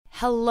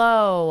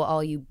Hello,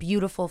 all you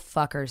beautiful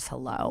fuckers.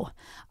 Hello.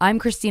 I'm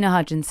Christina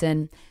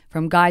Hutchinson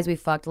from Guys We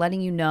Fucked,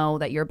 letting you know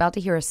that you're about to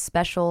hear a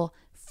special,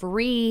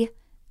 free,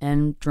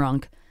 and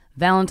drunk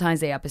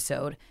Valentine's Day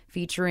episode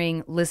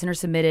featuring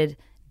listener-submitted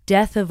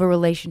death of a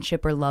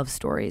relationship or love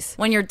stories.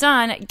 When you're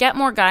done, get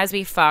more Guys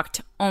We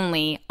Fucked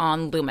only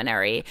on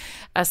Luminary,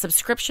 a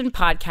subscription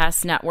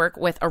podcast network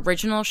with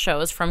original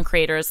shows from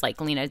creators like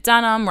Lena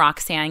Dunham,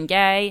 Roxanne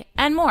Gay,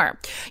 and more.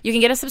 You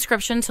can get a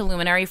subscription to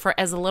Luminary for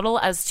as little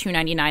as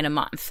 $2.99 a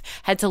month.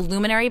 Head to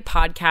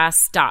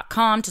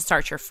luminarypodcasts.com to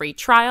start your free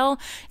trial.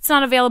 It's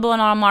not available in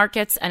all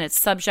markets, and it's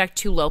subject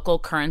to local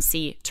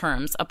currency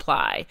terms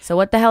apply. So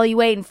what the hell are you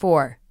waiting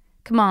for?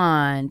 Come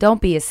on, don't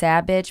be a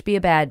sad bitch, be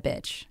a bad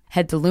bitch.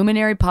 Head to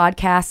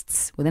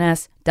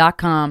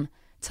luminarypodcasts.com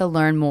to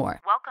learn more.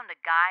 Welcome to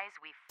Guys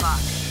We Fuck,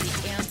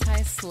 The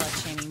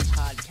anti-slut-shaming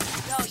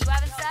podcast. Yo, you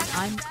having sex?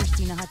 I'm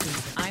Christina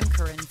Hutchinson. I'm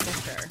Corinne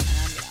Fisher. And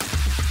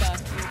I'm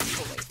your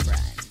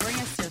boyfriend. Bring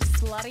us your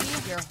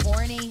slutty, your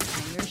horny,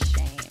 and your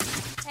shame.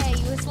 Hey,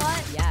 you a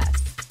slut? Yes.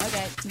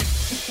 Okay.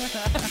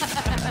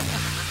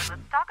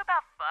 Let's talk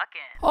about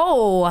fucking.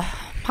 Oh,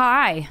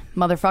 hi,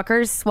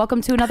 motherfuckers.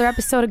 Welcome to another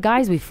episode of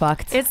Guys We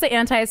Fucked. It's the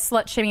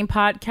anti-slut-shaming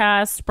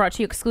podcast brought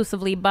to you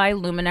exclusively by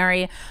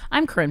Luminary.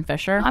 I'm Corinne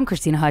Fisher. I'm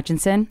Christina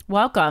Hutchinson.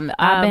 Welcome.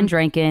 I've been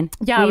drinking.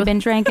 yeah. We've been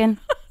drinking.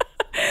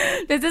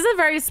 This is a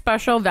very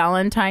special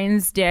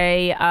Valentine's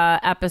Day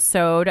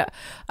episode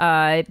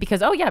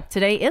because,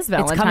 today is Valentine's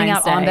Day. It's coming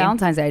out on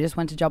Valentine's Day. I just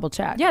went to double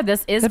check. Yeah,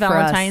 this is Good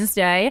Valentine's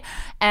Day.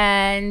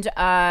 And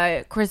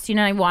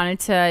Christina and I wanted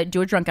to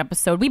do a drunk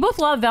episode. We both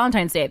love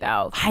Valentine's Day,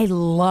 though. I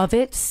love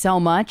it so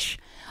much.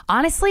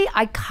 Honestly,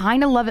 I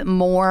kind of love it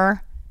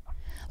more.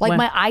 Like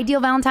my ideal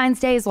Valentine's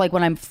Day is like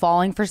when I'm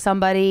falling for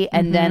somebody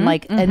and then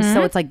like, and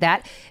so it's like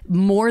that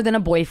more than a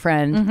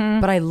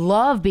boyfriend. But I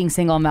love being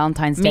single on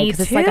Valentine's Day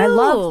because it's like, I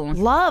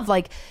love,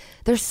 like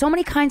there's so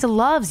many kinds of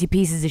loves, you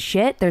pieces of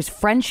shit. There's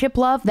friendship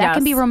love that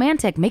can be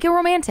romantic. Make it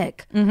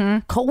romantic.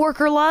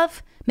 Coworker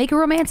love. Make it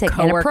romantic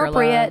and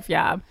appropriate. Love,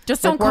 yeah.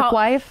 Just like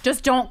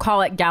don't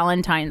call it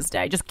Galentine's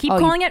Day. Just keep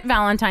calling it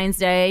Valentine's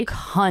Day.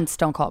 Cunts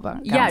don't call it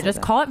Valentine's Day. Yeah,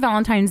 just call it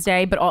Valentine's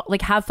Day, but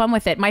like have fun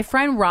with it. My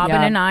friend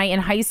Robin and I in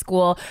high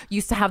school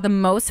used to have the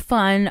most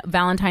fun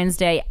Valentine's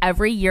Day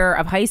every year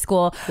of high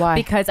school. Why?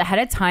 Because ahead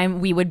of time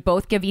we would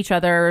both give each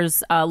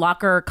other's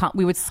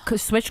we would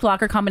switch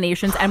locker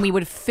combinations and we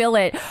would fill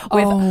it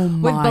with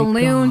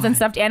balloons and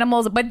stuffed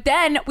animals. But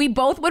then we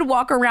both would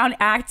walk around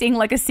acting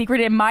like a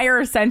secret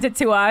admirer sent it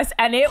to us,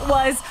 and it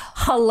was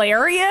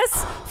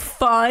hilarious,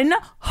 fun,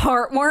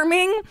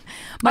 heartwarming,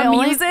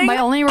 amusing. My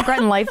only regret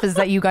in life is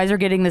that you guys are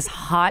getting this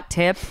hot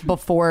tip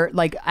before,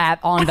 like,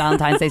 on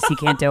Valentine's Day, so you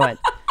can't do it.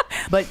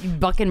 But you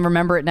fucking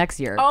remember it next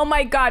year. Oh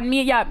my God,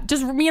 me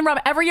and Rob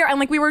every year, and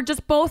like we were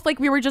both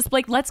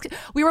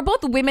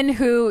women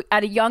who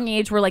at a young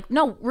age were like,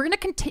 no, we're gonna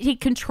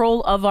take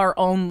control of our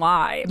own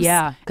lives.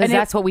 Yeah, because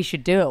that's what we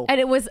should do.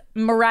 And it was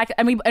miraculous.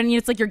 And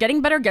it's like you're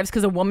getting better gifts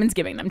because a woman's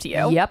giving them to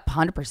you. Yep,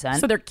 100%.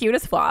 So they're cute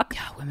as fuck.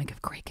 Yeah, women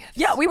give great gifts.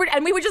 Yeah, we would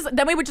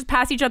just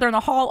pass each other in the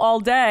hall all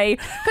day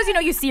because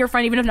you see your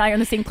friend even if not you're in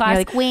the same class.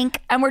 You're like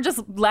wink, and we're just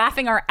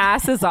laughing our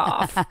asses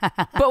off.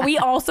 But we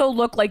also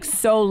look like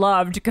so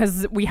loved because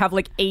we have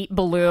like 8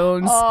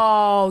 balloons.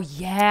 Oh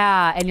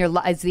yeah, and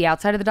is the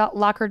outside of the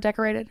locker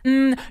decorated?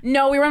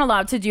 No, we weren't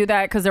allowed to do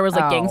that because there was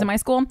like gangs in my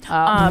school. We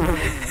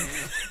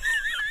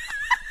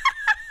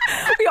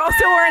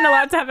also weren't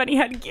allowed to have any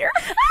headgear.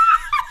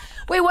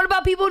 Wait, what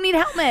about people who need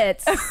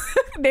helmets?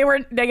 They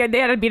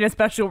had to be in a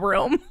special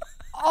room.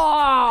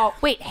 Oh,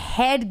 wait,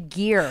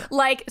 headgear.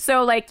 I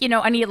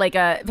need like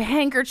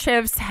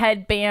handkerchiefs,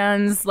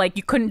 headbands. Like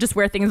you couldn't just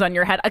wear things on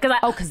your head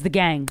because the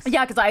gangs.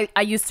 Yeah, because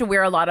I used to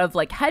wear a lot of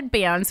like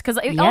headbands because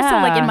also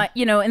like in my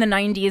in the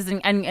 90s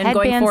and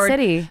going forward,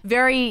 city.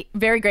 Very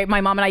very great.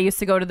 My mom and I used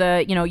to go to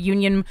the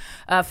Union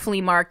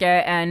flea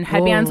market and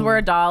headbands were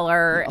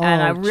 $1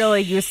 and I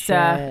really used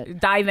to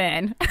dive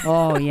in.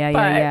 Oh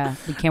yeah.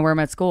 You can't wear them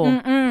at school.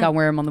 Gotta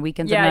wear them on the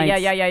weekends. Yeah, and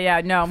nights. yeah.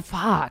 No,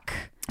 fuck.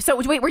 So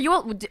wait, were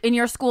you in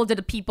your school? Did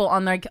the people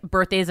on like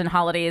birthdays and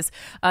holidays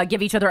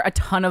give each other a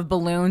ton of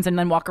balloons and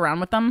then walk around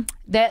with them?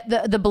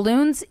 The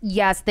balloons,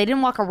 yes, they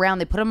didn't walk around.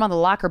 They put them on the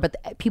locker, but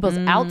people's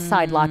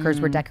outside lockers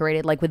were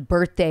decorated like with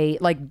birthday,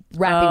 like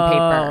wrapping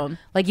paper.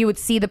 Like you would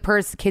see the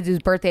kids whose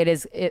birthday it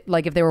is,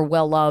 like if they were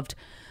well loved,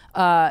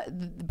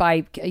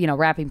 by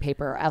wrapping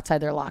paper outside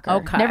their locker.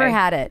 Okay. Never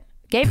had it.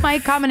 Gave my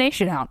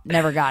combination out.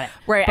 Never got it.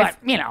 Right. But,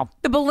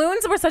 the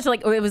balloons were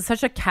it was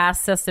such a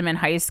caste system in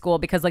high school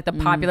because like the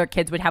popular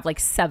kids would have like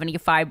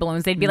 75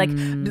 balloons. They'd be like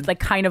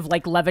kind of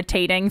like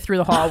levitating through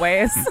the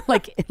hallways.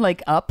 like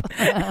up.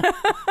 Be like,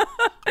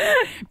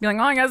 oh,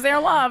 I guess they're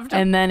loved.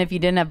 And then if you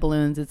didn't have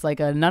balloons, it's like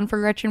a none for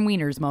Gretchen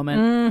Wieners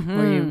moment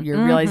where you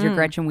realize you're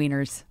Gretchen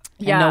Wieners.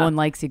 Yeah. And no one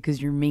likes you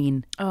because you're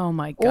mean. Oh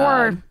my God.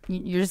 Or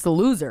you're just a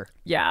loser.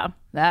 Yeah.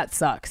 That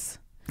sucks.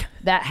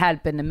 That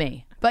happened to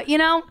me. But, you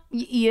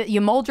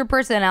mold your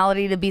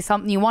personality to be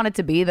something you want it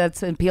to be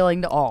that's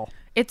appealing to all.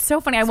 It's so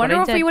funny. I wonder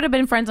if we would have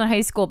been friends in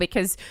high school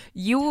because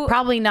you...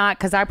 Probably not,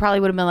 because I probably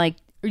would have been like,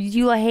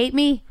 you hate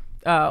me?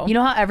 Oh. You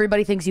know how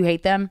everybody thinks you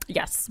hate them?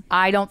 Yes.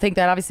 I don't think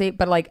that, obviously,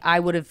 but like I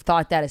would have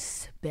thought that,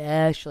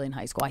 especially in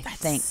high school. I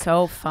think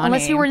So funny.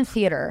 unless you were in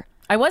theater.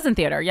 I was in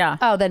theater, yeah.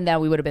 Oh, then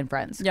we would have been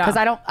friends. Yeah. Because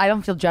I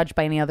don't feel judged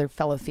by any other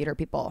fellow theater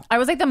people. I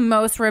was like the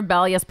most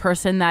rebellious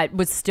person that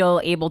was still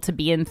able to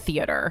be in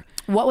theater.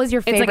 What was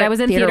your favorite? It's like I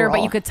was in theater, but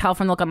role? you could tell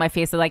from the look on my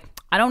face that like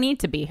I don't need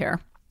to be here.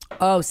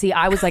 Oh, see,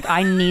 I was like,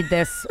 I need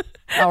this,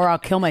 or I'll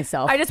kill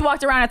myself. I just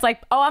walked around. It's like,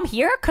 oh, I'm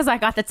here because I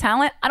got the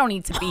talent. I don't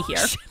need to be here.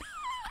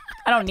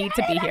 I don't need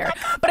to be here.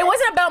 But it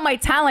wasn't about my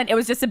talent. It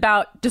was just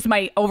about just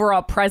my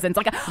overall presence.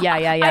 Like, Yeah.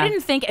 I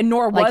didn't think, and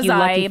nor Like was you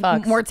lucky I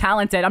fucks. more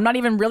talented. I'm not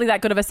even really that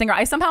good of a singer.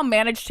 I somehow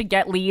managed to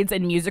get leads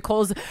in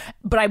musicals,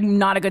 but I'm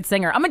not a good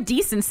singer. I'm a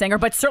decent singer,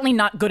 but certainly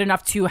not good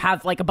enough to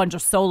have like a bunch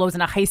of solos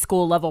in a high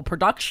school level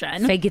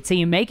production. Fake it till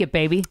you make it,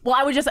 baby. Well,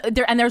 I would just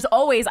there, and there's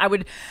always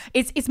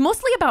it's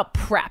mostly about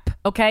prep.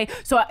 Okay,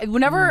 so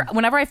whenever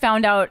I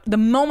found out, the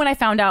moment I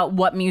found out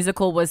what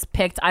musical was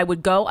picked, I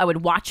would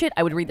watch it,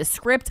 I would read the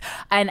script,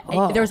 and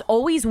there's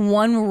always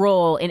one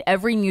role in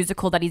every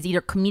musical that is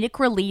either comedic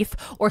relief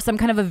or some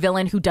kind of a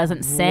villain who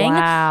doesn't sing.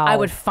 Wow. I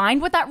would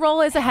find what that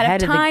role is ahead of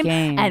the time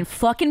game. and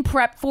fucking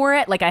prep for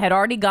it, like I had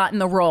already gotten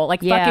the role,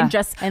 like fucking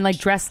just and like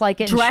dress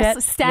like it. And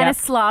dress shit.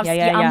 Stanislavski. Yep.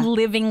 Yeah. I'm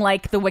living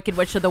like the Wicked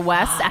Witch of the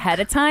West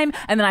ahead of time,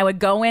 and then I would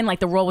go in like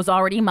the role was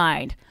already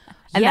mine.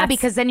 And yeah, that's-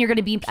 because then you're going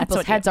to be in people's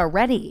what heads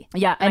already.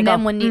 Yeah, and and I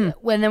then go,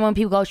 when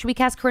people go, should we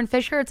cast Corinne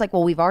Fisher? It's like,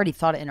 well, we've already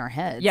thought it in our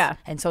heads. Yeah.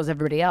 and so is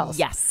everybody else.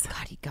 Yes.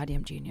 God, you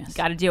goddamn genius.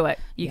 Got to do it.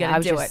 You Yeah, I got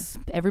was to do just-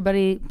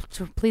 Everybody,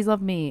 please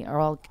love me or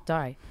I'll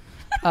die.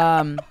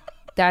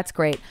 That's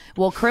great.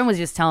 Well, Corinne was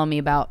just telling me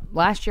about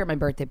last year at my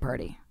birthday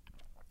party.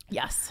 it.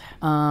 Yes.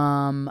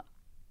 Corinne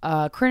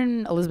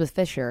Elizabeth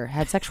Fisher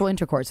had sexual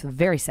intercourse with a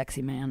very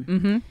sexy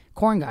man,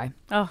 corn guy.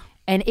 Oh.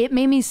 And it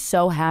made me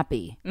so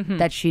happy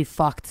that she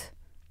fucked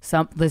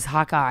this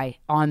hot guy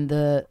on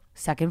the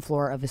second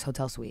floor of his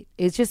hotel suite.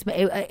 It's just,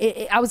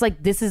 I was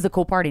like, this is the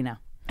cool party now.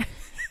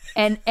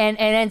 And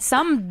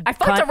some I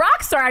fucked a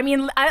rock star. I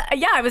mean,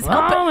 I was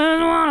helping.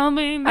 always wanna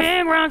be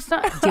big rock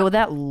star. Deal with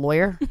that,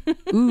 lawyer.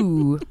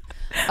 Ooh.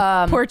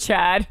 Poor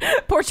Chad.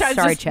 Poor Chad.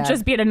 Sorry, Chad.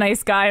 Just being a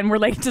nice guy, and we're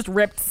like just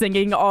ripped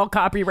singing all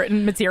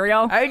copywritten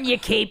material. Earn your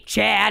keep,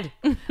 Chad.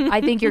 I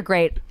think you're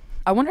great.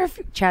 I wonder if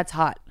Chad's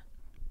hot.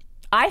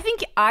 I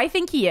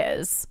think he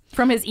is.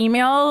 From his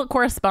email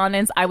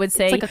correspondence, I would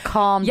say It's like a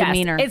calm yes,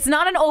 demeanor. It's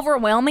not an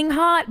overwhelming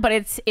hot, but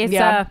it's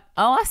Yeah.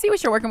 I see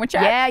what you're working with,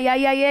 Chad.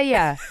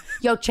 Yeah.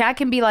 Yo, Chad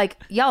can be like,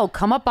 yo,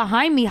 come up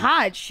behind me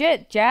hot.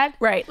 Shit, Chad.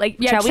 Right, like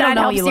Chad, we don't Chad know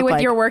what helps you you look with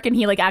like. your work, and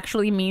he like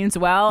actually means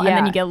well, and Yeah.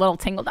 then you get a little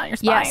tingle down your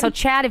spine. Yeah, so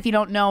Chad, if you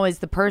don't know, is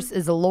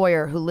a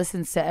lawyer who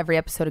listens to every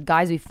episode of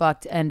Guys We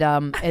Fucked, and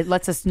it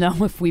lets us know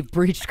if we've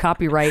breached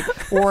copyright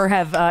or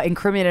have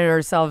incriminated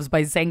ourselves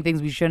by saying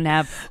things we shouldn't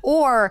have,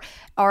 or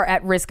are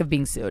at risk of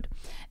being sued.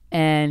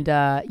 And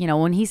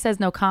when he says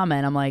no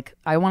comment, I'm like,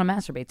 I want to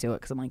masturbate to it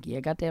because I'm like, yeah,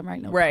 goddamn right,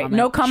 no right, comment.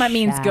 no comment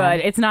means Chad. good.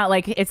 It's not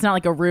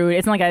like a rude.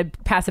 It's not like a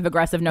passive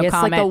aggressive no It's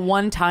comment. like the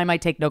one time I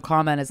take no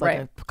comment is like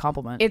Right. a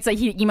compliment. It's like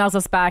he emails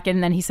us back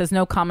and then he says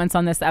no comments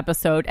on this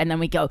episode, and then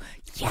we go,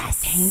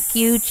 yes, Thank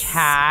you,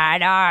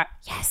 Chad.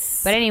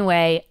 yes. But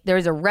anyway,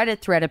 there's a Reddit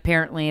thread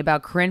apparently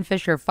about Corinne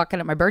Fisher fucking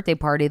at my birthday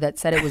party that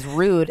said it was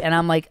rude, and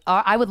I'm like,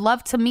 I would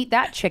love to meet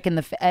that chick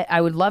I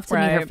would love to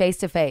meet her Right. face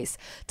to face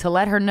to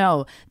let her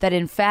know that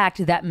in fact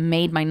that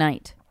made my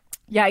night.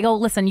 Yeah, I go,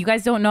 listen, you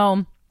guys don't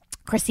know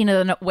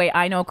Christina the way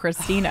I know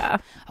Christina.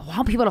 I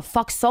want people to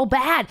fuck so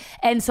bad,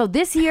 and so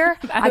this year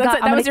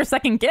that was your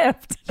second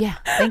gift. Yeah,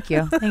 thank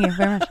you very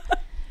much.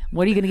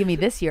 What are you going to give me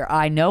this year?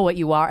 I know what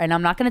you are, and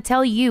I'm not going to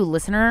tell you,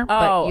 listener,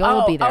 but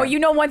you'll be there. Oh, you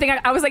know one thing.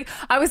 I was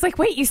like,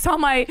 wait, you saw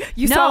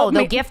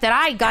the gift that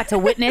I got to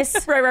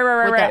witness.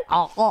 right.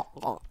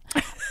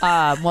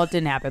 Well, it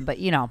didn't happen, but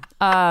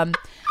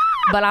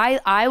but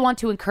I want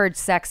to encourage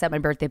sex at my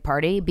birthday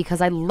party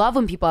because I love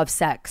when people have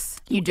sex.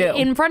 You do.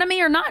 In front of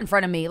me or not in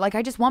front of me. Like,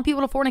 I just want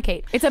people to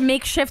fornicate. It's a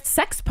makeshift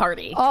sex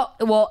party. Oh,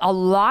 well, a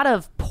lot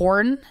of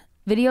porn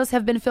videos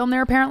have been filmed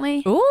there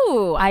apparently.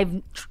 Ooh.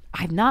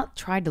 I've not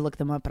tried to look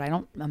them up, but I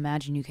don't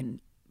imagine you can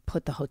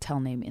put the hotel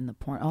name in the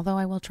porn, although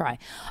I will try.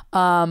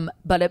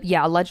 But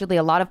yeah, allegedly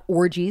a lot of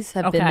orgies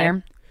have been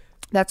there.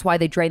 That's why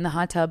they drain the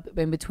hot tub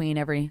in between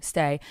every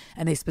stay,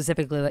 and they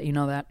specifically let you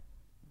know that.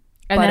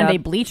 And then they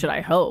bleach it,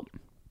 I hope.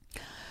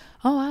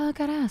 Oh, I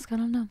gotta ask. I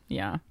don't know.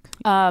 Yeah.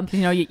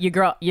 Your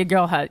girl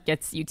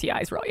gets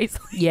UTIs real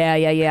easily.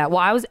 Yeah.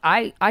 Well,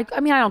 I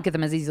mean, I don't get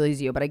them as easily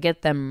as you, but I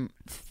get them,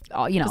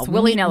 Just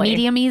willy-nilly.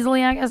 medium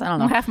easily, I guess. I don't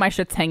know. Half my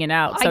shit's hanging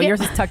out, so yours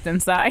is tucked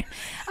inside.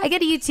 I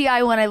get a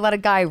UTI when I let a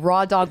guy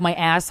raw dog my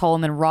asshole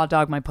and then raw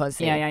dog my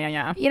pussy.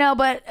 Yeah.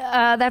 But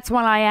that's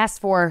when I asked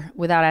for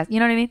without asking.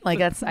 You know what I mean? Like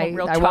that's I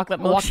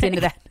walked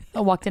into that.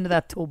 I walked into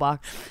that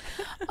toolbox.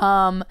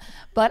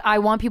 But I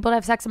want people to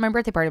have sex at my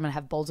birthday party. I'm gonna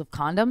have bowls of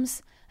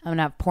condoms. I'm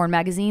gonna have porn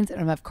magazines, and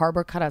I'm gonna have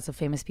cardboard cutouts of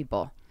famous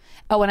people.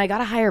 Oh, and I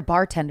gotta hire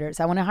bartenders.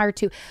 I want to hire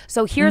two.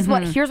 So here's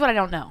what I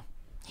don't know.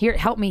 Here,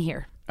 help me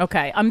here.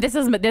 Okay. This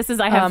is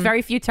I have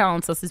very few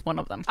talents. This is one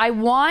of them. I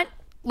want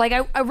Like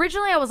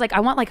originally I was like, I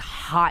want like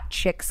hot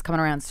chicks coming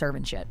around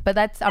serving shit, but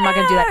I'm not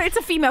gonna do that. It's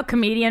a female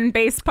comedian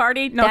based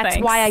party. No, that's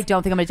thanks. why I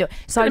don't think I'm gonna do it.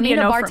 So I Gonna be need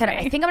a a no for bartender.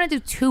 me. I think I'm gonna do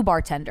 2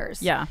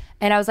 bartenders. Yeah.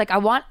 And I was like, I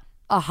want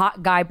a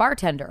hot guy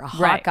bartender, a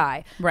hot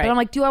guy. Right. But I'm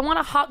like, do I want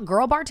a hot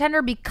girl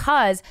bartender?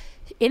 Because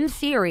in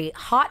theory,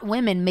 hot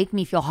women make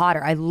me feel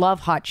hotter. I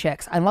love hot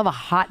chicks. I love a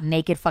hot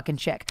naked fucking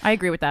chick. I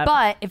agree with that.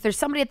 But if there's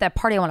somebody at that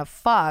party I want to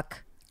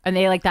fuck, and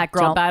they like that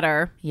girl Don't-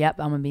 better. yep,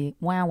 I'm gonna be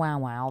wow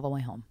all the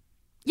way home.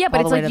 Yeah, but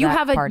all it's the way like to you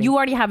that party.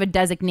 already have a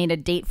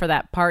designated date for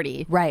that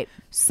party. Right.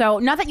 So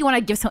not that you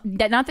want to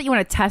not that you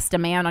want to test a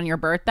man on your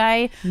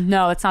birthday.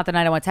 No, it's not the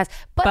night I want to test.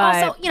 But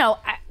also,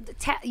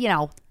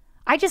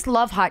 I just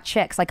love hot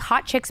chicks. Like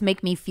hot chicks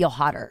make me feel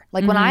hotter.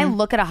 Like when I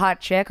look at a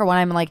hot chick or when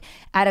I'm like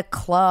at a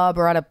club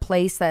or at a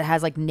place that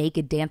has like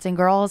naked dancing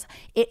girls,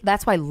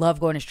 that's why I love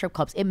going to strip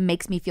clubs. It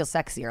makes me feel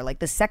sexier. Like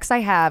the sex I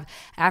have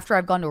after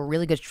I've gone to a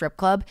really good strip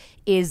club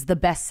is the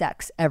best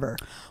sex ever.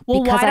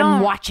 Well, because why I'm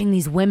don't- watching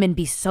these women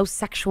be so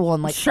sexual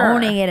and like Sure.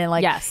 owning it and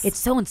like Yes. it's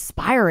so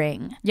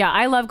inspiring. Yeah,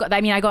 I love.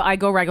 I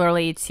go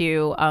regularly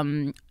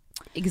to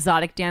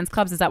exotic dance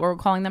clubs. Is that what we're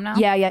calling them now?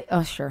 Yeah.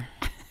 Oh, sure.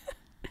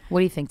 What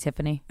do you think,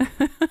 Tiffany? I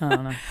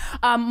don't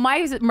know.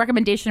 My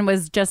recommendation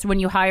was just when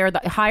you hire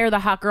the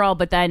hot girl,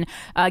 but then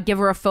give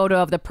her a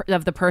photo of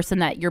the person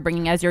that you're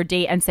bringing as your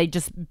date, and say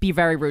just be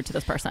very rude to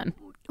this person.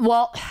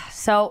 Well,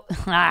 so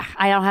I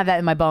don't have that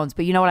in my bones,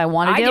 but you know what I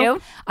want to I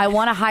do. I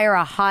want to hire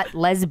a hot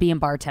lesbian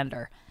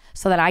bartender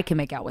so that I can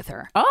make out with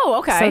her. Oh,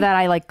 okay. So that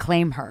I like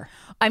claim her.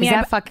 I mean, is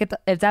that fucked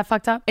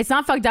up? It's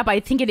not fucked up.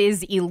 I think it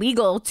is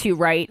illegal to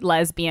write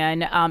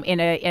lesbian in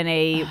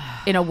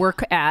a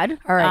work ad.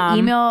 All right.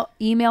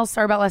 Email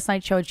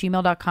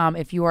sorryboutlastnightshow@gmail.com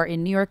if you are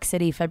in New York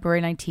City,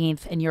 February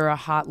 19th, and you're a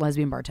hot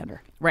lesbian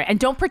bartender. Right, and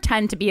don't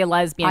pretend to be a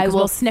lesbian I because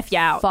will we'll sniff you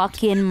out.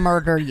 Fucking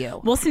murder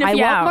you. We'll sniff I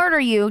you won't out. murder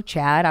you,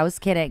 Chad. I was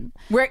kidding.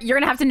 You're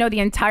gonna have to know the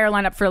entire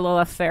lineup for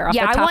Lilith Fair off the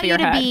top I want of your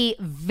you to head. be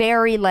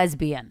very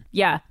lesbian.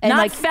 Yeah, And not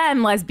like-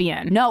 femme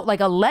lesbian. No, like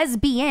a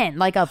lesbian,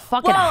 like a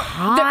fucking Well,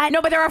 hot.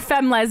 no, but there are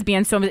femme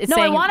lesbians, so it's No,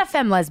 saying, I want a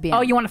femme lesbian.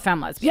 Oh, you want a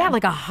femme lesbian? Yeah,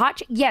 like a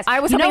hot. Yes,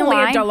 I was you know hoping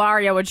Leah why?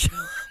 Delaria would.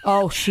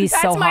 Oh, she's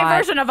That's so my hot.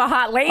 version of a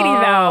hot lady,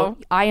 Oh, though.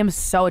 I am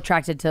so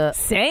attracted to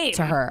Same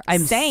to her. I'm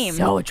Same.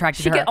 so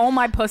attracted She to her. get all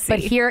my pussy. But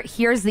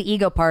here's the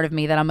ego part of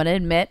me that I'm going to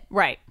admit.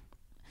 Right.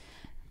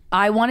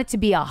 I want it to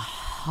be a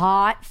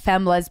hot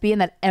femme lesbian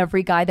that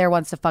every guy there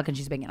wants to fuck, and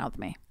she's banging out with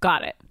me.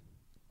 Got it.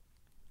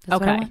 That's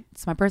what I Okay. want.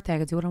 It's my birthday. I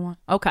can do what I want.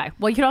 Okay.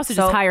 Well, you could also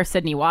just hire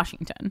Sydney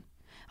Washington.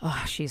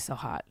 Oh, she's so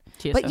hot.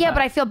 She is But so yeah, hot.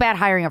 but I feel bad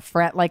hiring a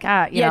friend. Like, No.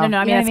 I you mean,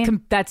 know that's, what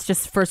that's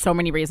just for so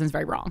many reasons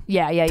very wrong.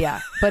 Yeah.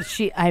 But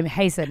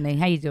hey, Sydney,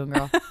 how you doing,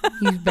 girl?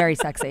 You're very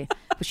sexy.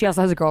 But she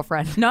also has a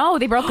girlfriend. No,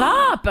 they broke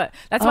up.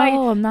 That's why.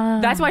 Oh, no.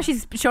 That's why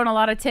she's showing a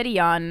lot of titty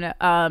on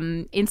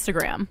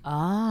Instagram.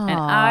 Oh. And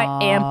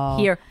I am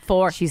here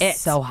for She's it.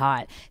 so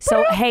hot.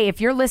 So, hey,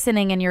 if you're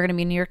listening and you're going to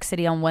be in New York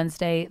City on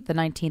Wednesday, the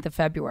 19th of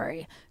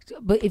February,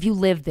 but if you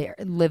live there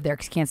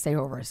because you can't stay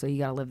over, so you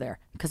got to live there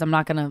because I'm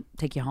not going to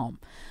take you home.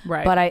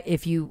 Right. But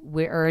if you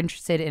are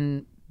interested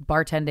in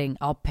bartending,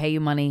 I'll pay you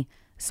money.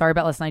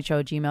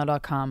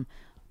 sorryboutlastnightshow@gmail.com.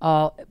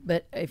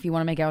 But if you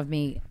want to make out with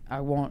me,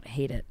 I won't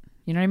hate it.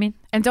 You know what I mean?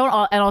 And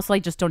also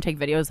just don't take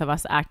videos of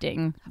us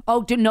acting.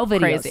 Oh, no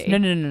videos. Crazy.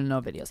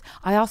 No videos.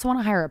 I also want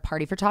to hire a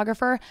party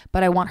photographer,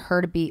 but I want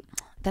her to be.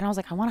 Then I was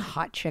like, I want a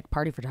hot chick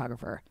party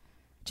photographer,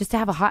 just to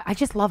have I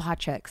just love hot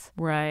chicks.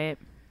 Right.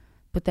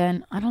 But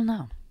then I don't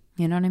know.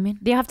 You know what I mean?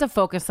 They have to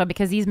focus though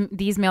because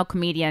these male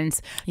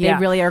comedians Yeah.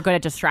 they really are good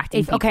at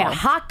distracting people. Okay, a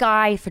hot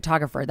guy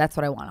photographer. That's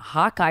what I want. A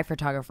hot guy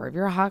photographer. If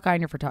you're a hot guy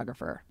and you're a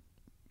photographer,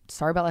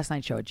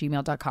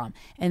 sorryboutlastnightshow@gmail.com.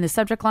 And the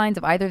subject lines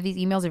of either of these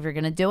emails, if you're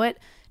going to do it,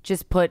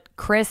 just put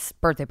Chris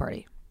birthday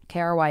party.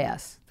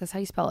 KRYS. That's how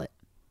you spell it.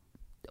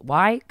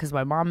 Why? Because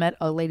my mom met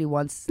a lady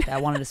once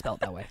that wanted to spell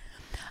it that way.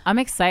 I'm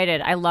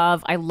excited. I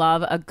love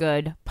a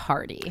good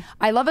party.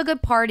 I love a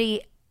good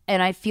party,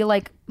 and I feel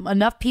like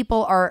enough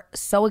people are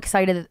so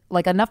excited.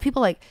 Like a lot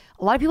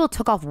of people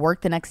took off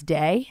work the next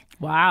day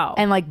Wow.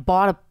 and like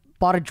bought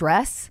a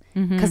dress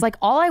because like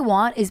all I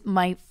want is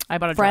my I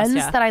bought a friends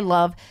dress, yeah. that I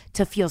love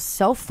to feel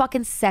so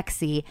fucking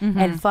sexy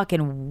and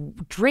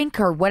fucking drink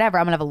or whatever.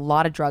 I'm gonna have a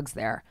lot of drugs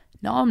there.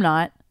 No, I'm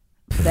not.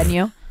 Then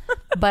you,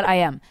 but I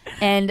am,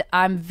 and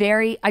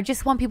I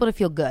just want people to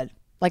feel good.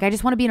 Like I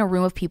just want to be in a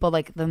room of people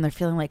like then they're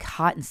feeling like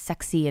hot and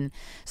sexy, and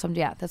so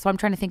yeah, that's what I'm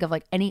trying to think of,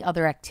 like any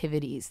other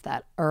activities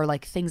that are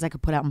like things I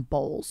could put out in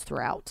bowls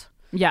throughout.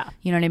 Yeah.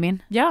 You know what I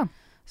mean? Yeah.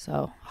 So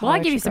Well, I holla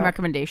give you at some your girl.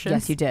 recommendations.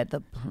 Yes, you did.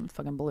 The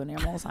fucking balloon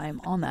animals. I am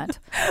on that.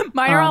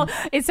 Mine are all.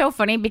 It's so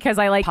funny because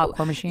I like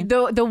Popcorn machine.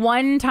 The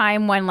one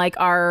time when like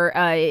our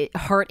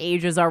heart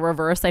ages are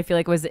reversed, I feel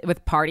like was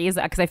with parties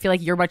because I feel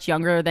like you're much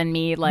younger than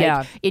me, like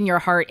Yeah. in your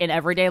heart in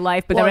everyday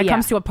life. But Well, then when it yeah.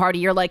 comes to a party,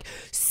 you're like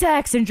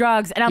sex and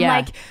drugs, and I'm Yeah.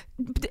 like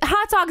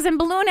hot dogs and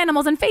balloon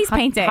animals and face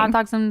painting. Hot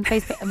dogs and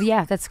face paint.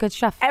 Yeah, that's good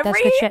stuff. That's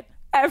Every good shit.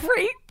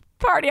 every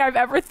party I've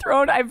ever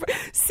thrown, I've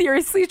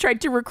seriously tried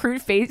to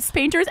recruit face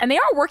painters, and they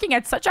are working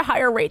at such a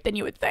higher rate than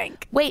you would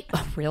think. Wait,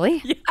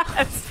 really?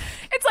 Yes.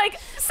 It's like,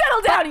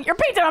 settle down. You're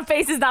painting on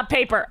faces, not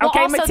paper. Well,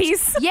 Okay, also,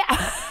 Matisse?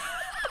 Yeah.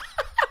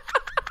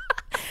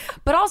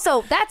 But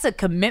also, that's a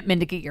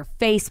commitment to get your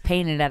face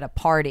painted at a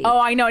party.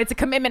 Oh, I know. It's a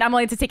commitment I'm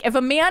willing to take. If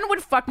a man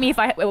would fuck me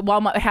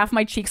while half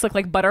my cheeks look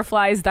like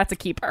butterflies, that's a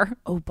keeper.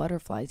 Oh,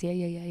 butterflies.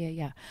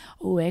 Yeah.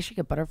 Oh, I should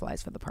get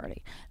butterflies for the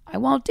party. I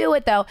won't do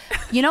it, though.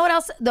 You know what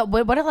else?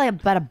 What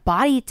about a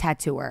body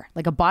tattooer?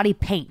 Like a body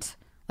paint.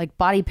 Like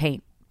body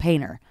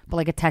painter, but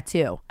like a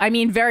tattoo. I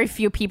mean, very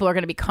few people are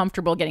going to be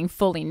comfortable getting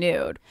fully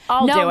nude.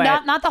 I'll do it.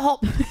 Not the whole...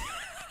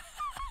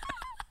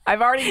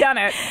 I've already done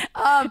it.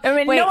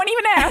 No one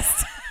even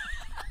asked.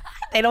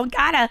 They don't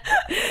gotta.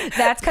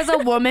 That's because a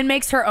woman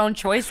makes her own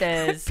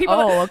choices.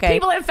 People,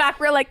 in fact,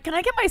 were like, can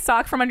I get my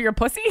sock from under your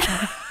pussy?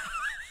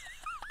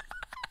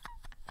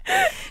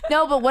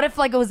 No, but what if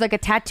like it was like a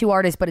tattoo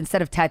artist, but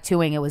instead of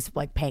tattooing, it was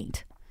like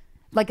paint?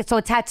 Like, so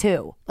a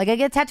tattoo. Like I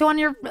get a tattoo on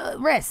your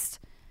wrist.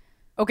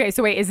 Okay,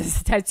 so wait, is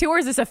this a tattoo or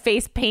is this a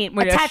face paint?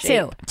 With a tattoo.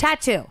 shape?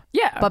 Tattoo.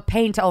 Yeah. But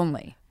paint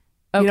only.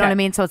 Okay. You know what I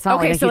mean? So it's not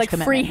like a huge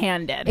commitment.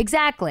 free-handed.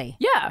 Exactly.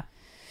 Yeah.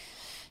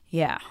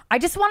 Yeah. I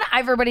just want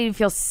everybody to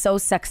feel so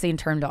sexy and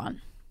turned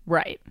on.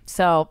 Right.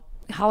 So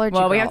holler at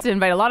your Well, we girl. have to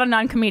invite a lot of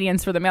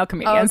non-comedians for the male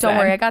comedians. Oh, don't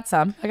then. worry. I got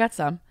some. Oh,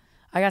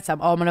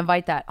 I'm going to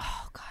invite that.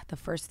 Oh, God.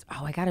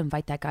 I got to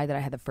invite that guy that I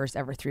had the first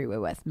ever three-way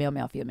with.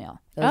 Male, female.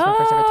 That was my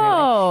first ever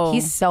three-way.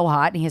 He's so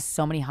hot and he has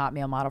so many hot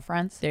male model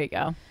friends. There you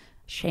go.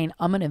 Shane,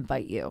 I'm going to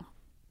invite you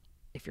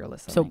if you're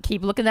listening. So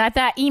keep looking at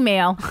that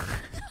email.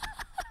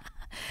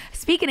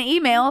 Speaking of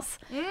emails,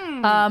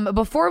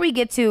 before we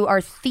get to our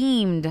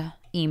themed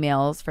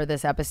emails for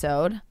this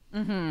episode,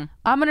 I'm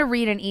going to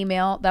read an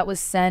email that was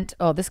sent.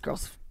 Oh, this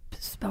girl's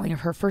spelling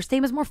of her first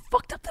name is more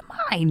fucked up than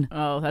mine.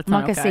 Oh, that's I'm not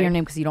not going to okay. say your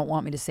name because you don't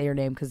want me to say your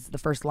name because the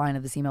first line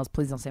of this email is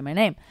please don't say my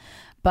name.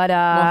 But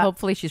well,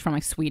 hopefully she's from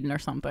like Sweden or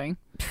something.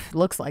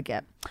 Looks like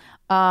it.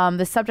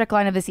 The subject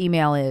line of this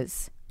email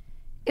is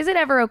it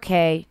ever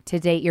okay to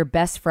date your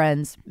best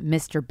friend's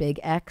Mr. Big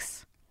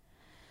X?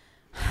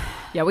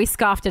 Yeah, we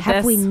scoffed at this.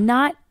 Have we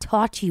not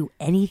taught you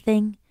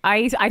anything?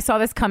 I saw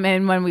this come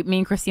in when me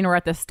and Christina were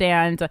at the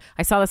stand.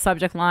 I saw the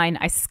subject line.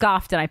 I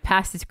scoffed and I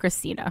passed it to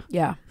Christina.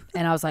 Yeah.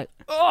 And I was like,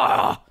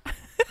 oh.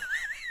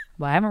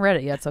 Well, I haven't read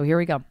it yet, so here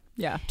we go.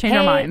 Yeah, change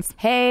our minds.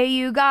 Hey,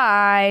 you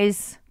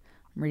guys.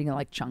 I'm reading it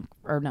like Chunk,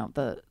 or no,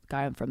 the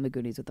guy from the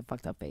Goonies with the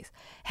fucked up face.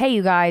 Hey,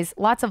 you guys.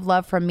 Lots of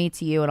love from me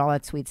to you and all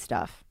that sweet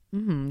stuff.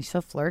 You're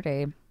so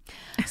flirty.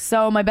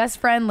 So my best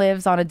friend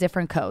lives on a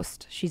different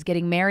coast. She's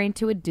getting married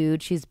to a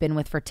dude she's been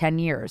with for 10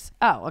 years.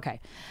 Oh, okay.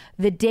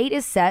 The date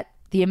is set.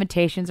 The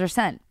invitations are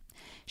sent.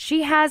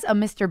 She has a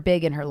Mr.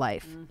 Big in her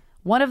life.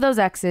 One of those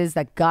exes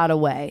that got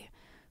away,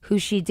 who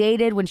she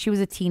dated when she was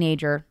a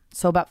teenager,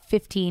 so about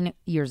 15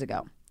 years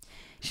ago.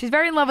 She's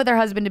very in love with her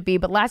husband-to-be,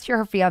 but last year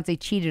her fiance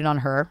cheated on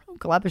her. I'm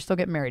glad they're still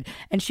getting married.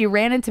 And she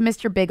ran into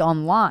Mr. Big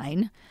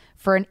online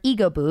for an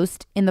ego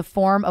boost in the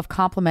form of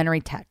complimentary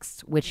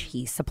texts, which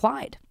he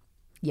supplied.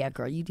 Yeah,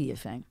 girl, you do your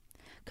thing.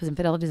 Because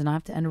infidelity does not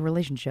have to end a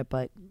relationship,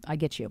 but I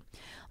get you.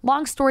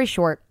 Long story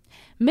short,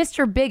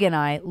 Mr. Big and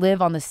I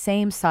live on the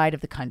same side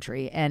of the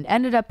country and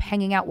ended up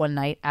hanging out one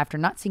night after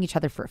not seeing each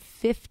other for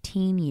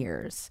 15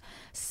 years.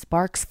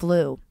 Sparks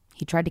flew.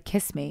 He tried to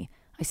kiss me.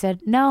 I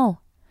said no,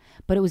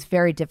 but it was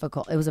very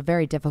difficult. It was a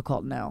very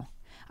difficult no.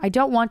 I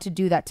don't want to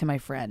do that to my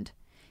friend.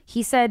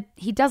 He said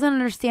he doesn't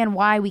understand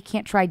why we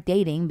can't try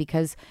dating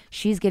because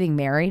she's getting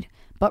married,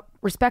 but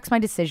respects my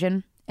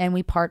decision and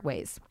we part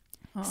ways.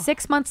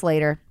 6 months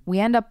later, we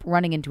end up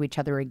running into each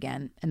other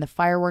again, and the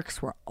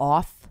fireworks were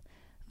off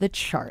the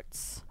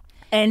charts.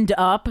 End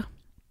up.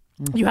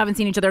 You haven't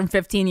seen each other in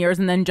 15 years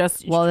and then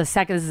just... Well, this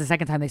is the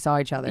second time they saw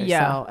each other.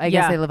 Yeah. So I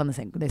guess they live on the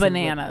same...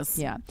 Bananas.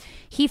 Yeah.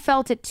 He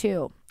felt it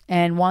too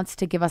and wants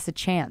to give us a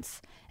chance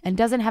and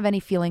doesn't have any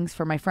feelings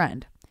for my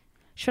friend.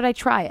 Should I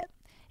try it?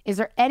 Is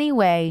there any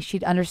way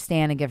she'd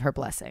understand and give her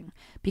blessing?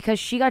 Because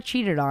she got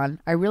cheated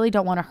on, I really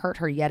don't want to hurt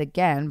her yet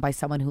again by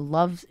someone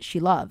who she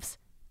loves.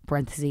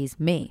 Parentheses,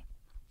 me.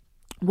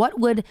 What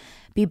would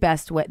be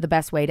the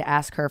best way to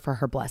ask her for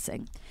her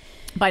blessing?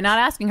 By not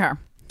asking her.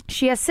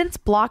 She has since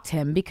blocked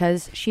him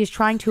because she is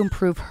trying to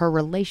improve her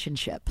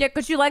relationship. Yeah,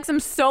 because she likes him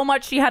so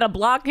much she had to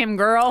block him,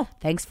 girl.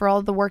 Thanks for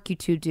all the work you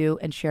two do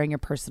and sharing your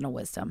personal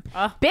wisdom.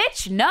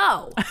 Bitch,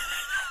 no.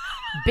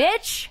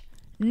 Bitch,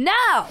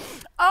 no.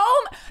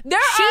 Oh,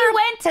 she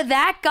went to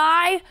that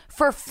guy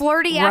for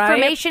flirty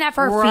affirmation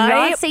after her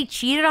fiance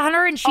cheated on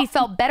her and she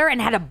felt better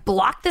and had to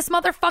block this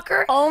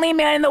motherfucker. Only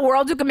man in the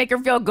world who can make her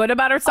feel good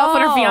about herself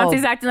when her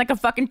fiance's acting like a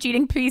fucking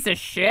cheating piece of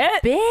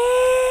shit.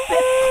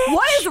 Bitch.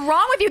 What is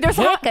wrong with you? There's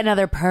Pick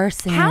another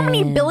person. How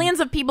many billions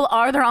of people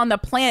are there on the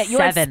planet? You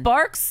 7. had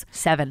sparks?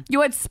 7.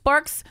 You had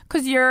sparks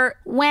because you're...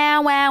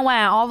 Wow,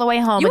 all the way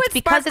home. You it's had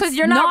because sparks it's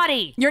you're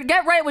naughty. You're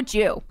get right with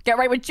you. Get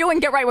right with you and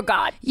get right with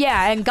God.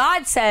 Yeah, and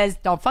God says,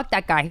 don't fuck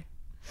that guy.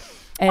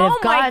 And Oh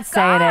if my God's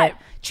saying God. it,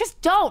 just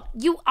don't.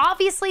 You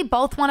obviously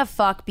both want to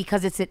fuck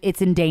because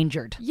it's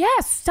endangered.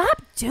 Yes,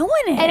 stop doing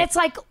it. And it's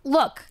like,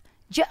 look,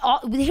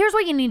 here's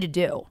what you need to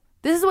do.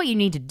 This is what you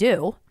need to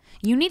do.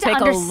 You need Take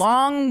to a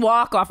long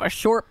walk off a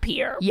short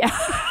pier. Yeah.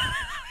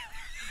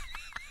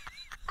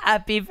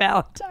 Happy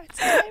Valentine's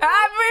Day.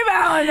 Happy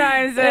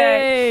Valentine's Day.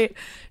 Hey.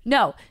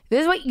 No,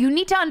 this is what you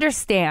need to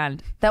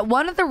understand, that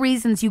one of the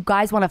reasons you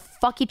guys want to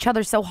fuck each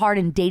other so hard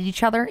and date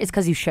each other is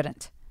because you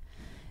shouldn't.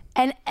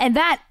 And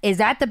that is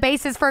that the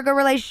basis for a good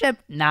relationship?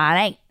 Nah, it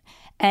ain't.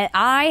 And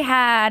I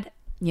had,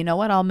 you know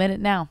what? I'll admit it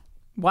now.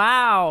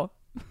 Wow.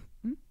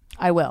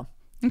 I will.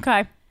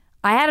 Okay.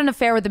 I had an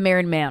affair with a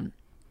married man.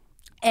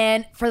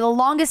 And for the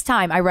longest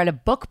time, I read a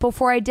book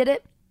before I did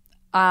it.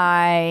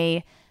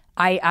 I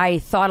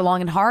thought long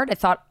and hard. I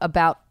thought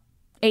about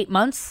 8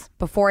 months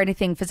before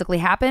anything physically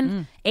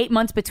happened. 8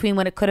 months between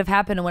when it could have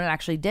happened and when it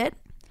actually did.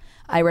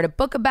 I read a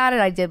book about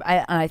it.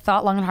 I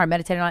thought long and hard,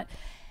 meditated on it.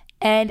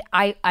 And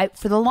I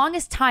for the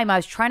longest time, I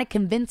was trying to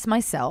convince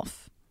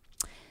myself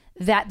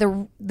that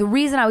the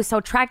reason I was so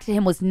attracted to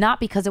him was not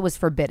because it was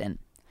forbidden.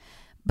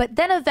 But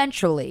then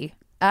eventually,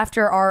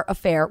 after our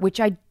affair,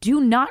 which I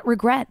do not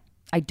regret,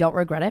 I don't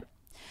regret it.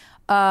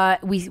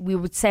 We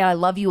would say I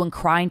love you and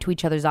cry into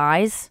each other's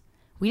eyes.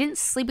 We didn't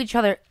sleep with each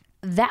other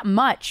that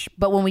much,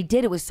 but when we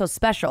did, it was so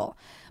special.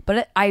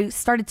 But I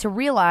started to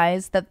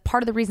realize that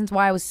part of the reasons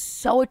why I was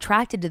so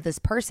attracted to this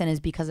person is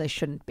because I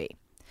shouldn't be.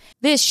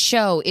 This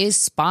show is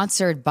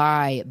sponsored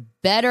by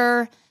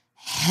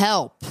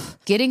BetterHelp.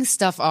 Getting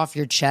stuff off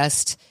your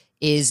chest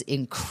is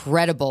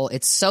incredible.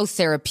 It's so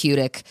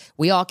therapeutic.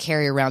 We all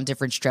carry around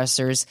different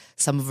stressors.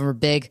 Some of them are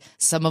big,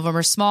 some of them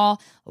are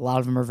small, a lot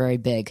of them are very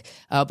big.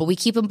 But we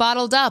keep them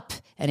bottled up,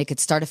 and it could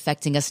start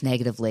affecting us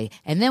negatively.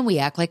 And then we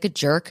act like a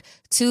jerk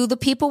to the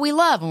people we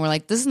love, and we're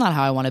like, this is not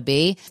how I want to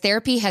be.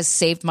 Therapy has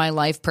saved my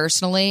life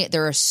personally.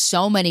 There are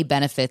so many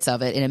benefits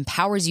of it. It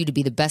empowers you to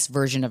be the best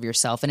version of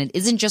yourself. And it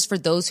isn't just for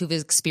those who've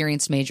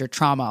experienced major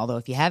trauma, although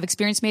if you have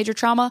experienced major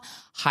trauma,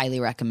 highly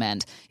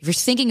recommend. If you're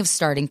thinking of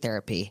starting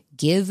therapy,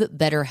 give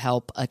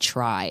BetterHelp a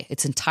try.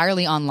 It's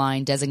entirely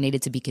online,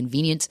 designated to be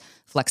convenient,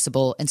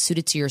 flexible, and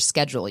suited to your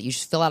schedule. You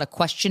just fill out a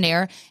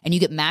questionnaire and you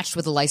get matched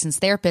with a licensed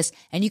therapist,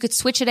 and you could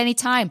switch at any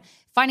time.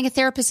 Finding a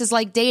therapist is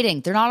like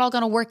dating. They're not all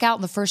going to work out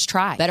in the first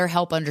try.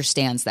 BetterHelp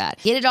understands that.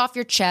 Get it off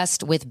your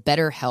chest with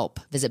BetterHelp.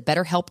 Visit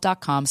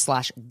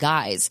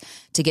betterhelp.com/guys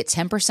to get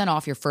 10%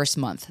 off your first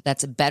month.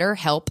 That's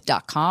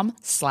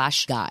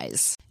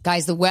betterhelp.com/guys.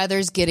 Guys, the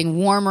weather's getting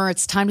warmer.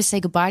 It's time to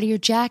say goodbye to your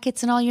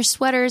jackets and all your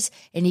sweaters,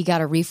 and you got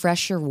to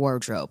refresh your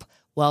wardrobe.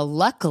 Well,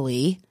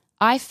 luckily,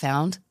 I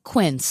found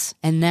Quince.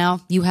 And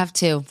now you have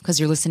too, because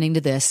you're listening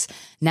to this.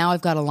 Now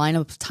I've got a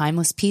lineup of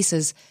timeless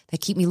pieces that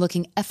keep me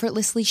looking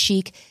effortlessly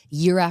chic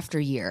year after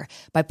year.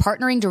 By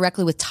partnering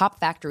directly with top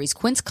factories,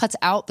 Quince cuts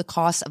out the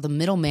cost of the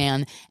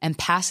middleman and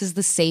passes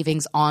the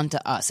savings on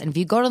to us. And if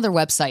you go to their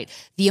website,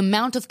 the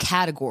amount of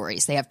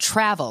categories, they have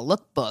travel,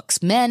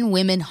 lookbooks, men,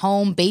 women,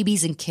 home,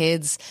 babies, and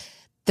kids.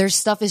 Their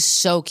stuff is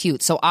so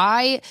cute. So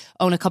I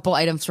own a couple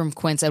items from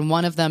Quince, and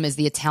one of them is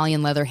the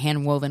Italian leather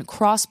hand-woven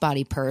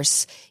crossbody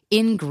purse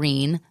in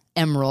green,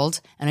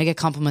 emerald, and I get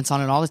compliments on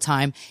it all the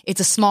time.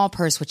 It's a small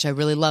purse, which I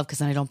really love because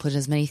then I don't put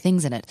as many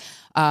things in it.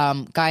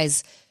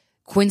 Guys,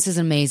 Quince is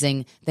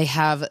amazing. They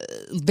have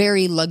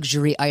very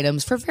luxury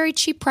items for very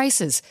cheap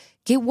prices.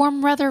 Get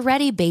warm weather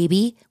ready,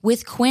 baby,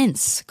 with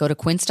Quince. Go to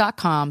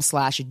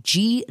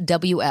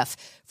quince.com/GWF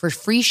for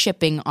free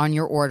shipping on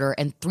your order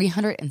and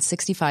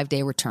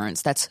 365-day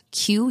returns. That's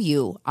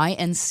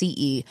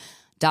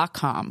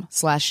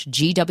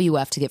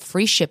QUINCE.com/GWF to get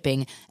free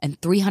shipping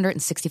and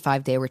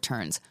 365-day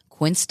returns.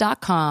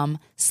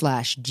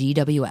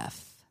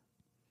 Quince.com/GWF.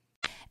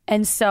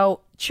 And so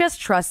just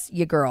trust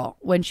your girl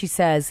when she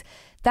says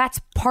that's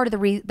part of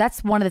the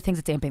that's one of the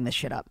things that's amping this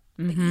shit up.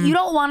 Mm-hmm. You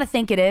don't want to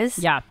think it is.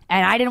 Yeah.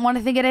 And I didn't want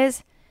to think it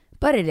is,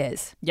 but it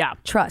is. Yeah.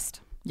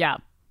 Trust. Yeah.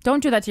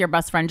 Don't do that to your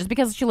best friend just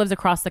because she lives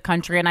across the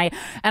country. And I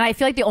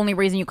feel like the only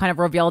reason you kind of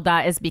revealed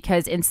that is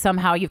because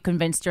somehow you've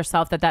convinced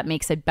yourself that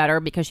makes it better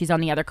because she's on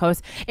the other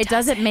coast. It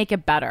doesn't make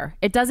it better.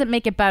 It doesn't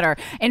make it better.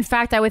 In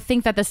fact, I would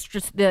think that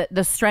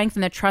the strength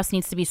and the trust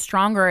needs to be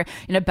stronger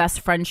in a best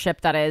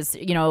friendship that is,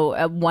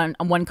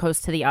 one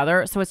coast to the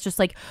other. So it's just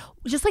like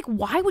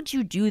why would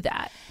you do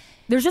that?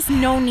 There's just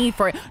no need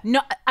for it.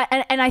 No,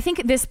 and I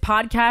think this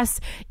podcast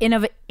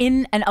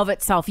in and of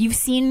itself, you've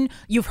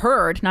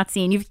heard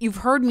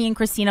me and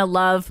Christina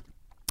love,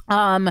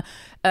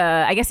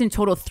 I guess in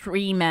total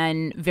 3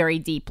 men very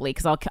deeply,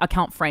 because I'll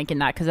count Frank in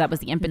that because that was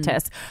the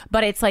impetus.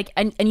 But it's like,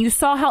 and you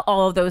saw how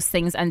all of those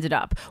things ended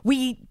up.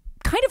 We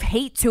kind of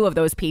hate 2 of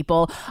those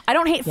people. I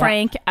don't hate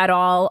Frank at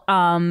all,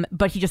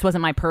 but he just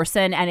wasn't my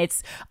person, and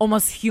it's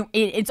almost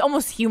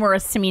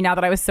humorous to me now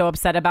that I was so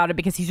upset about it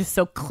because he's just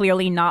so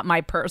clearly not my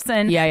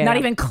person. Not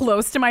even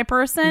close to my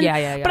person.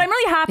 But I'm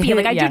really happy.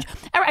 Like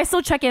I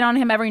still check in on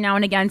him every now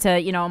and again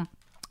to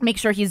make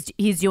sure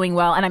he's doing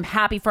well, and I'm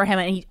happy for him.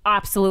 And he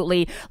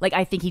absolutely,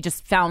 I think he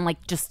just found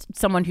just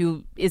someone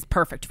who is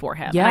perfect for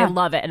him. Yeah, I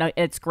love it, and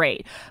it's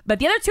great. But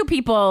the other 2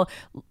 people.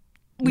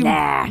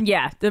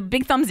 The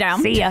big thumbs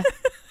down. See ya.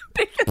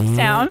 Big thumbs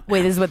down.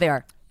 Wait, this is what they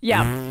are.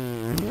 Yeah.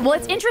 Well,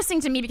 it's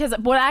interesting to me because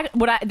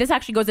this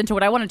actually goes into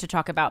what I wanted to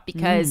talk about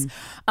because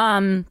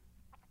I've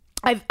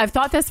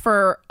thought this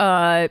for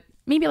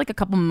maybe a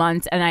couple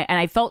months, and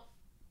I felt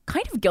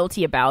kind of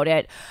guilty about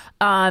it.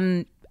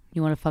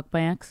 You want to fuck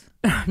my ex?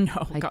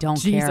 No, I God, don't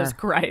Jesus care.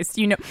 Christ.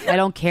 You know, I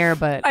don't care,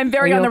 but I'm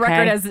very are on you the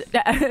okay?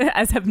 record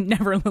as have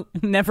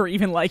never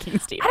even liking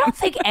Steve. I don't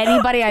think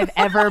anybody I've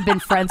ever been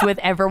friends with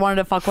ever wanted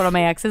to fuck one of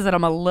my exes, and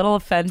I'm a little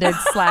offended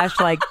 /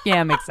 like,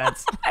 yeah, makes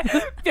sense.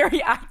 I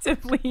very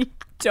actively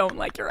don't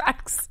like your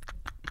ex.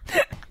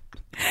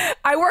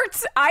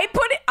 I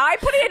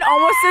put in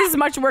almost as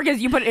much work as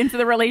you put into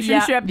the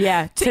relationship.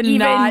 Yeah, to even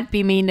not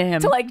be mean to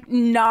him. to like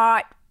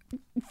not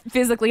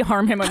physically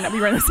harm him when we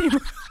were in the same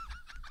room.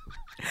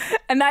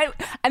 And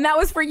that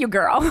was for you,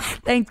 girl.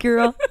 Thanks,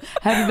 girl.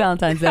 Happy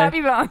Valentine's Day.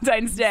 Happy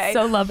Valentine's Day.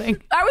 So loving.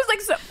 I was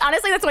like, so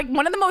honestly, that's like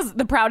one of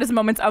the proudest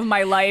moments of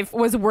my life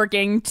was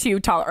working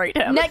to tolerate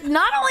him.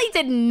 Not only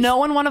did no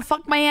one want to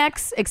fuck my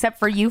ex, except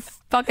for you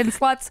fucking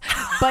sluts,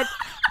 but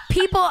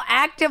people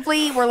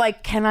actively were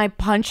like, can I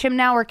punch him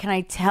now? Or can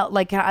I tell,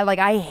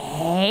 I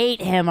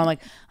hate him. I'm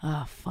like,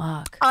 oh,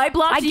 fuck. I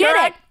blocked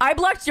I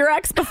blocked your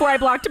ex before I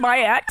blocked my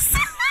ex.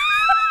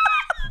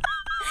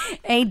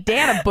 Ain't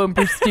Dan a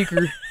bumper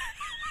sticker?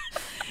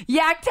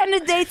 Yeah, I tend to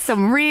date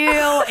some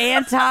real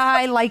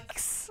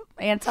anti-likeness.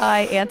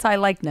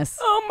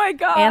 Oh my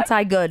God.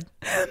 Anti-good.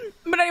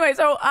 But anyway,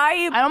 so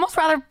I'd almost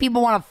rather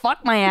people want to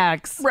fuck my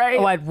ex. Right.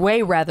 Oh, I'd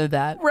way rather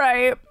that.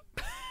 Right.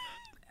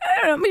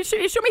 I don't know.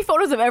 Show me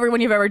photos of everyone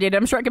you've ever dated.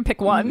 I'm sure I can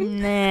pick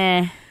one.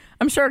 Nah.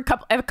 I'm sure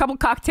a couple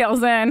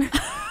cocktails in.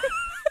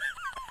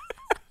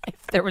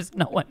 If there was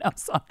no one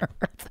else on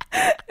earth.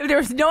 If there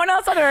was no one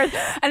else on earth,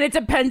 and it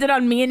depended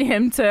on me and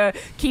him to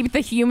keep the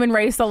human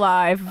race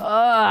alive.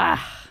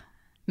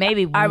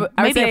 Maybe I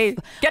would say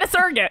get a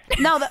surrogate.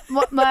 No, the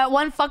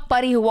one fuck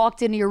buddy who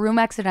walked into your room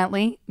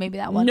accidentally. Maybe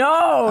that one.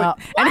 No,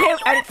 and him.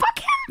 Fuck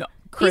him. No,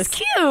 He's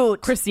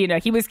cute. Christina,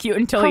 he was cute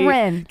until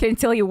Corinne.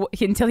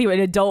 an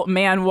adult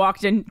man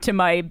walked into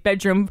my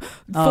bedroom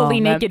fully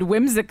naked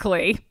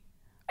whimsically,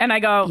 and I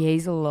go, Yeah,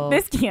 he's a little.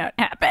 this can't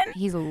happen.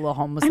 He's a little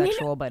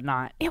homosexual, but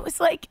not. It was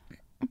like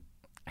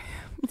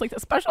the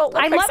special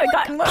Olympics love had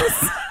when- gotten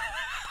loose.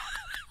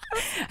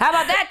 How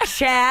about that,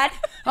 Chad?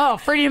 Oh,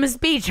 freedom of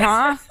speech,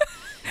 huh?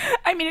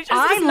 I mean, it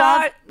just is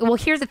not. Well,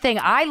 here's the thing.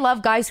 I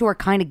love guys who are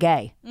kind of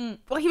gay.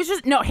 Well, he was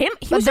just no him.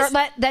 He But was just.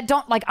 that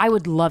don't like. I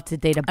would love to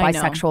date a I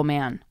know. bisexual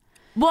man.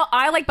 Well,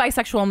 I like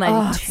bisexual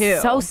men too.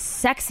 So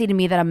sexy to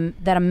me that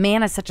a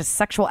man has such a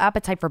sexual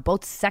appetite for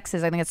both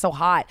sexes. I think it's so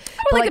hot.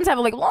 I would like him to have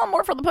a little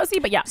more for the pussy,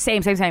 but yeah,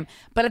 Same.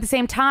 But at the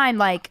same time,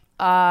 like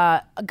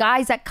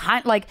guys that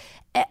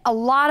a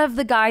lot of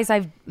the guys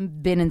I've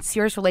been in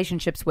serious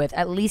relationships with,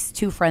 at least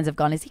two friends have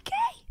gone, is he gay?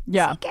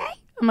 Yeah. Is he gay?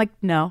 I'm like,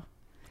 no.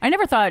 I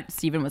never thought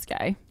Steven was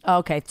gay.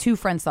 Okay, two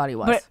friends thought he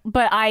was.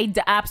 But I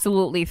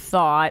absolutely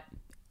thought,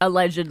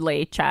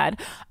 allegedly,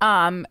 Chad,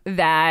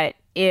 that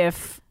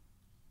if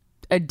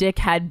a dick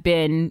had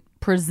been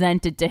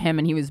presented to him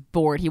and he was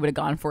bored, he would have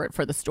gone for it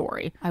for the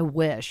story. I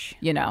wish.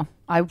 You know,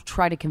 I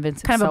tried to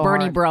convince him. kind of so a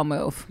Bernie hard. bro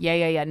move.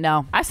 Yeah.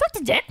 No, I sucked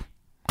a dick.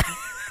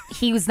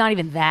 he was not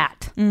even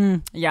that.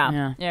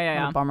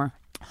 Yeah. Bummer.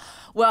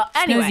 Well,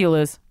 anyway, Snooze, you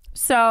lose.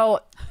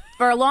 so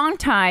for a long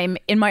time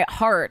in my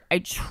heart, I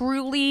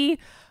truly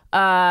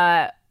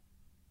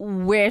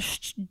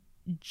wished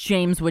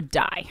James would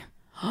die.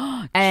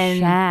 And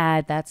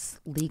Chad, that's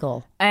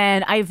legal.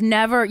 And I've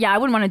never, I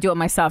wouldn't want to do it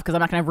myself because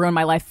I'm not going to ruin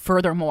my life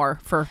furthermore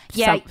for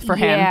him.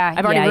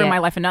 I've already ruined my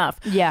life enough.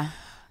 Yeah.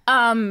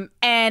 And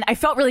I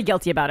felt really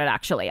guilty about it,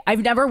 actually.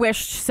 I've never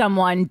wished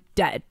someone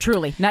dead,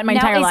 truly. Not in my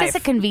entire life. Is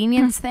this a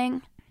convenience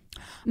thing?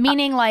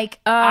 Meaning, like,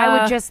 I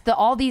would just,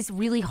 all these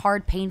really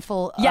hard,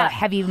 painful,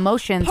 heavy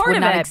emotions Part would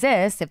of not it.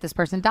 exist if this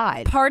person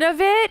died. Part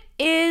of it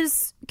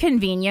is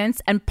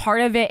convenience, and part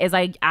of it is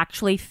I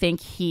actually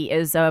think he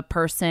is a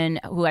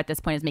person who at this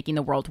point is making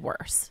the world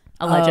worse.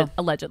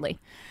 Allegedly.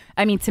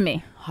 I mean, to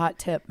me. Hot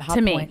tip.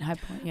 High point.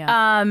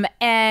 Yeah.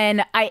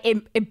 And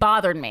it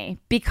bothered me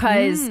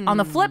because on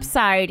the flip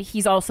side,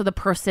 he's also the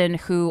person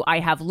who I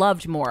have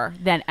loved more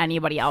than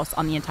anybody else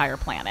on the entire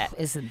planet.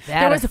 Isn't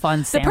that a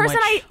fun sandwich?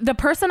 The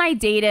person I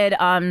dated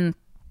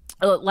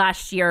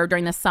last year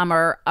during the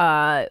summer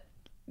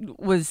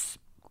was,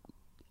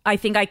 I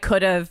think I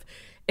could have,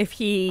 if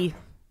he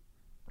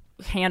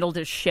handled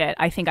his shit,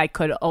 I think I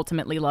could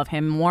ultimately love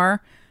him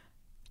more.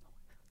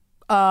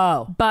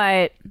 Oh.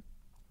 But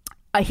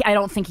I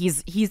don't think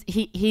he's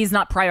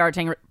not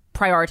prioritizing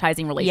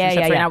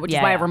relationships right now, which is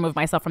why I removed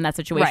myself from that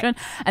situation. Right.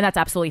 And that's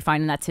absolutely fine,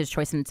 and that's his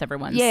choice, and it's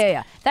everyone's.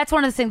 Yeah. That's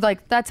one of the things.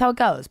 Like, that's how it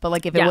goes. But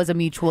like, if it was a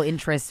mutual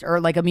interest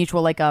or like a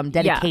mutual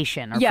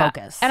dedication or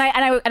focus, and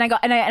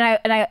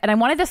I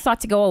wanted this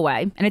thought to go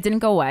away, and it didn't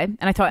go away. And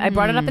I thought I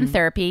brought it up in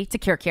therapy to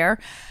Kirkir,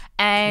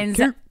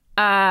 and.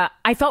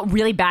 I felt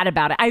really bad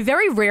about it. I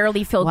very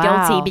rarely feel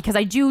guilty because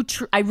I do.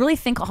 I really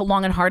think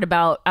long and hard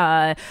about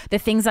the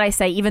things that I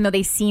say, even though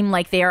they seem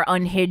like they are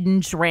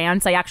unhinged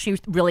rants. I actually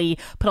really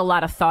put a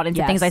lot of thought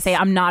into things I say.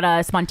 I'm not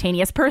a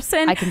spontaneous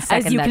person. I can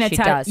second that. She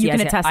does. You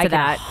can attest to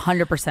that.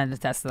 100%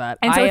 attest to that.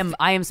 And so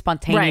I am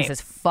spontaneous as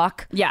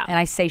fuck. Yeah, and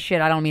I say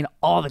shit I don't mean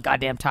all the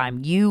goddamn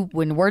time.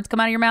 When words come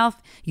out of your mouth,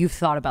 you've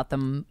thought about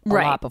them a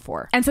lot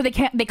before. And so they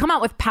come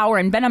out with power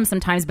and venom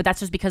sometimes, but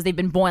that's just because they've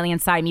been boiling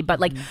inside me. But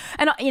like,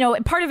 and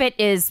part of it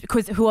is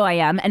because who I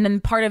am, and then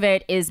part of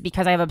it is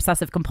because I have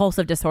obsessive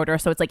compulsive disorder.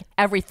 So it's like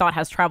every thought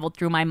has traveled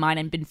through my mind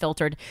and been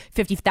filtered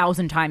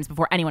 50,000 times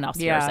before anyone else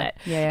hears it.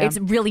 Yeah. It's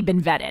really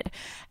been vetted,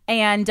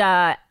 and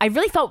I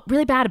really felt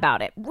really bad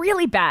about it.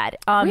 Really bad.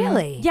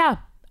 Really? Yeah.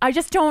 I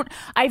just don't.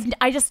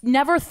 I just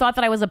never thought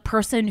that I was a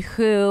person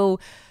who,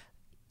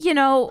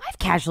 I've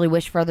casually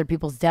wished for other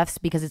people's deaths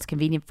because it's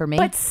convenient for me.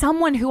 But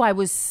someone who I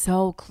was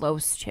so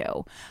close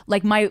to,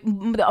 like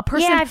a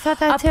person, Yeah, I've thought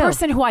that too. A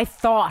person who I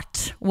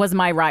thought was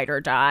my ride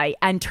or die,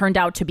 and turned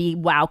out to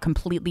be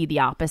completely the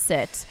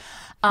opposite.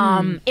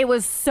 It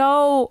was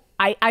so.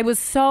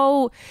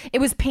 It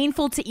was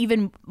painful to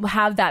even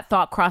have that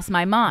thought cross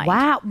my mind.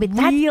 Wow, but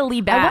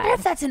really bad. I wonder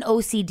if that's an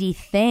OCD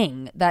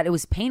thing, that it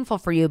was painful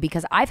for you,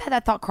 because I've had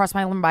that thought cross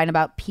my mind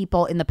about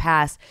people in the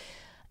past.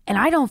 And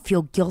I don't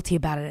feel guilty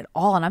about it at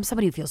all. And I'm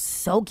somebody who feels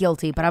so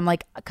guilty, but I'm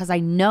like, because I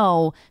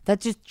know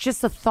that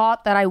just the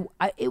thought that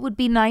it would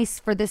be nice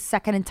for this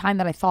second in time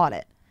that I thought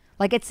it.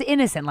 Like, it's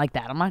innocent like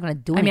that. I'm not going to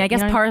do it. I mean, I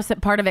guess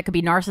part of it could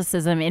be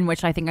narcissism, in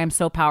which I think I'm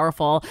so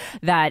powerful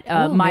that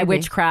my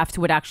witchcraft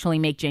would actually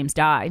make James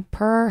die.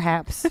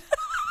 Perhaps.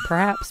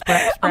 Perhaps.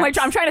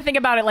 I'm trying to think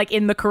about it like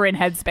in the Corinne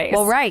headspace.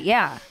 Well, right,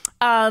 yeah.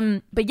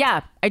 But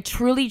yeah, I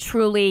truly,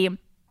 truly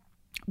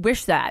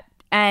wish that.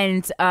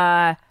 And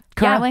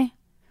Currently?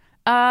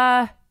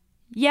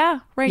 Yeah,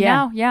 right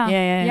now.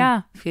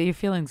 Yeah. Feel your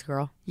feelings,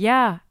 girl.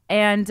 Yeah.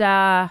 And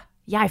I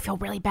feel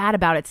really bad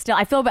about it still.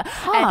 I feel bad.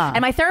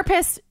 And my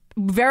therapist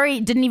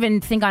didn't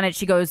even think on it.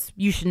 She goes,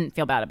 you shouldn't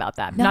feel bad about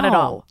that. Not at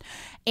all.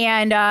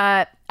 And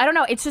I don't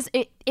know. It's just,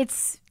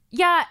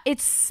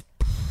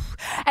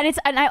 and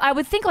I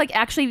would think, like,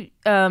 actually,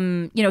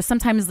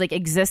 sometimes like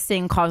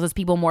existing causes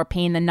people more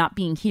pain than not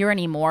being here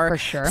anymore. For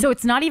sure. So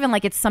it's not even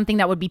like it's something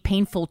that would be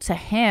painful to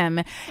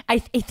him. I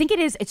think it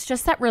is. It's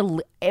just that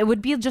it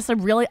would be just a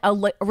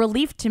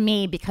relief to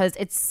me, because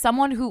it's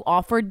someone who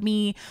offered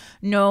me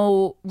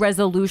no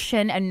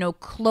resolution and no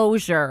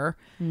closure.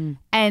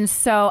 And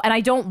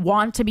I don't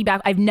want to be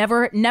back. I've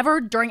never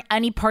during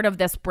any part of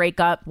this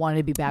breakup wanted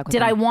to be back with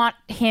did him. I want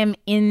him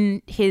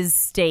in his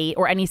state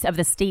or any of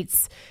the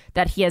states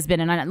that he has been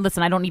in. And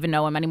listen, I don't even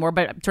know him anymore,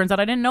 but it turns out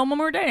I didn't know him when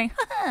we were dating.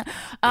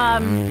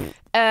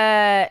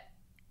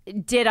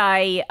 Did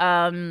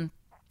I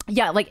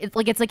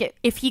it's like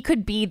if he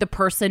could be the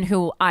person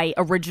who I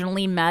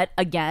originally met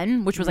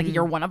again, which was like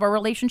year one of our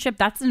relationship,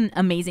 that's an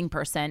amazing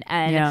person.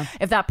 And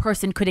if that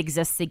person could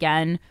exist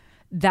again,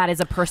 that is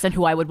a person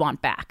who I would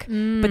want back.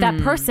 But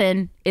that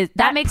person is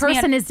dead.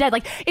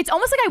 Like, it's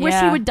almost like I wish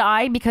he would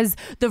die, because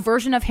the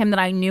version of him that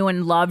I knew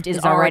and loved is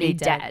already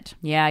dead.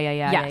 Yeah.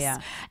 Yes. Yeah.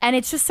 And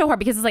it's just so hard,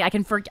 because it's like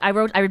I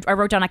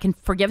wrote down I can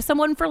forgive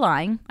someone for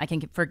lying. I can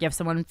forgive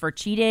someone for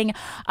cheating.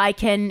 I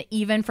can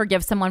even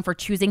forgive someone for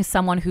choosing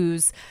someone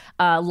whose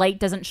light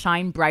doesn't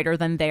shine brighter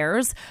than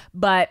theirs.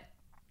 But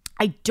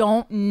I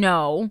don't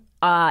know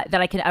that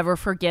I can ever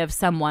forgive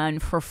someone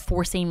for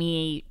forcing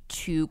me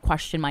to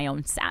question my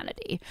own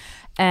sanity.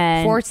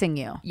 And Forcing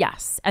you.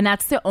 Yes. And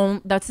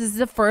this is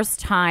the first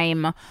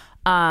time that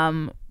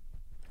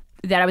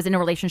I was in a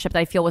relationship that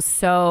I feel was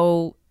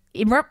so,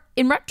 in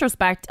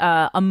retrospect,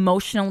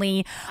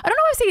 emotionally, I don't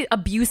know if I say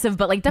abusive,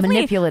 but like definitely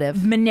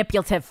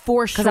manipulative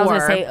for sure. Because I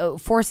was going to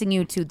say, forcing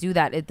you to do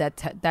that,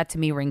 that to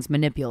me rings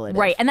manipulative.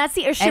 Right. And that's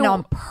the issue. And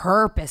on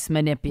purpose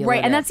manipulative.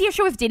 Right. And that's the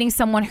issue with dating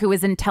someone who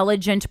is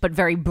intelligent but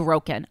very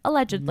broken,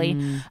 allegedly.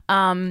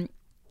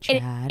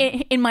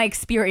 In my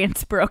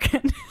experience,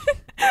 broken.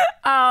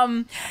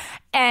 And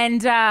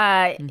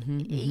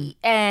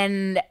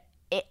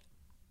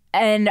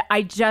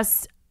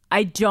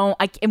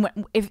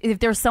if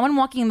there's someone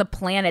walking the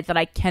planet that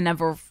I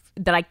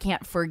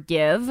can't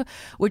forgive,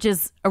 which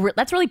is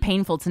that's really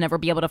painful to never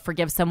be able to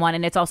forgive someone,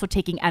 and it's also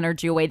taking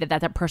energy away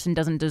that person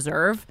doesn't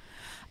deserve.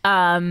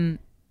 I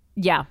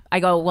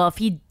go, well, if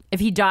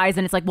he dies,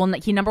 and it's like, well,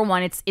 he, number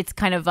one, it's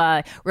kind of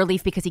a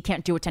relief because he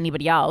can't do it to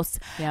anybody else,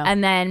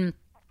 and then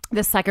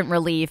the second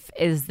relief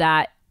is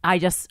that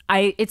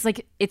it's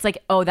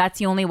like, oh, that's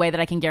the only way that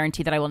I can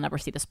guarantee that I will never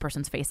see this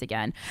person's face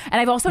again.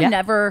 And I've also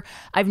never.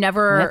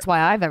 That's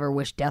why I've ever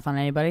wished death on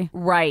anybody.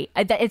 Right.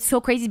 It's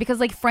so crazy, because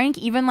like Frank,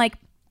 even like,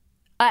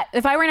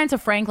 if I ran into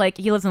Frank, like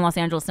he lives in Los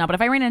Angeles now, but if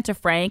I ran into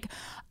Frank,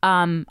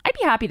 I'd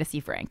be happy to see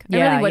Frank. I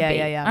really would be.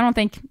 Yeah. I don't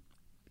think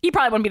he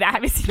probably wouldn't be that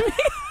happy to see me.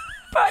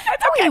 But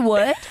that's okay. He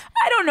would.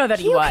 I don't know that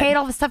he would. He okayed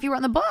all the stuff you wrote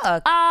in the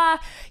book.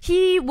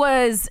 He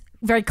was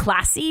very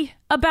classy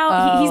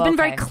about. He's been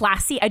very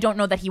classy. I don't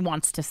know that he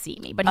wants to see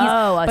me, but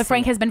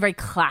Frank has been very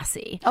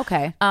classy.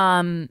 Okay.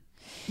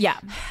 Yeah.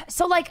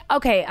 So like,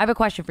 okay, I have a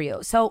question for you.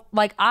 So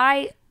like,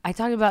 I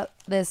talked about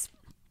this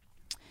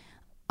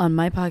on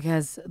my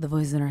podcast, The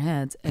Voices in Our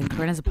Heads, and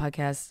Corinne has a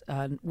podcast,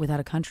 Without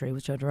a Country,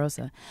 with Joe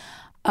DeRosa,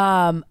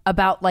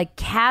 about like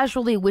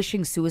casually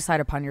wishing suicide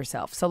upon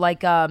yourself. So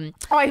like, I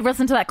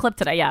listened to that clip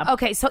today. Yeah.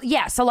 Okay. So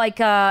yeah. So like,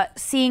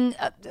 seeing.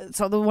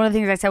 One of the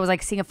things I said was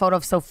like seeing a photo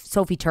of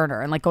Sophie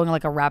Turner and like going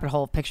like a rabbit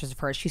hole of pictures of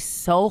her. She's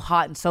so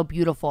hot and so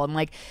beautiful, and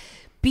like,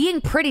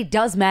 being pretty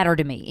does matter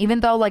to me,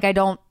 even though like I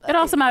don't. It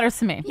also matters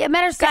to me. Yeah, it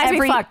matters to Guys,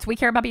 every. we fucked. We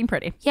care about being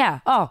pretty. Yeah.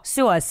 Oh,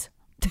 sue us.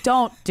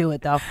 Don't do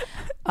it though.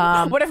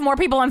 What if more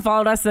people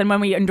unfollowed us than when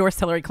we endorsed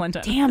Hillary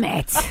Clinton? Damn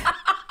it.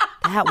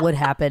 That would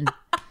happen.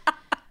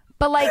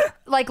 But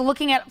like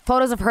looking at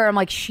photos of her, I'm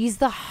like, she's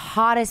the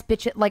hottest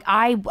bitch. Like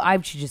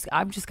I'm just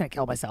gonna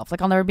kill myself.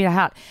 Like I'll never be a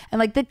hot. And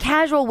like the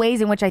casual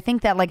ways in which I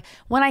think that, like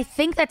when I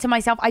think that to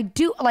myself, I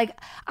do like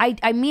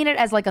I mean it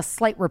as like a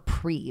slight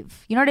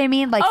reprieve. You know what I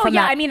mean? Like from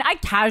that, I mean, I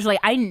casually,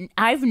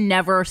 I've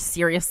never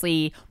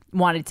seriously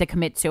wanted to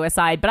commit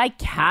suicide, but I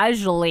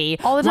casually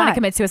All the want to time.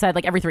 commit suicide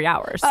like every 3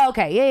 hours. Oh,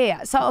 okay,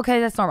 yeah. So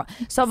okay, that's normal.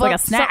 So like a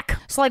snack.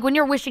 So like when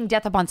you're wishing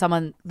death upon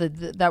someone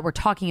that we're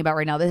talking about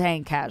right now, this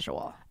ain't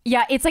casual.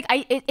 Yeah, it's like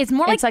it's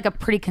more It's like a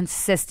pretty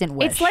consistent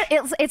wish.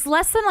 it's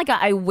less than like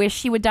I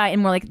wish he would die,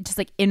 and more like just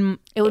like in.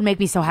 It would make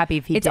me so happy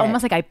if he It's did.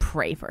 almost like I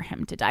pray for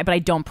him to die, but I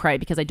don't pray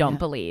because I don't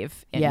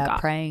believe in God.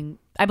 praying.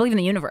 I believe in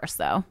the universe,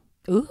 though.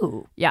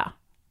 Ooh, Yeah.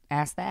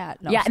 ask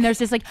that. No. Yeah, and there's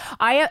just like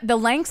the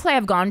lengths I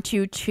have gone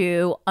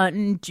to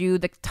undo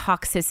the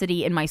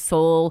toxicity in my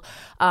soul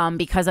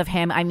because of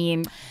him. I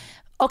mean,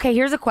 Okay,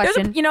 here's a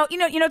question.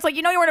 it's like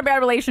you're in a bad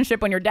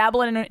relationship when you're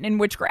dabbling in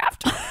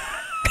witchcraft.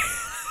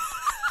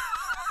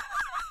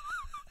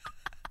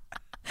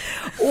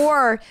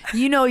 Or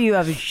you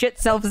have a shit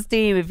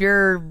self-esteem if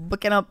you're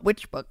looking up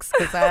witch books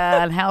because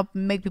and how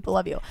make people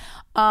love you.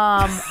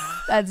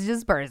 That's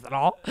just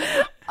personal.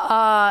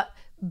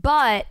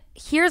 But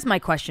here's my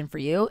question for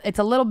you. It's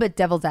a little bit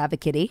devil's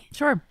advocate-y.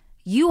 Sure.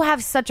 You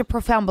have such a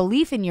profound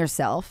belief in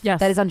yourself Yes.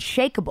 that is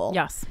unshakable.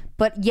 Yes.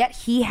 But yet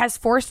he has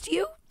forced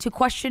you to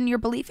question your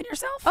belief in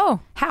yourself?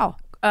 Oh. How?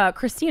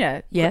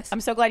 Christina. Yes? I'm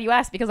so glad you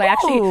asked because I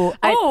actually.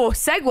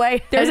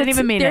 Segue. There's I didn't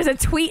even mean there's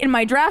it. a tweet in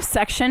my draft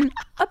section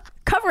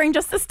covering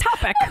just this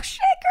topic. Oh, shit,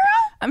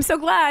 girl. I'm so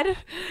glad.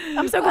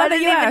 I'm so I glad that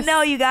didn't you even asked.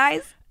 know, you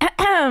guys.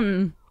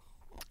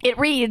 It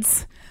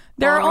reads,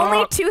 there are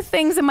only two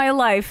things in my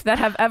life that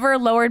have ever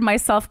lowered my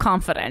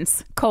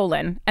self-confidence,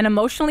 an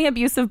emotionally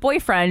abusive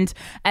boyfriend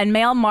and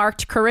male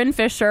marked Corinne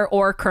Fisher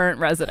or current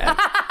resident.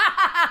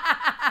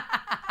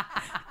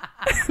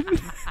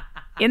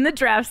 In the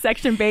draft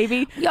section,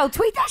 baby. Yo,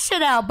 tweet that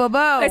shit out,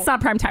 Bobo. It's not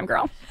primetime,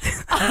 girl.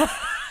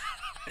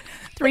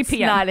 3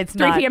 p.m. It's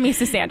 3 not. p.m.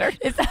 Eastern Standard.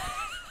 It's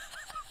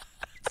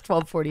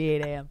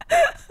 12:48 a.m.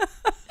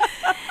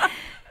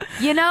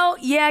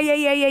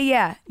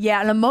 Yeah,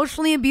 an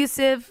emotionally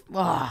abusive.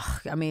 Oh,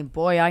 I mean,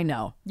 boy, I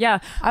know. Yeah.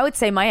 I would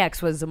say my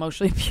ex was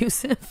emotionally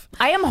abusive.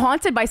 I am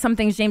haunted by some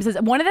things James says.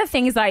 One of the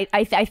things I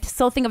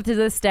still think of to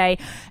this day,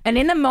 and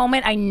in the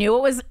moment I knew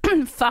it was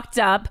fucked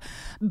up,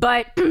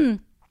 but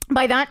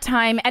by that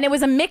time, and it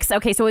was a mix.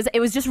 Okay, so it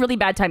was just really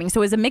bad timing.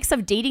 So it was a mix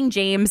of dating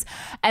James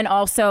and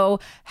also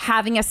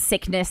having a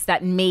sickness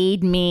that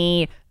made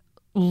me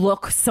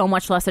look so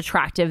much less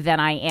attractive than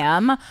I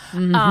am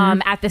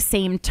at the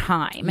same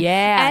time.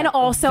 Yeah. And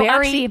also very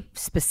actually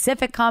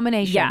specific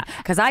combination. Yeah.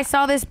 Because I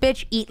saw this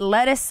bitch eat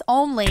lettuce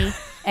only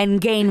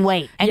and gain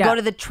weight and Yeah. go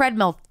to the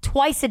treadmill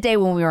twice a day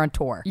when we were on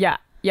tour. Yeah.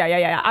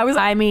 I was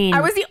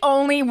the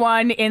only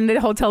one in the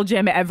hotel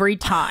gym every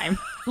time.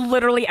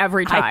 Literally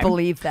every time. I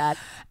believe that.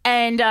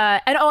 And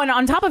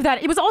on top of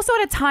that, it was also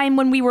at a time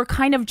when we were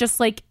kind of just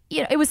like,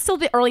 it was still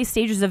the early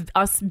stages of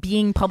us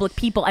being public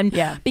people and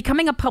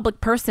becoming a public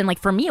person. Like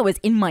for me, it was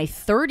in my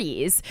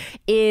 30s,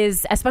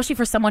 is especially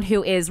for someone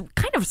who is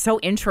kind of so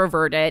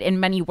introverted in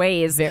many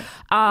ways. Very.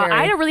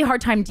 I had a really hard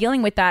time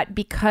dealing with that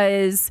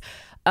because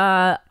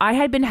I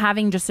had been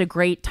having just a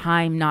great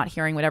time not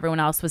hearing what everyone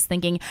else was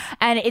thinking,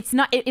 and it's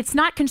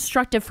not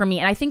constructive for me.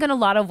 And I think in a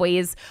lot of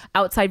ways,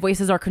 outside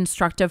voices are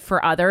constructive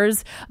for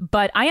others.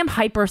 But I am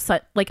hyper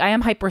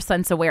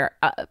sense aware,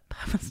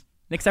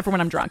 except for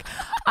when I'm drunk.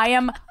 I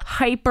am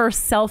hyper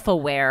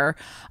self-aware.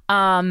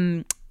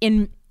 And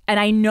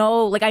I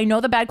know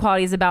the bad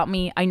qualities about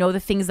me. I know the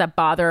things that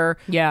bother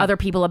other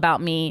people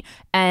about me.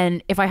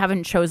 And if I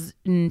haven't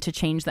chosen to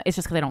change that, it's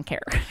just because I don't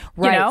care.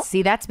 Right. You know?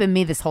 See, that's been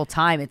me this whole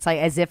time. It's like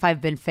as if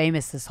I've been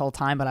famous this whole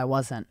time, but I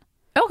wasn't.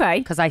 Okay.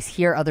 Because I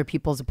hear other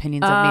people's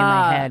opinions of me in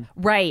my head.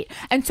 Right.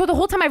 And so the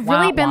whole time I've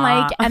really Wah, been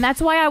wah. like, and that's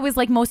why I was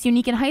like most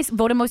unique in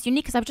voted most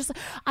unique, because I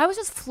was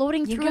just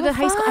floating through give the a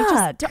high school.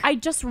 fuck. I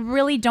just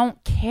really don't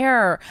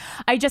care.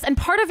 And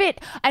part of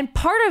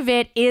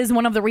it is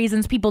one of the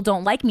reasons people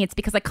don't like me. It's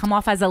because I come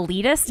off as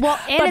elitist. Well,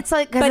 and it's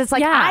like,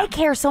 yeah. I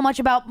care so much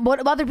about what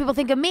other people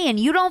think of me, and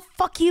you don't.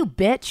 Fuck you,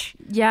 bitch.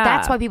 Yeah.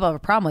 That's why people have a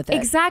problem with it.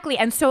 Exactly.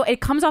 And so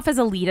it comes off as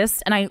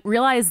elitist, and I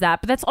realize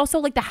that, but that's also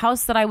like the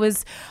house that I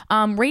was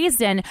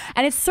raised in.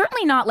 And it's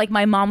certainly not like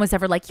my mom was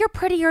ever like, you're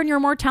prettier and you're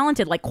more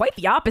talented. Like quite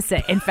the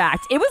opposite. In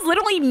fact, it was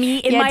literally me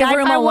in my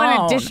room I alone.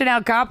 want dishing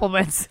out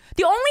compliments.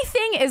 The only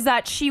thing is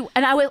that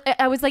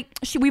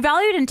we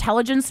valued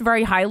intelligence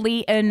very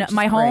highly in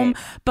my home,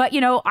 but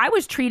I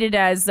was treated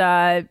as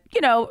a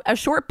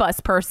short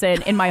bus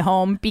person in my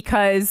home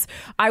because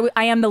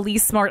I am the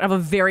least smart of a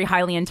very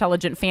highly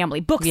intelligent family.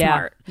 Book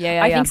smart.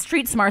 Yeah. I think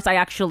street smarts, I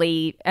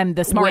actually am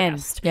the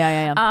smartest.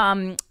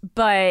 Yeah.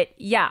 But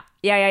yeah.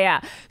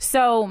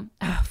 So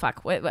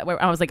fuck.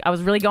 I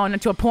was really going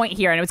to a point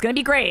here, and it was going to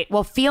be great.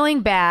 Well,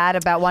 feeling bad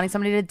about wanting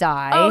somebody to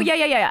die. Oh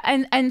yeah.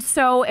 And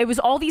so it was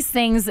all these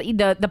things: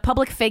 the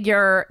public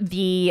figure,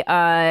 the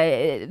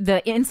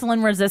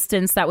insulin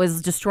resistance that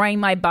was destroying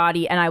my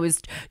body, and I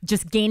was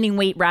just gaining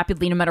weight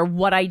rapidly, no matter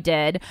what I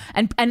did.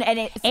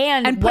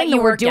 And what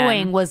you were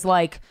doing was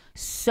like.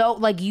 So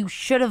like you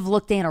should have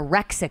looked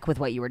anorexic with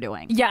what you were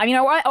doing. Yeah, I mean,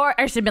 or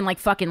I should have been like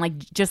fucking like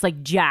just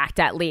like jacked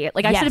at least.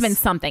 Like I should have been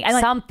something.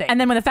 Something. And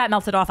then when the fat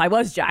melted off, I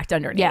was jacked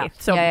underneath. Yeah.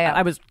 So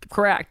I was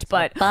correct.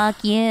 But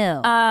fuck you.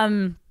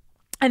 And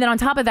then on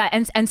top of that,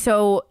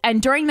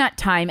 and during that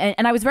time,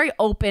 and I was very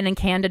open and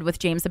candid with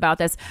James about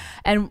this.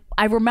 And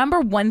I remember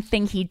one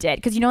thing he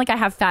did, because like I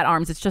have fat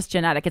arms. It's just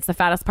genetic. It's the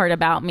fattest part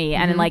about me.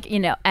 And like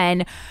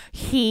and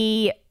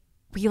he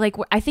like,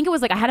 I think it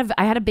was like I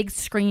had a big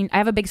screen. I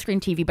have a big screen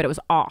TV, but it was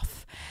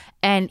off.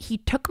 And he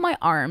took my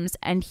arms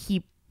and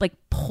he like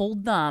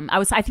pulled them.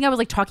 I think I was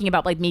like talking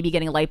about like maybe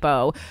getting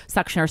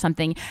liposuction or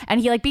something. And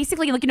he like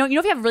basically like, if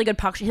you have really good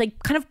posture, he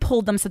like kind of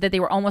pulled them so that they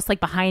were almost like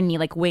behind me,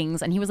 like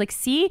wings. And he was like,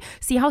 see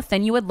how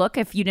thin you would look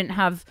if you didn't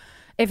have,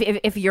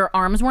 if your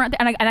arms weren't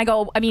there. And I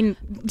go, I mean,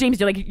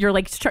 James,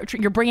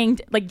 you're bringing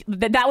like,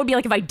 that would be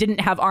like if I didn't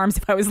have arms,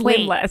 if I was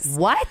limbless.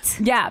 What?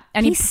 Yeah.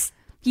 And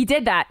he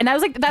did that. And I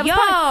was like, that was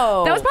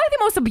probably the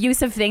most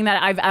abusive thing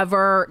that I've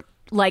ever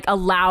like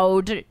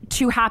allowed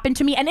to happen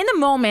to me. And in the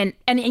moment,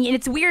 and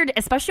it's weird,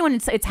 especially when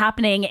it's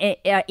happening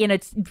in a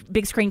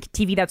big screen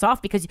TV that's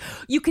off, because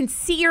you can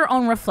see your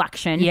own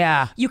reflection.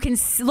 Yeah. You can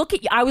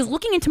I was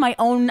looking into my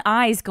own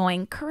eyes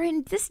going,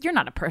 Corinne, you're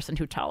not a person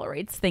who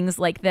tolerates things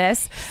like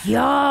this.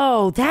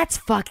 Yo, that's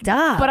fucked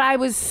up. But I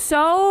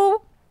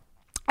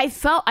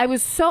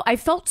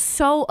felt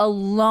so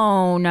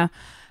alone.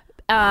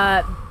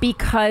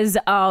 Because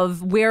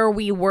of where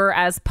we were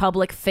as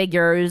public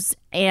figures,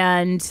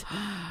 and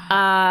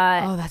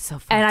that's so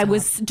fucked and I up.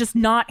 was just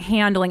not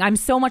handling. I'm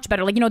so much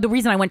better. Like, the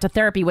reason I went to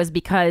therapy was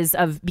because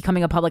of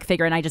becoming a public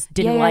figure, and I just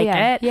didn't like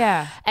it.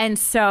 Yeah. And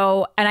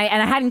so, and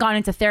I hadn't gone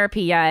into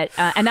therapy yet,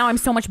 and now I'm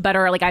so much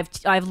better. Like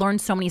I've learned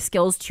so many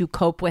skills to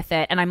cope with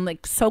it, and I'm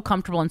like so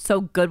comfortable and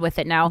so good with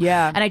it now.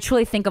 Yeah. And I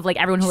truly think of like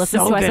everyone who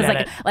listens to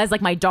us as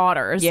like my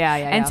daughters. Yeah.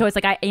 And so it's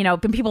like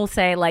when people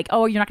say like,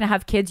 oh, you're not gonna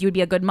have kids, you would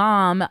be a good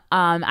mom.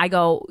 I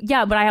go,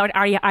 yeah, but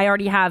I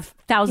already have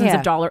thousands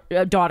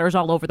of daughters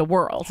all over the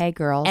world. Hey,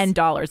 girls. And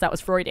dollars. That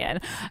was Freudian.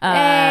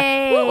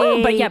 Hey.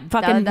 Woo-woo. But yeah,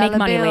 fucking Dollar make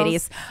money, bills.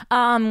 ladies.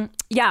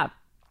 Yeah.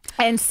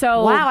 And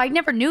so, wow, I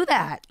never knew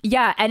that.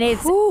 Yeah, and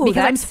it's because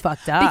that's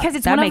fucked up. Because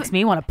it's that makes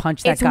me want to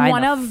punch that guy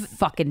in the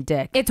fucking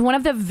dick. It's one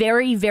of the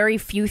very, very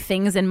few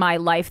things in my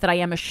life that I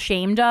am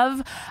ashamed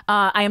of.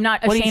 I am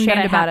not ashamed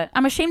about it.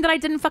 I'm ashamed that I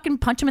didn't fucking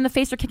punch him in the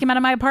face or kick him out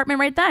of my apartment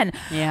right then.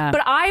 Yeah.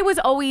 But I was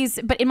always,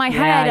 in my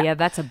head, yeah,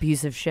 that's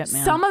abusive shit,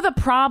 man. Some of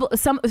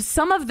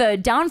the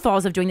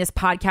downfalls of doing this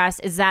podcast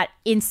is that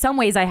in some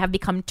ways I have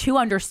become too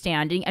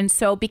understanding, and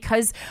so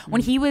because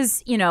when he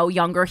was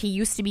younger, he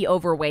used to be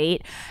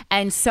overweight,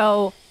 and so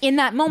in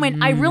that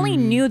moment I really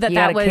knew that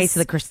was a case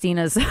of the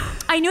Christinas.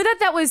 I knew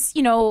that was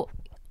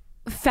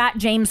fat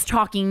James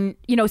talking,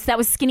 so that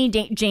was skinny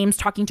James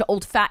talking to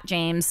old fat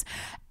James,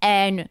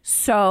 and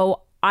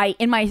so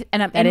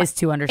that is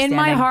too understanding. In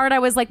my heart, I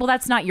was like, well,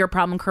 that's not your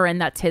problem, Corinne.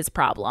 That's his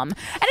problem.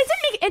 And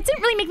it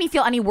didn't really make me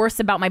feel any worse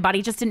about my body.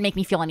 It just didn't make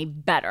me feel any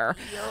better.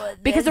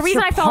 Because the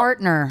reason I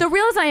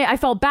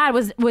felt bad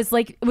was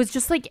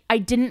just like I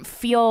didn't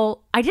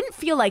feel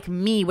like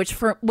me, which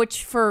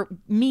for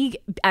me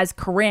as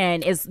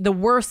Corinne is the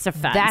worst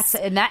offense.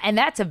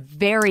 That's a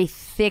very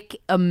thick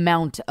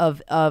amount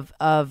of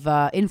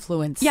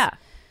influence. Yeah.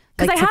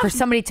 For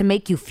somebody to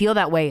make you feel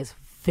that way is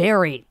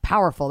very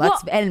powerful.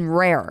 And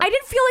rare. I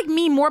didn't feel like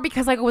me more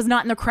because like I was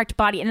not in the correct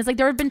body, and it's like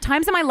there have been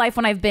times in my life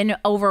when I've been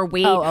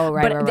overweight.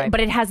 Right. But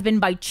it has been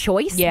by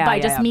choice.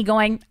 Me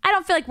going, I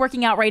don't feel like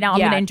working out right now. I'm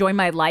going to enjoy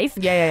my life.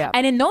 Yeah.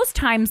 And in those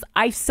times,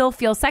 I still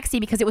feel sexy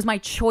because it was my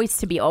choice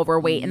to be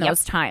overweight in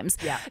those times.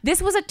 Yeah. This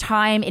was a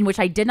time in which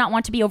I did not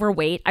want to be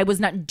overweight. I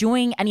was not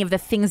doing any of the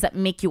things that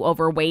make you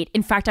overweight.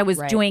 In fact, I was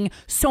doing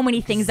so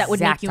many things that would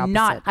make you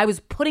not. I was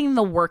putting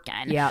the work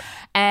in. Yeah.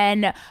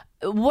 And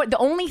the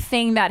only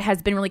thing that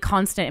has been really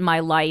constant in my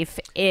life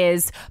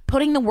is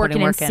putting the work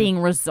in and seeing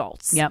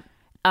results. Yep.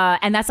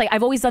 And that's like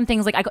I've always done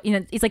things like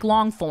it's like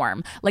long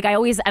form. Like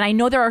I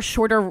know there are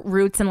shorter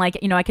routes, and like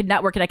I could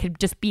network and I could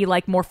just be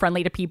like more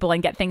friendly to people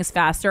and get things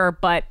faster.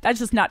 But that's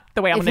just not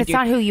the way I'm going to do. If it's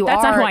not who you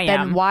that's are, not who I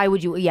am. then why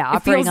would you? Yeah,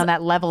 operating on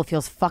that level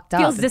feels fucked up.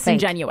 Feels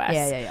disingenuous.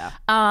 Yeah.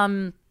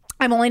 I'm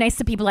only nice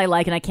to people I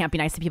like, and I can't be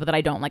nice to people that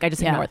I don't like. I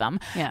just ignore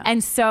them. Yeah.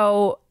 And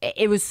so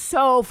it was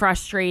so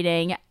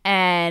frustrating,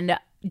 and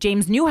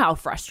James knew how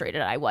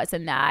frustrated I was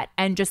in that,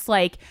 and just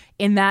like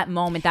in that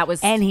moment, that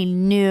was and he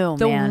knew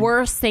the man.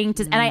 worst thing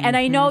to. And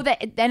I know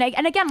that.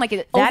 And again, like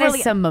That overly,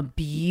 is some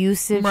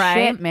abusive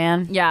Right? shit,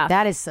 man. Yeah.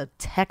 that is a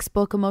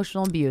textbook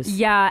emotional abuse.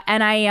 Yeah,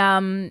 and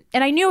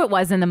I knew it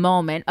was in the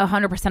moment,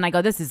 100%. I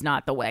go, this is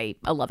not the way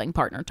a loving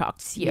partner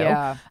talks to you.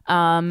 Yeah.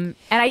 And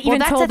I even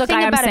that's told the the thing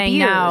guy I'm about saying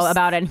now abuse.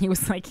 about it, and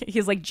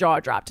he's like jaw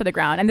dropped to the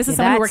ground. And this is Yeah,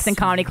 someone who that's works in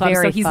comedy clubs,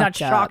 so very he's not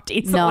fucked up. shocked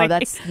easily.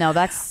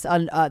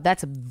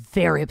 That's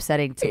very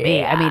upsetting to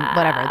me. I mean,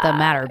 whatever, it doesn't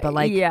matter. But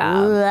like, yeah.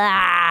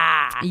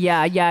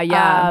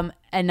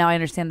 and now I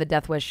understand the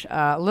death wish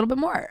a little bit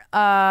more.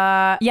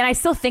 Yeah, and I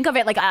still think of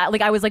it like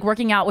I was like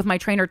working out with my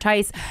trainer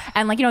Tice,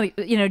 and like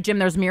you know, Jim,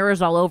 there's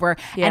mirrors all over,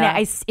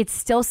 and it's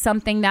still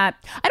something that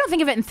I don't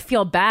think of it and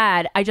feel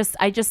bad. I just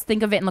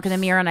think of it and look in the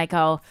mirror and I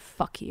go,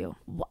 fuck you.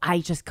 I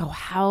just go,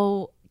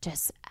 how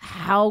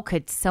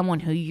could someone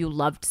who you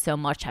loved so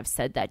much have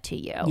said that to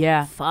you?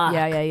 Yeah. Fuck.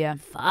 Yeah.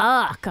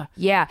 Fuck.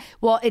 Yeah.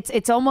 Well,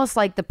 it's almost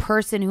like the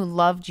person who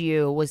loved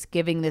you was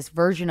giving this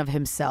version of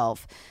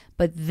himself,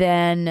 but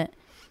then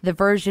the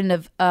version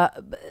of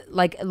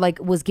like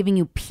was giving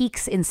you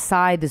peeks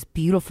inside this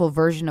beautiful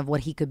version of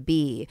what he could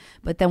be,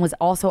 but then was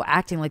also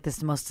acting like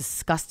this most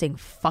disgusting,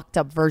 fucked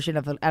up version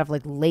of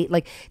like late.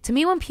 Like, to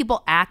me, when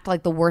people act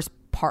like the worst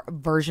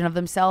version of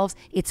themselves,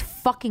 it's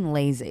fucking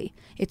lazy.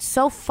 It's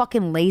so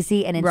fucking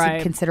lazy and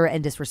inconsiderate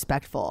and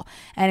disrespectful.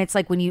 And it's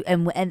like when you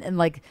and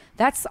like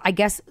that's, I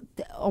guess,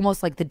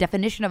 almost like the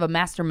definition of a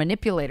master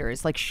manipulator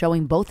is like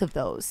showing both of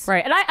those.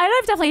 Right. And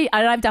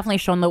I've definitely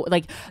shown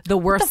the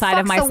worst side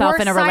of myself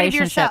in a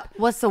relationship.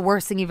 What's the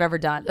worst thing you've ever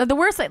done? The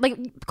worst,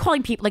 like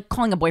calling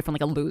a boyfriend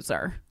like a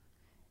loser.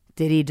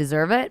 Did he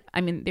deserve it?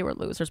 I mean, they were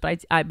losers,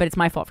 but but it's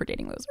my fault for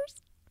dating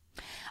losers.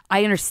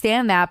 I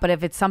understand that, but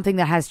if it's something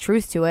that has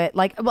truth to it,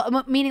 like,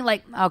 well, meaning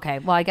like, okay,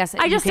 well, I guess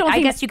I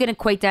guess you can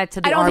equate that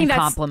to the arm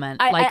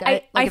compliment.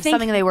 I think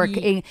something they were,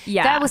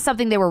 that was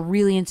something they were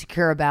really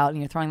insecure about, and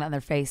you're throwing that in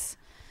their face.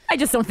 I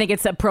just don't think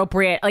it's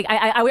appropriate. Like,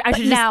 I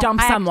should just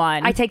dump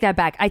someone. I take that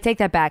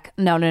back.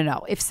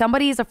 No. If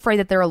somebody is afraid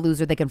that they're a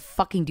loser, they can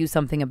fucking do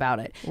something about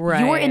it.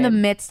 Right. You were in the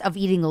midst of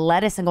eating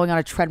lettuce and going on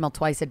a treadmill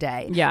twice a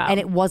day. Yeah. And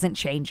it wasn't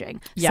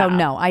changing. Yeah. So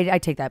no, I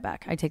take that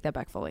back. I take that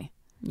back fully.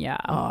 Yeah.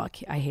 Oh,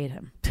 I hate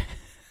him.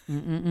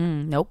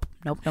 Nope.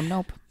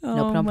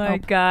 Oh my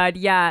God.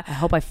 Yeah. I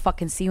hope I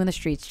fucking see you in the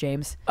streets,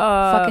 James.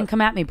 Fucking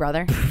come at me,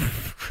 brother.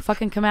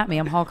 Fucking come at me.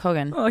 I'm Hulk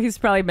Hogan. Oh, he's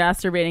probably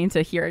masturbating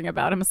to hearing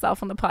about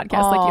himself on the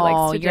podcast like he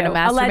likes to do. You're gonna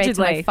masturbate Allegedly.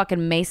 to my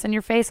fucking mace on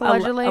your face,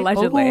 allegedly?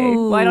 Allegedly.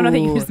 Ooh. Well, I don't know that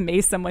you just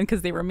maced someone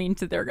because they were mean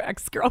to their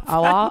ex-girlfriend.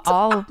 Oh,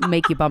 I'll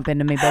make you bump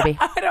into me, baby.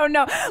 I don't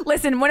know.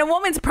 Listen, when a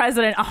woman's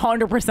president,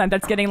 100%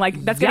 that's getting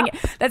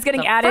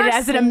added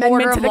as an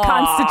amendment to the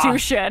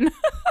Constitution.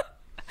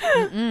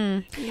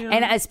 And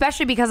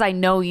especially because I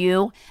know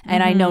you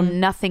and I know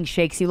nothing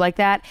shakes you like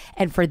that,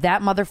 and for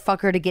that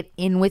motherfucker to get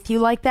in with you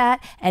like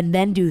that and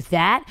then do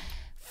that,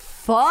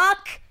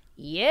 fuck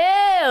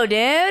you,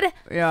 dude.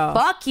 Yeah.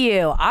 Fuck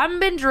you. I've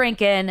been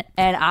drinking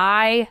and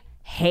I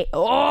hate.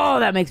 Oh,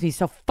 that makes me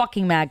so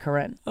fucking mad,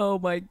 Corinne. Oh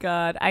my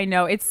God. I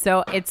know. It's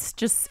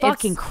just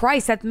Fucking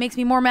Christ, that makes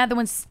me more mad than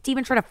when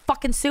Steven tried to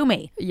fucking sue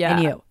me. Yeah.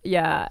 And you.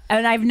 Yeah.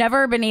 And I've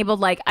never been able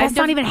to That's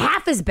not even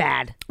half as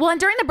bad. Well, and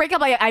during the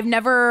breakup,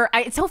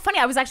 it's so funny.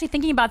 I was actually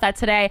thinking about that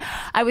today.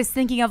 I was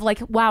thinking of like,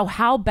 wow,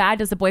 how bad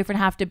does a boyfriend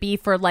have to be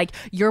for like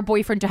your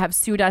boyfriend to have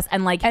sued us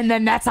and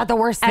then that's not the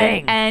worst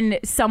thing. And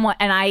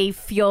I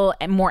feel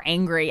more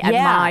angry at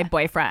my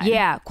boyfriend.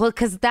 Yeah. Well,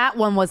 because that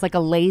one was like a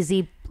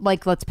lazy,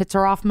 like, let's piss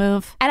her off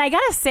move. And I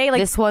gotta say, like,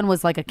 this one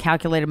was like a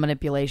calculated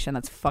manipulation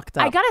that's fucked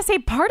up. I gotta say,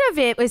 part of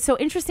it was so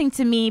interesting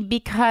to me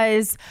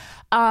because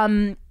for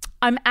a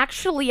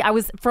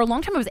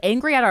long time I was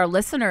angry at our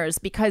listeners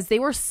because they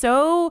were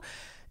so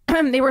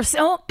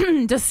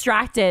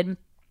distracted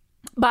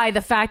by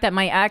the fact that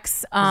my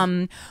ex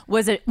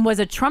was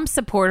a Trump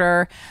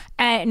supporter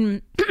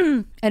and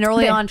an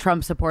early on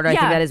Trump supporter. I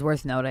think that is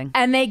worth noting.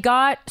 And they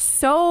got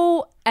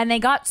so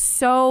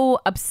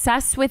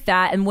obsessed with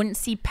that and wouldn't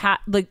see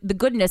the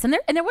goodness. And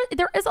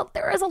there is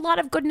a lot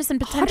of goodness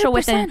and potential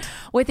 100%.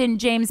 within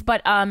James,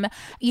 but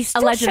you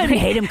still shouldn't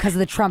hate him because of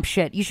the Trump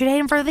shit. You should hate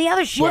him for the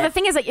other shit. Well, the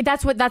thing is, like,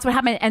 that's what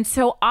happened. And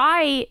so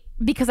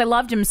because I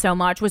loved him so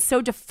much, was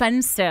so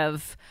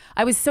defensive.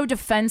 I was so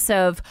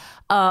defensive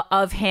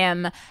of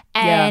him,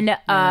 and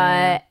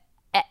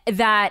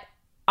that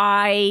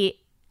I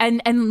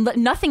and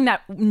nothing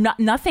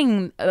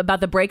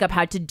about the breakup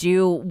had to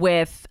do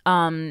with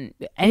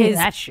his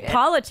that shit.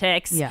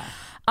 Politics. Yeah.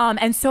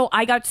 And so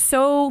I got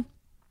so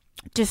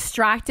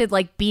distracted,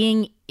 like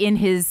being in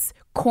his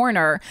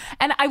corner,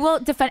 and I will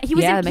defend. He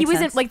was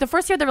in like the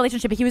first year of the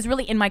relationship. He was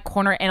really in my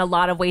corner in a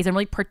lot of ways and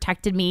really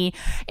protected me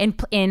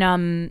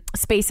in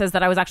spaces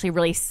that I was actually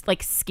really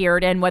like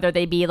scared in, whether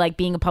they be like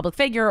being a public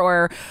figure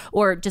or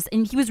just.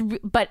 And he was,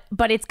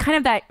 but it's kind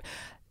of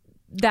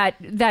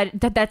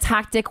that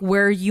tactic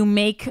where you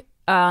make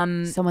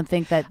someone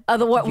think that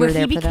where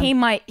he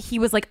became he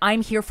was like,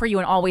 I'm here for you,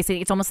 and always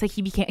it's almost like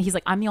he's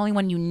like, I'm the only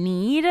one you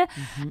need,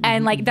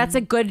 and like that's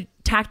a good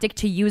tactic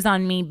to use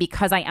on me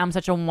because I am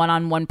such a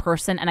one-on-one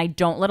person and I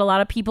don't let a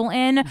lot of people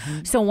in.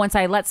 So once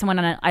I let someone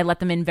in, I let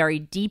them in very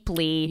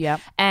deeply.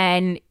 Yep.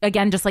 And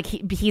again, just like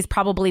he's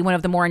probably one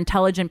of the more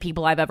intelligent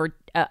people I've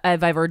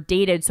ever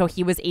dated. So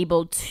he was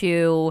able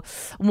to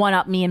one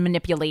up me in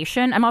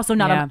manipulation. I'm also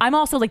not I'm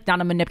also like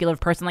not a manipulative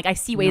person. Like I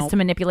see ways to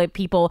manipulate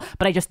people,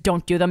 but I just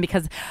don't do them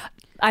because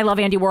I love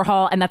Andy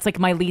Warhol, and that's like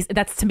my least.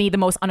 That's to me the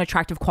most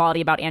unattractive quality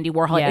about Andy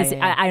Warhol.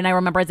 And I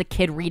remember as a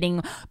kid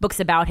reading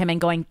books about him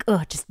and going,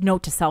 "Ugh, just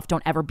note to self: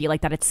 don't ever be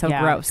like that. It's so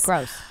gross." It's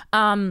gross.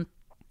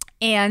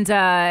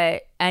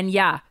 And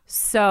yeah,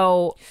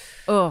 so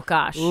oh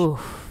gosh, ooh,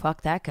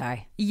 fuck that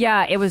guy.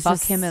 Yeah, it was fuck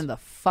just him in the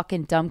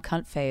fucking dumb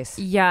cunt face.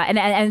 Yeah,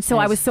 and so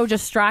I was so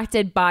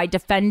distracted by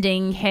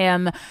defending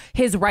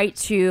his right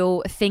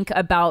to think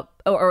about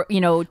or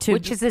to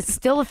which is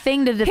still a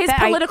thing to defend his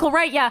political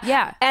right.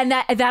 Yeah, and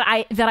that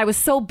I was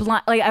so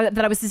blind,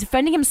 that I was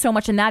defending him so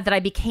much in that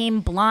I became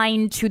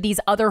blind to these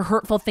other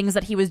hurtful things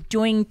that he was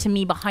doing to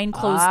me behind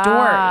closed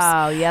doors.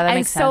 Oh yeah, that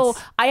makes sense. And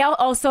so I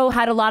also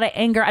had a lot of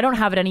anger. I don't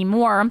have it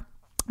anymore.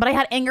 But I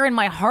had anger in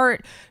my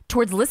heart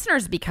towards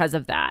listeners because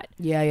of that.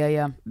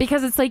 Yeah.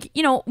 Because it's like,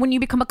 when you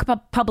become a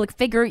public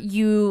figure,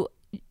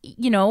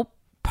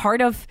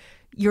 part of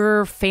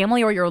your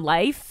family or your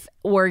life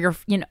or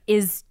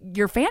is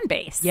your fan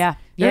base. Yeah.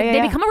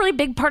 They become a really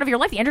big part of your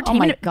life, the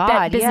entertainment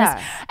business.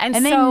 Yeah. And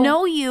so, they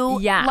know you.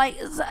 Yeah. Like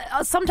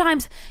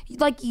sometimes,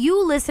 like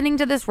you listening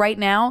to this right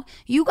now,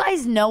 you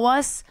guys know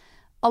us.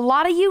 A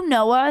lot of you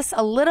know us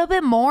a little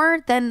bit more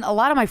than a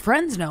lot of my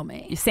friends know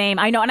me. Same.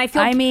 I know. And I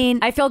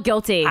feel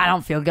guilty. I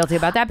don't feel guilty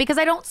about that because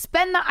I don't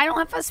I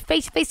don't have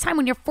face time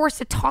when you're forced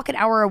to talk an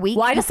hour a week.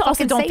 Well, I just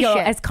also don't feel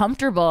as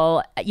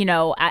comfortable. I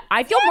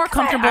feel more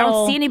comfortable. I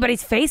don't see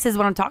anybody's faces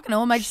when I'm talking to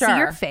them. I just see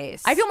your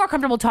face. I feel more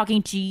comfortable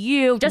talking to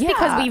you just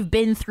because we've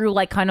been through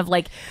like kind of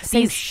like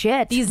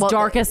these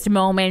darkest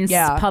moments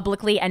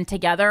publicly and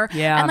together.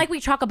 Yeah. And like we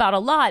talk about a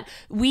lot,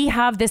 we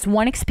have this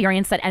one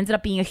experience that ended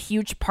up being a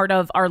huge part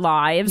of our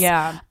lives.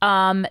 Yeah.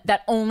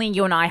 That only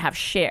you and I have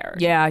shared.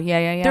 Yeah.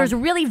 There's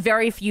really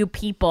very few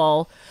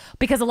people,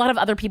 because a lot of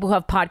other people who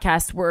have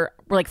podcasts were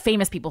like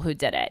famous people who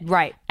did it.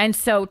 Right. And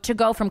so to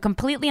go from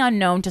completely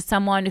unknown to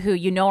someone who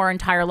our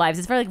entire lives,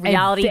 it's very like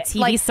reality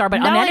TV star, but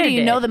not unedited. only do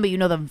you know them, but you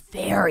know them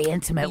very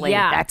intimately.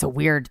 Yeah. That's a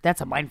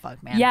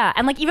mindfuck, man. Yeah.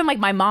 And like even like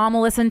my mom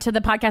will listen to the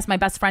podcast. My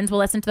best friends will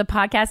listen to the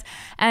podcast.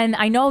 And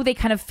I know they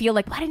kind of feel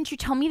like, why didn't you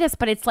tell me this?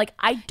 But it's like,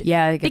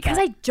 because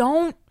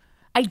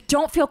I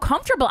don't feel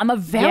comfortable. I'm a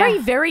very,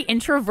 very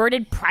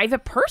introverted,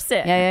 private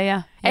person.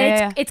 Yeah.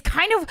 And it's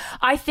kind of,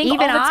 I think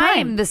even all the time.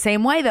 I'm the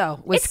same way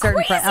though with it's certain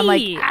crazy friends. I'm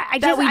like, I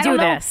don't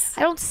know. this.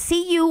 I don't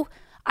see you.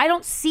 I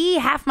don't see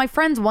half my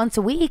friends once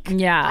a week.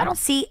 Yeah. I don't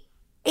see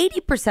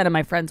 80% of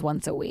my friends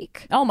once a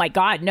week. Oh my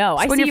God, no.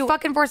 So when you're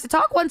fucking forced to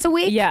talk once a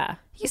week,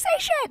 you say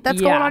shit that's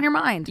going on your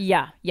mind.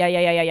 Yeah.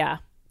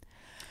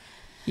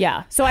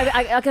 So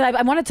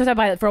I wanted to talk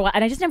about it for a while,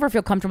 and I just never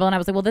feel comfortable. And I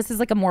was like, well, this is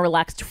like a more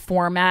relaxed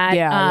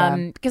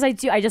format. Because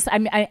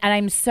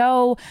I'm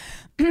so,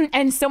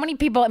 and so many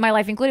people in my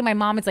life, including my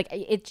mom,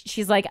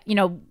 she's like,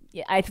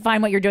 I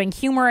find what you're doing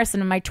humorous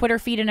and in my Twitter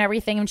feed and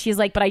everything. And she's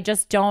like, but I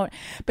just don't.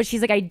 But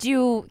she's like, I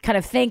do kind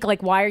of think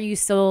like, why are you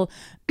still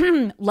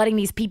letting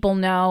these people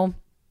know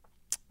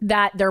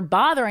that they're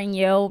bothering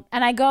you?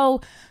 And I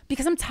go,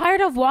 because I'm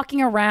tired of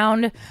walking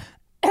around.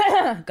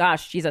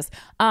 Gosh, Jesus.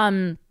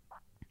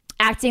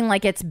 Acting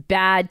like it's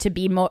bad to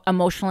be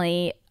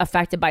emotionally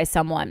affected by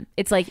someone.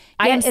 It's like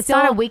it's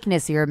not a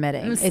weakness you're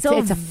admitting. I'm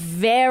still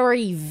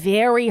very,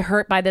 very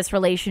hurt by this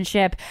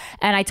relationship,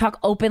 and I talk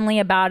openly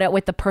about it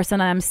with the person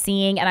that I'm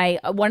seeing. And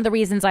one of the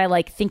reasons I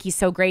like think he's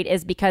so great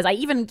is because I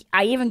even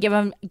give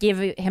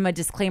him a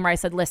disclaimer. I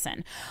said,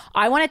 listen,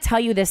 I want to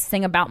tell you this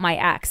thing about my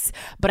ex,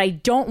 but I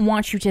don't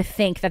want you to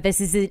think that this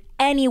is in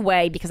any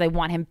way because I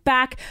want him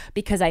back,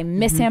 because I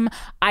miss him.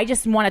 I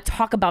just want to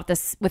talk about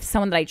this with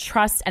someone that I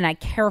trust and I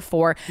care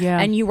for. Yeah.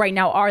 And you right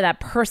now are that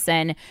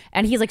person.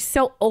 And he's like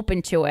so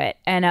open to it.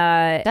 And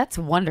that's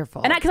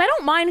wonderful. And because I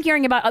don't mind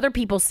hearing about other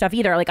people's stuff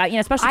either. Like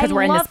especially because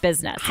we're in this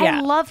business.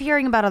 I love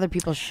hearing about other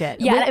people's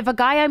shit. Yeah. If a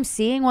guy I'm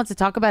seeing wants to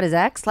talk about his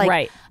ex, like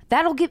right.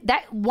 That'll give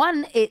that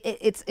one.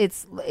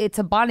 It's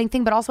a bonding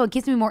thing, but also it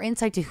gives me more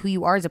insight to who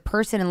you are as a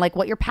person and like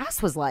what your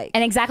past was like,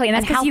 and exactly, and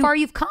that's how far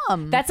you've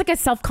come. That's like a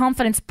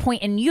self-confidence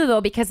point in you, though,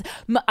 because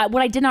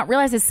what I did not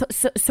realize is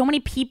so many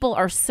people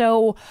are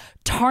so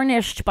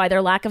tarnished by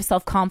their lack of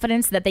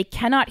self-confidence that they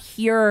cannot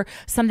hear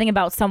something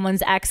about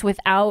someone's ex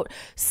without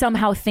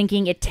somehow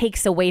thinking it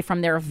takes away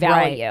from their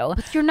value. Right.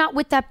 But you're not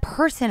with that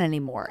person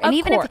anymore, and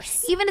even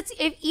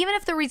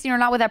if the reason you're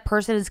not with that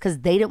person is because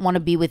they didn't want to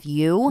be with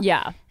you,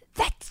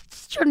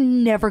 you're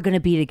never going to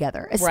be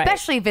together,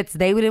 especially if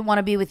they didn't want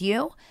to be with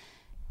you.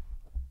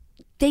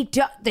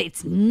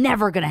 It's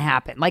never going to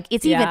happen. Like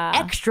it's even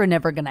extra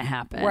never going to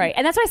happen. Right.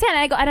 And that's what I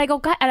said. And I go,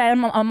 God,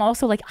 and I'm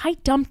also like, I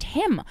dumped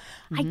him.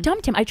 I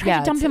tried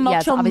to dump him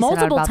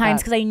multiple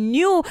times because I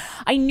knew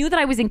that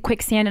I was in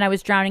quicksand and I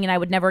was drowning and I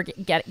would never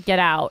get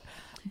out.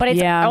 But it's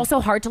Yeah. also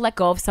hard to let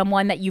go of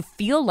someone that you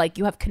feel like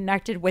you have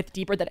connected with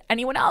deeper than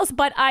anyone else.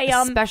 But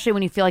especially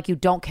when you feel like you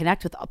don't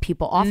connect with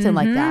people often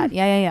like that.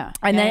 Yeah.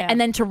 And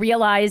then to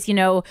realize,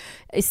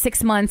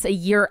 6 months, a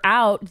year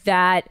out,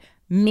 that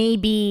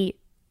maybe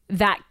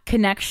that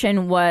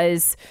connection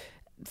was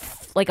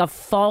like a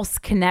false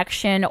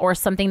connection or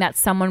something that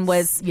someone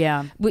was,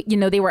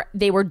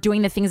 they were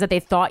doing the things that they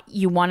thought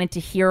you wanted to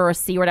hear or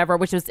see or whatever,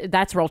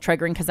 that's real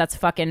triggering because that's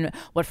fucking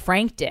what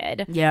Frank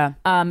did. Yeah.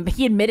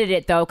 He admitted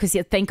it though, because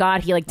thank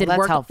God he did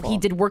work. helpful. He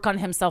did work on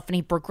himself and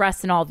he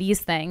progressed in all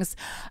these things.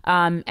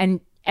 And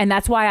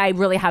that's why I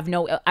really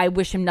I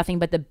wish him nothing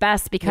but the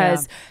best,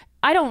 because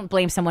I don't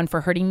blame someone for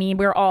hurting me.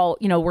 We're all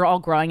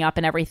growing up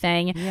and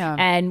everything. Yeah.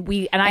 And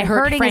I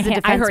hurt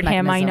Frank. I hurt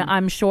him.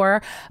 I'm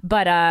sure.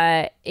 But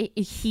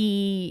we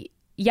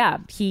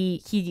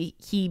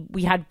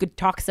had good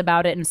talks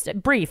about it,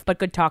 and brief but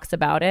good talks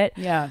about it.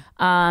 Yeah.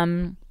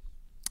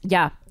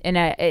 Yeah. And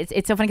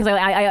it's so funny because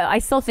I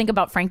still think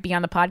about Frank being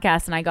on the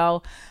podcast, and I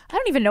go, I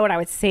don't even know what I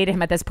would say to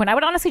him at this point. I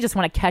would honestly just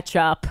want to catch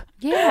up.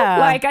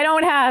 Yeah.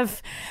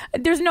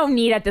 There's no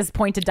need at this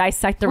point to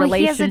dissect the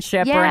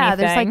relationship or anything.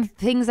 There's like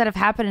things that have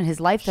happened in his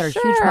life that are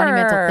huge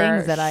monumental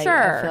things that I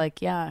feel like,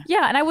 Yeah,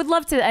 and I would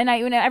love to. And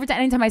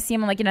anytime I see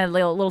him, like in a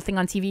little thing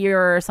on TV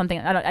or something,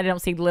 I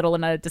don't see little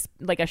in a just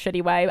like a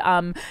shitty way.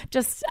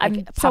 Just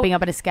I'm popping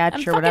up in a sketch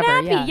I'm or whatever.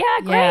 Happy.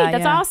 Yeah, great.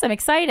 That's awesome.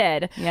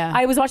 Excited. Yeah.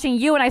 I was watching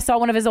you and I saw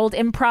one of his old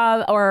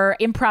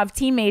improv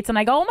teammates, and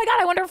I go, oh my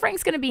God, I wonder if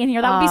Frank's going to be in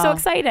here. That would be so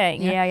exciting.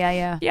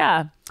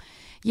 Yeah,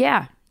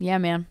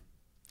 man.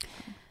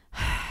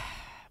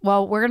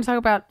 Well, we're going to talk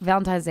about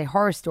Valentine's Day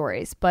horror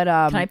stories, but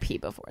can I pee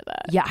before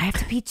that? Yeah, I have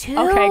to pee too.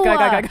 Okay,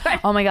 good.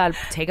 Oh my God,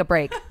 take a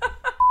break.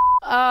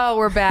 Oh,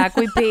 we're back.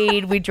 We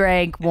peed. We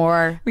drank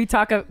more. We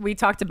talked about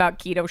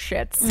keto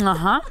shits.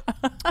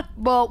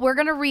 Well, we're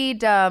gonna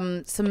read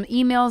some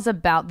emails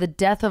about the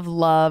death of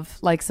love,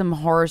 like some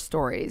horror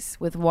stories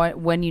with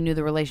when you knew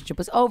the relationship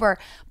was over.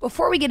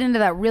 Before we get into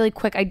that, really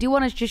quick, I do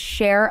want to just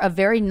share a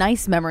very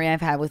nice memory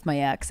I've had with my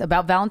ex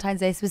about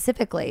Valentine's Day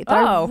specifically that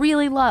I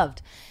really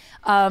loved.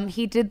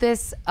 He did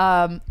this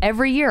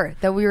every year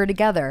that we were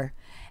together.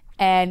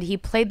 And he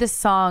played this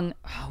song.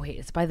 Oh wait,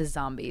 it's by the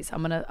Zombies.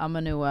 I'm gonna. I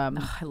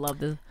love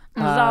this.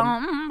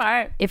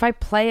 If I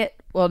play it,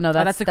 well, no,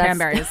 that's the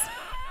Cranberries.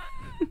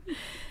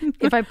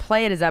 If I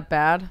play it, is that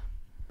bad?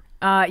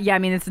 Yeah. I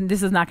mean,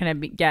 this is not gonna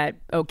get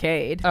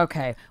okayed.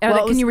 Okay.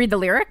 Well, can you read the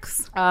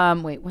lyrics?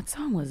 Wait, what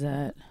song was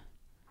it?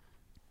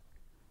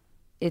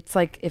 It's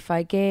like if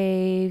I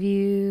gave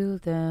you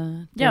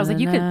the. Yeah, I was like,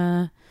 you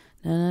could.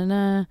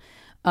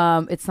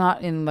 It's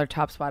not in their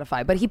top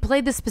Spotify, but he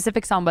played this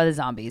specific song by the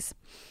Zombies.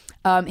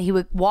 He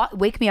would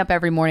wake me up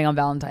every morning on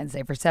Valentine's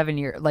Day for 7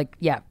 years.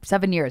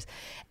 7 years.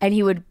 And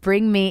he would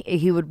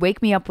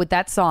wake me up with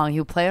that song.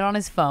 He would play it on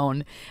his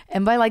phone.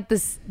 And by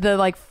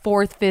the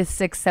fourth, fifth,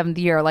 sixth, seventh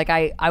year,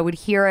 I would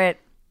hear it.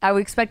 I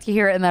would expect to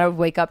hear it, and then I would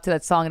wake up to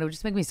that song, and it would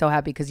just make me so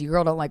happy because your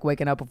girl don't like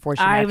waking up before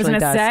she actually does. I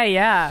was going to say,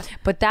 yeah.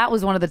 But that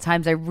was one of the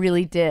times I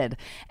really did.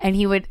 And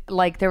he would,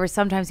 there were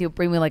sometimes he would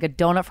bring me a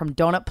donut from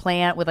Donut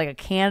Plant with a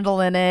candle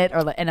in it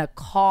and a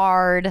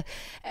card.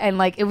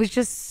 And it was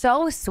just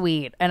so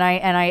sweet. And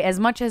I, as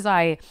much as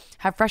I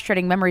have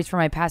frustrating memories from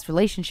my past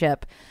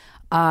relationship,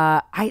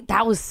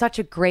 that was such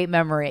a great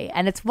memory,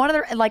 and it's one of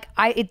the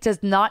it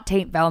does not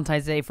taint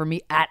Valentine's Day for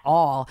me at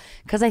all,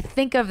 because I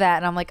think of that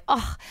and I'm like,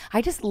 oh,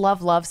 I just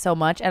love love so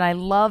much, and I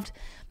loved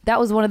that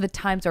was one of the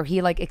times where he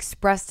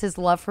expressed his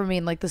love for me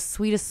in the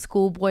sweetest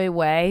schoolboy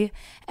way,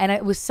 and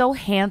it was so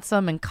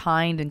handsome and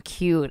kind and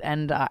cute,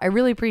 and I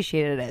really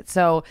appreciated it.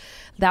 So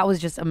that was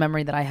just a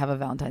memory that I have of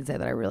Valentine's Day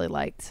that I really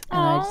liked,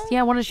 and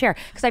I wanted to share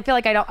because I feel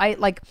like I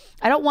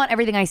don't want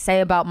everything I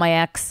say about my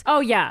ex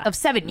of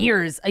 7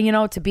 years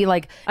to be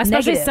especially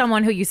negative.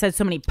 Someone who you said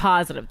so many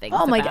positive things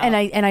about.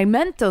 And I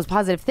meant those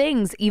positive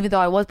things even though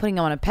I was putting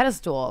them on a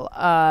pedestal,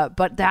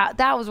 but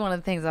that was one of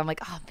the things I'm like,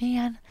 oh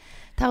man,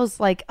 that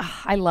was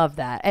I love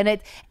that. And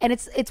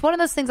it's one of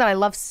those things that I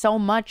love so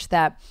much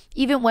that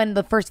even when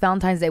the first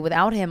Valentine's Day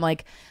without him,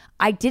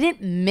 I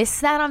didn't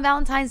miss that on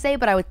Valentine's Day,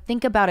 but I would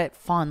think about it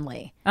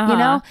fondly.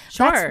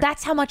 Sure.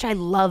 That's how much I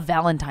love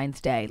Valentine's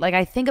Day.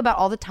 I think about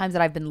all the times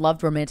that I've been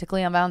loved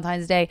romantically on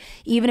Valentine's Day,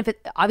 even if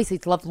obviously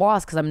it's love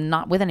lost because I'm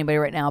not with anybody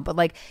right now, but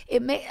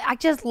I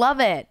just love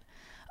it.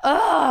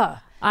 Ugh.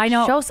 I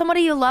know. Show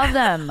somebody you love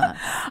them.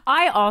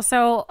 I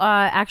also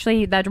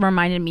actually, that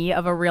reminded me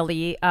of a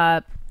really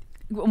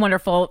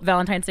wonderful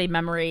Valentine's Day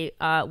memory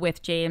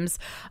with James.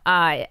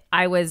 I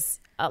was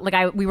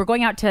we were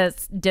going out to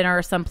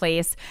dinner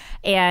someplace,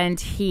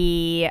 and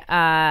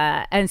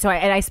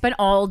I spent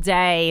all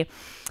day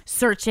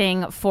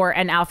searching for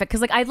an outfit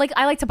because I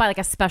like to buy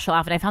a special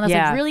outfit. I found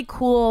this really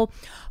cool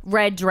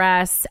red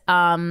dress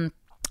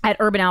at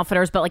Urban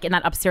Outfitters, but in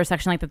that upstairs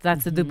section,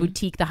 that's the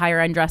boutique, the higher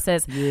end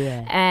dresses,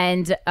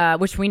 and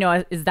which we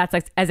know that's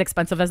as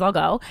expensive as I'll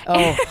go.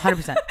 Oh,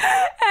 100%.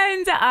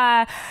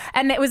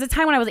 And it was a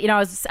time when I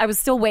was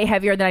still way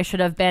heavier than I should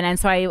have been, and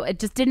so I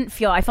just didn't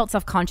feel. I felt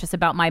self-conscious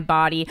about my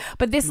body,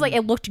 but this like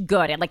it looked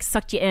good. It like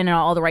sucked you in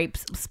all the right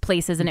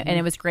places, and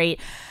it was great.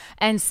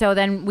 And so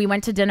then we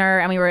went to dinner,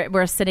 and we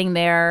were sitting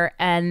there,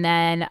 and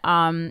then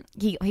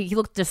he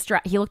looked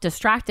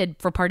distracted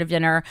for part of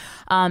dinner,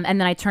 and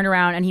then I turned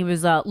around, and he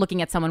was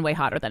looking at someone way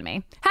hotter than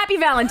me. Happy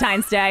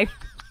Valentine's Day.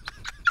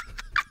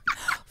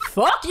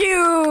 Fuck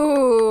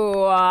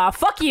you.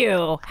 Fuck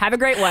you. Have a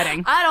great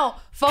wedding. I don't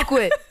fuck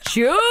with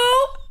you. You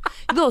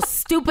little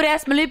stupid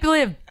ass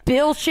manipulative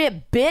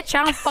bullshit bitch.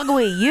 I don't fuck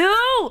with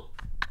you.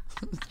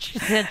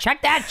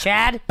 Check that,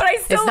 Chad. But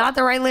it's not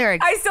the right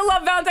lyrics. I still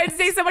love Valentine's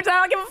Day so much that I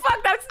don't give a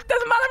fuck. That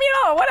doesn't bother me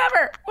at all.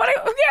 Whatever.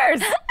 Who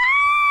cares?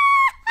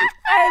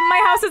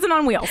 My house isn't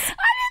on wheels. I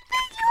didn't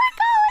think you were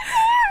going there.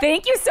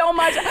 Thank you so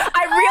much.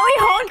 I really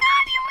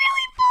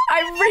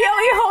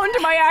honed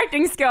my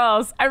acting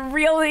skills. I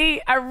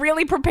really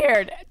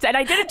prepared, and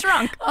I did it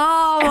drunk.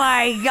 Oh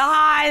my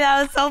God,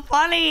 that was so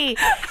funny.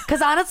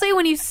 Because honestly,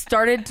 when you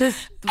started to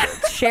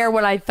share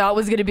what I thought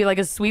was going to be like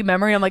a sweet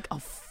memory, I'm like, oh,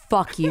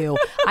 fuck you.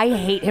 I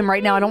hate him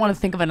right now. I don't want to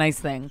think of a nice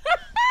thing.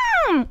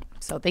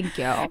 So thank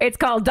you. It's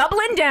called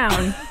doubling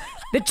down.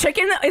 The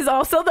chicken is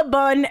also the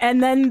bun,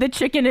 and then the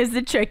chicken is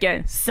the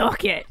chicken.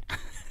 Suck it.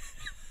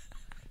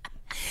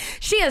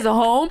 She has a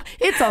home.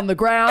 It's on the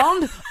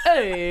ground.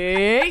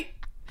 Hey.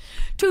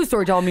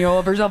 2-story tall mural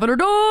of herself and her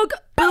dog.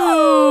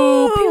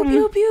 Pew, pew,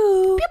 pew,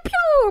 pew. Pew,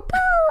 pew, pew.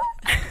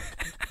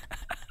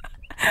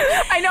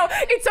 I know,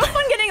 it's so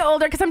fun getting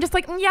older because I'm just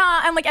like,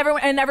 yeah, and like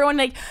everyone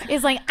like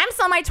is like, I'm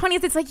still in my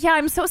 20s. It's like, yeah,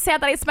 I'm so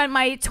sad that I spent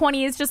my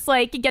 20s just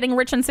like getting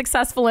rich and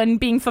successful and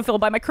being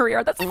fulfilled by my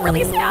career. That's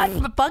really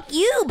sad. But fuck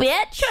you,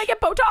 bitch. Should I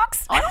get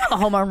Botox? I don't have a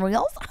home on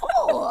wheels.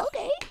 Oh,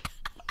 okay.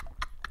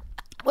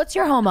 What's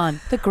your home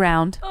on? The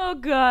ground. Oh,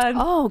 God.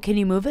 Oh, can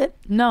you move it?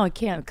 No, I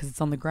can't because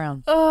it's on the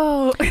ground.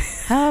 Oh.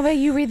 How about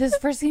you read this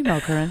first email,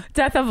 Corinne?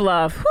 Death of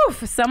love.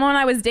 Whew. Someone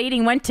I was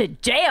dating went to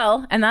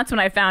jail, and that's when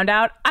I found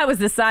out I was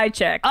the side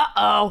chick.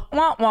 Uh-oh.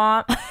 Womp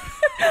womp.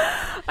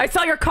 I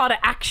saw your call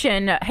to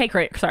action. Hey,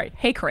 Corinne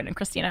and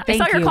Christina.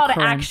 Thank I saw your you, call to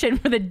Corinne. action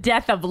for the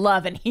death of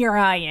love, and here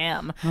I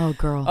am. Oh,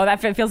 girl. Oh,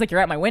 that feels like you're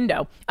at my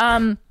window.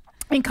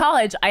 In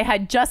college, I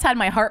had just had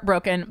my heart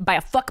broken by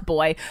a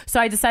fuckboy, so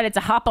I decided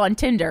to hop on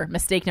Tinder,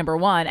 mistake number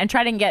 1, and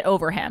try to get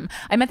over him.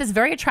 I met this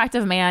very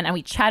attractive man, and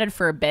we chatted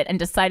for a bit and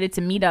decided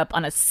to meet up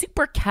on a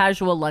super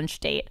casual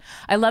lunch date.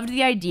 I loved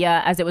the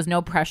idea as it was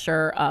no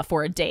pressure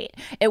for a date.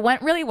 It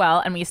went really well,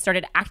 and we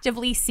started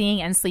actively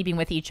seeing and sleeping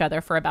with each other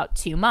for about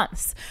 2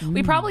 months.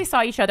 We probably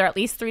saw each other at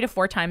least 3 to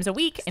 4 times a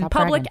week in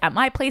public bragging. at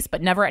my place,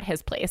 but never at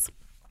his place.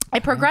 I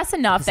progressed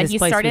enough that he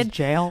started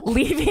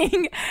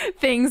leaving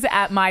things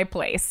at my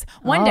place.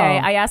 One day,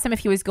 I asked him if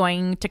he was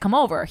going to come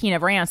over. He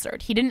never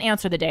answered. He didn't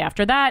answer the day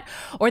after that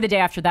or the day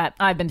after that.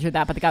 I've been through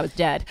that, but the guy was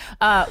dead.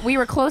 We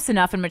were close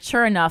enough and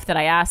mature enough that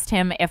I asked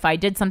him if I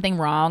did something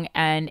wrong,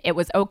 and it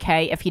was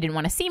okay if he didn't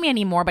want to see me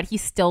anymore, but he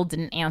still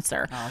didn't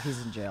answer. Oh,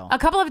 he's in jail. A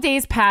couple of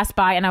days passed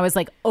by, and I was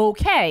like,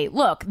 okay,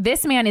 look,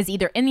 this man is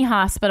either in the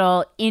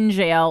hospital, in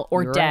jail,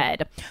 or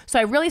dead. Right. So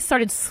I really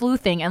started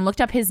sleuthing and looked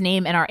up his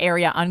name in our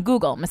area on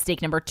Google.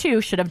 Mistake number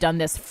 2, should have done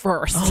this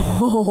first.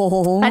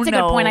 Oh, that's a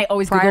good point. I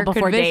always Prior Google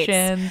before dates.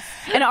 convictions.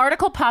 An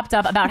article popped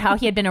up about how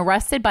he had been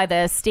arrested by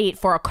the state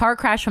for a car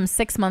crash from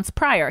 6 months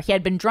prior. He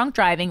had been drunk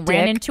driving,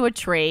 ran into a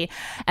tree,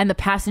 and the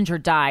passenger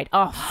died.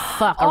 Oh,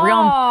 fuck.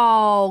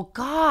 Oh,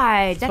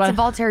 God. That's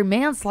involuntary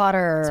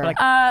manslaughter.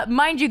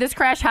 Mind you, this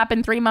crash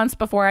happened 3 months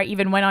before I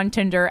even went on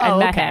Tinder and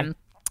met him.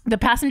 The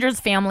passenger's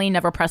family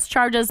never pressed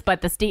charges,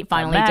 but the state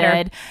finally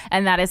did,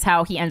 and that is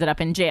how he ended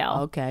up in jail.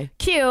 Okay.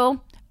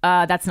 Q.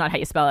 That's not how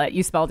you spell it.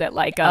 You spelled it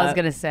like... I was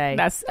going to say.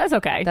 That's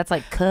okay. That's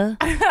like K.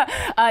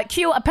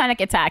 Cue a panic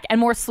attack and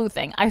more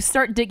sleuthing. I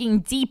start digging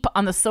deep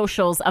on the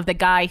socials of the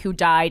guy who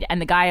died and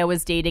the guy I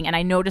was dating, and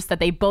I noticed that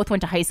they both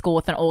went to high school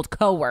with an old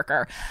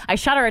coworker. I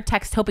shot her a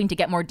text hoping to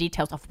get more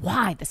details of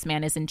why this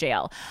man is in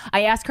jail.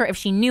 I asked her if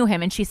she knew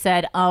him, and she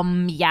said,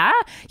 yeah,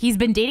 he's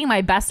been dating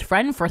my best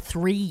friend for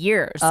 3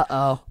 years.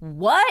 Uh-oh.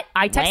 What?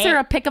 I texted her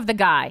a pic of the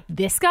guy.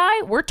 This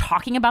guy? We're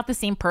talking about the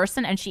same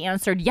person? And she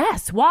answered,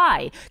 yes.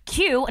 Why?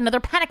 Cue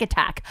another panic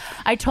attack.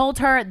 I told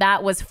her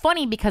that was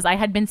funny because I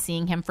had been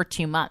seeing him for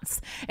 2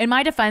 months. In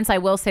my defense, I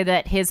will say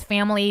that his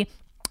family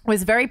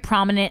was very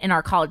prominent in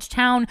our college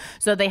town,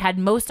 so they had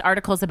most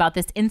articles about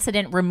this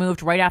incident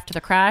removed right after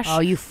the crash. Oh,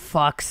 you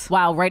fucks.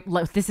 Wow, right.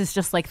 This is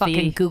just like fucking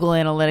the Google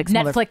Analytics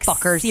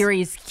Netflix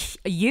series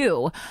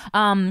You.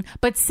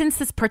 But since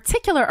this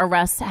particular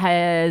arrest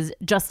has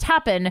just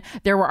happened,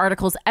 there were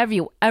articles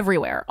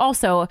everywhere.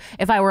 Also,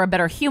 if I were a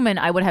better human,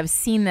 I would have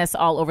seen this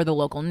all over the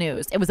local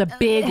news. It was a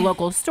big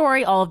local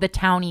story. All of the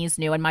townies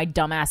knew, and my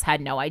dumbass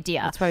had no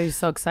idea. That's why he was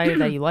so excited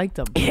that you liked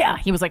him. Yeah,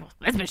 he was like,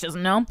 this bitch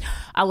doesn't know.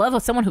 I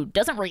love someone who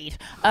doesn't read.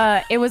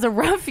 It was a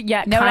rough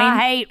yet I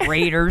hate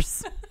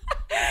readers.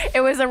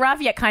 It was a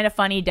rough yet kind of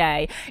funny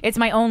day. It's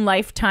my own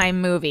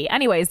lifetime movie.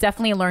 Anyways,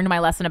 definitely learned my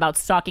lesson about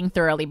stalking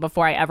thoroughly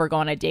before I ever go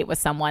on a date with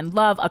someone.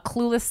 Love, a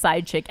clueless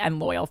side chick and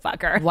loyal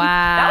fucker. Wow.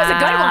 That was a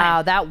good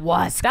one. That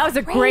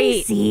was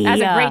crazy. That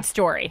was a great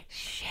story.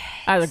 Shit.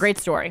 That was a great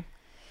story.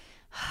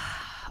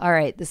 All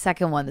right, the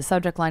second one. The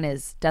subject line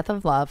is Death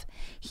of Love.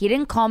 He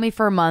didn't call me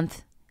for a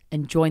month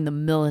and joined the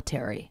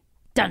military.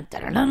 Dun,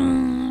 dun, dun,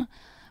 dun.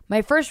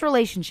 My first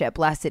relationship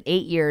lasted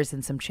 8 years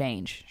and some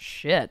change.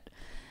 Shit.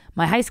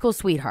 My high school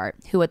sweetheart,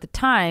 who at the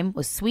time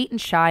was sweet and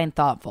shy and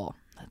thoughtful.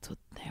 That's what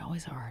they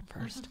always are at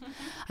first.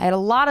 I had a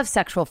lot of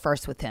sexual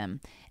firsts with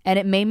him, and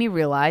it made me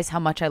realize how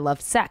much I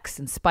loved sex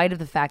in spite of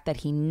the fact that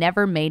he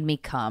never made me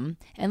come,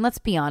 and let's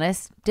be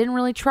honest, didn't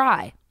really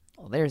try.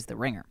 Well, there's the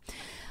ringer.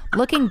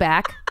 Looking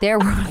back, there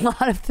were a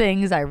lot of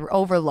things I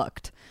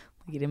overlooked.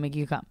 He didn't make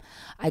you come.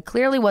 I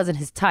clearly wasn't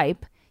his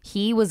type.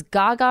 He was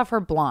gaga for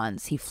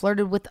blondes. He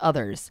flirted with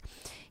others.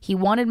 He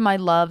wanted my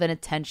love and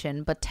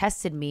attention, but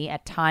tested me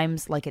at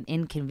times like an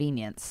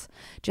inconvenience.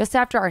 Just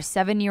after our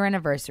 7-year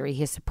anniversary,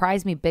 he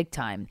surprised me big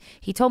time.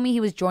 He told me he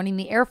was joining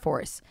the Air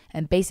Force,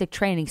 and basic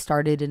training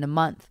started in a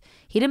month.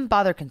 He didn't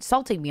bother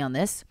consulting me on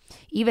this,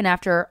 even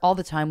after all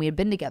the time we had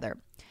been together.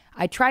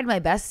 I tried my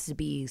best to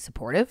be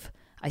supportive.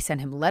 I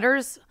sent him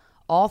letters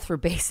all through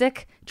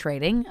basic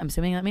training, I'm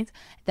assuming that means,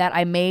 that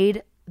I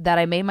made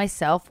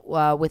myself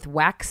with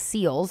wax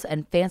seals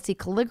and fancy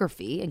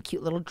calligraphy and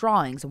cute little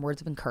drawings and words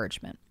of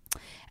encouragement.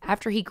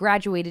 After he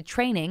graduated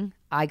training,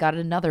 I got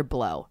another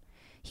blow.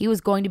 He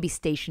was going to be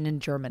stationed in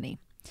Germany.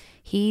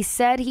 He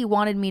said he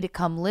wanted me to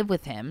come live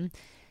with him.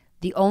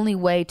 The only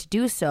way to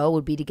do so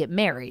would be to get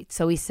married.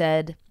 So he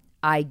said,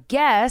 I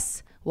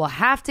guess we'll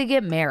have to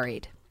get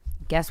married.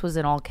 Guess was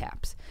in all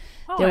caps.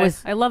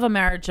 I love a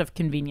marriage of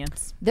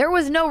convenience. There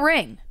was no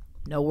ring,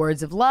 no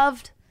words of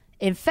love.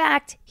 In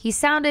fact, he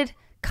sounded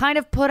kind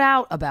of put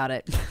out about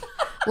it.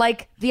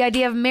 Like the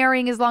idea of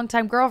marrying his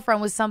longtime girlfriend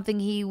was something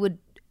he would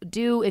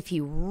do if he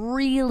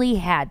really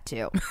had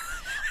to.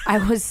 I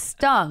was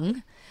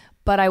stung,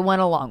 but I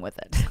went along with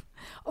it.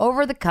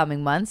 Over the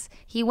coming months,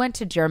 he went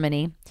to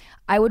Germany.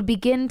 I would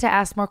begin to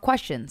ask more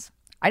questions.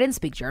 I didn't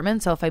speak German,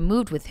 so if I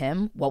moved with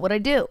him, what would I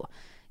do?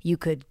 You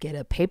could get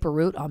a paper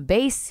route on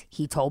base,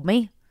 he told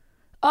me.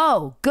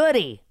 Oh,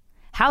 goody.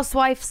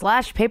 Housewife /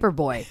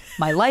 paperboy.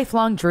 My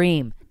lifelong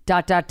dream. ...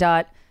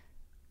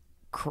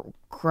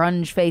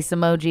 Crunge face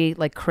emoji,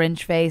 like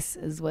cringe face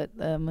is what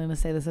I'm going to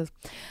say this is.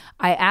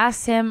 I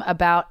asked him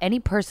about any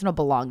personal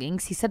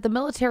belongings. He said the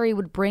military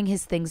would bring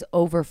his things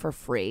over for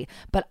free,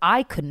 but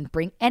I couldn't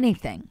bring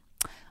anything.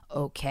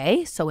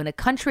 Okay, so in a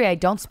country I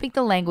don't speak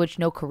the language,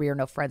 no career,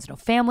 no friends, no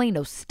family,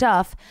 no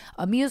stuff,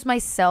 amuse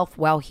myself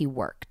while he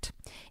worked.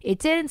 It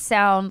didn't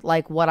sound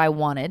like what I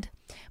wanted,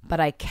 but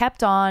I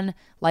kept on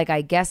like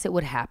I guess it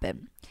would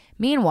happen.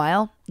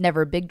 Meanwhile,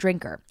 never a big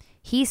drinker.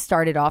 He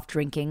started off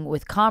drinking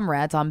with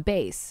comrades on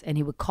base, and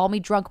he would call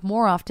me drunk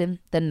more often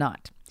than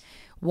not.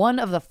 One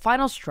of the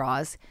final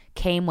straws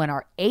came when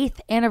our 8th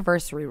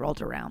anniversary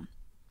rolled around.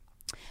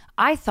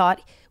 I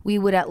thought we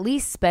would at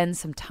least spend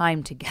some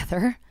time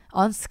together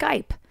on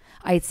Skype.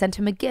 I had sent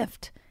him a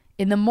gift.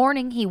 In the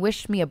morning, he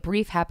wished me a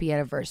brief happy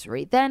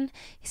anniversary. Then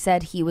he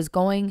said he was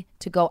going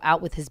to go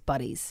out with his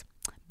buddies.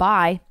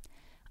 Bye.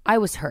 I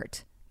was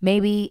hurt.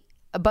 Maybe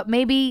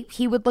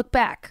he would look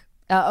back.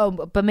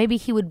 But maybe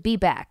he would be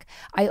back.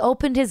 I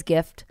opened his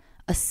gift,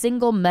 a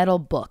single metal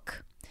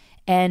book,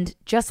 and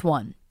just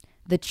one,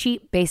 the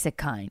cheap basic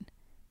kind.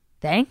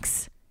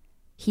 Thanks.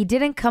 He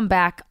didn't come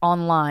back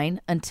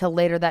online until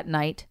later that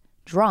night,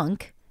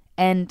 drunk,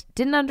 and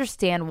didn't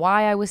understand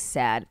why I was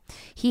sad.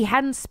 He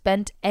hadn't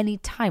spent any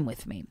time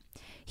with me.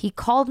 He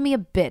called me a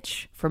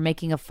bitch for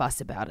making a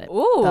fuss about it.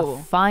 Ooh.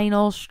 The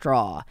final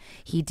straw.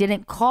 He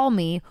didn't call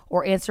me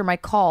or answer my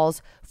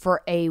calls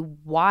for a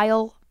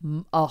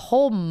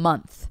whole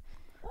month.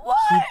 What?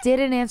 He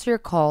didn't answer your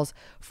calls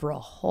for a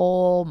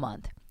whole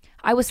month.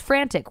 I was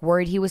frantic,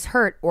 worried he was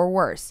hurt or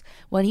worse.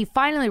 When he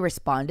finally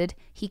responded,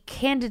 he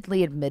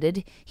candidly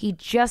admitted he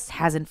just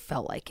hasn't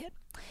felt like it.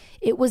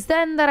 It was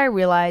then that I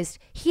realized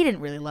he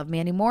didn't really love me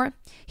anymore.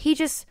 He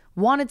just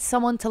wanted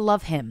someone to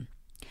love him.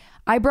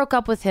 I broke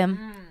up with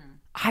him.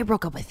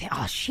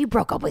 Oh, she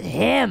broke up with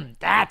him.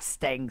 That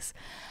stings.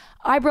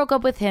 I broke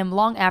up with him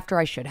long after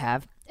I should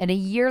have. And a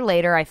year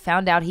later, I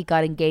found out he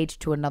got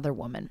engaged to another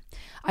woman.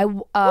 I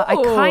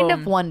kind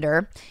of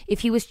wonder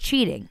if he was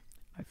cheating.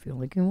 I feel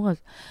like he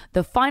was.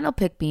 The final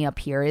pick-me-up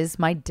here is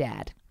my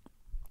dad.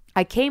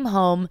 I came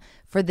home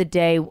for the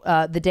day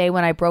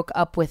when I broke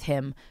up with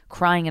him,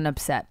 crying and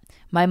upset.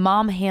 My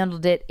mom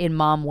handled it in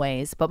mom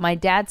ways, but my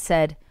dad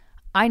said,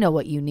 I know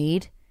what you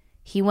need.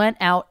 He went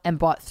out and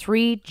bought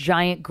 3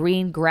 giant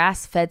green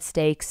grass-fed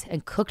steaks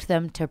and cooked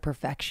them to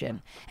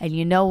perfection. And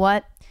you know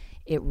what?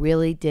 It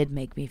really did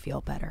make me feel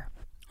better.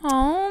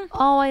 Oh,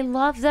 I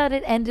love that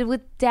it ended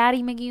with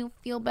Daddy making you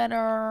feel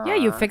better. yeah,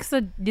 you fixed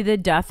the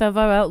death of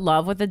a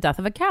love with the death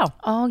of a cow.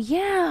 Oh,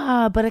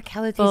 yeah, but a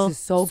cow that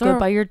tastes so good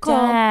by your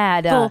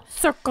dad. Full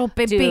circle,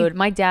 baby. Dude,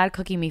 my dad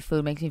cooking me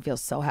food makes me feel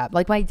so happy.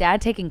 Like, my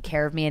dad taking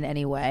care of me in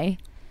any way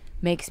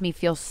makes me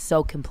feel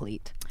so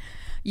complete.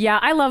 Yeah,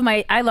 I love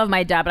my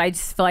dad, but I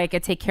just feel like I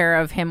could take care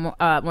of him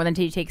more than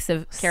he takes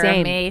care Same.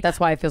 of me. That's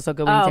why I feel so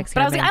good when he takes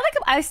care of me.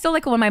 I still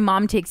like it when my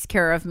mom takes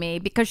care of me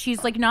because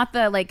she's like not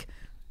the like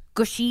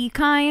gushy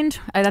kind.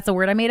 That's a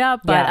word I made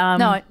up, but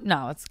yeah.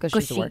 No, it's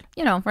gushy's the word.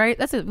 You know, right?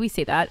 We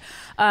say that.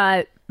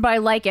 But I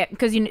like it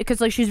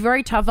because like she's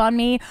very tough on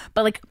me,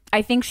 but like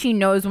I think she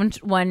knows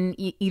when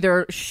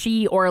either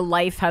she or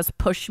life has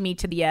pushed me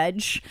to the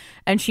edge,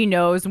 and she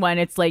knows when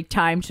it's like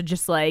time to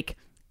just like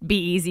be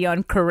easy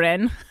on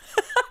Corinne.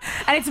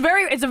 And it's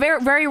a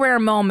very very rare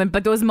moment,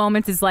 but those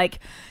moments is like,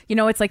 you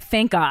know, it's like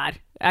thank God.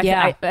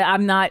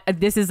 I'm not.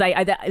 This is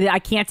I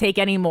can't take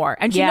any more,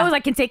 and she knows I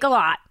can take a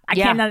lot.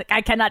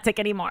 I cannot take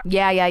any more.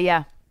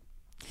 Yeah.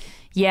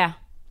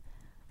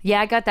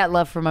 I got that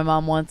love for my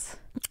mom once.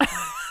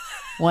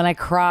 When I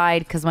cried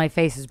because my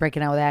face is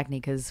breaking out with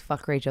acne because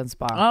fuck Great Jones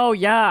Spa. Oh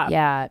yeah.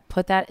 Yeah.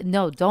 Put that.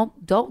 No,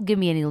 don't give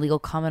me any legal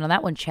comment on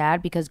that one,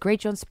 Chad, because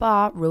Great Jones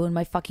Spa ruined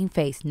my fucking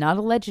face. Not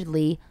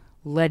allegedly.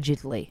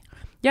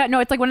 Yeah, no,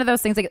 it's like one of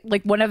those things,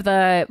 like one of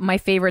my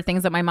favorite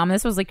things that my mom,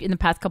 this was like in the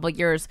past couple of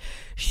years,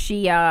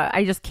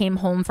 I just came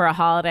home for a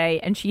holiday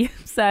and she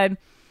said,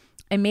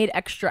 I made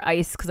extra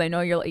ice because I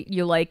know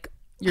you like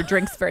your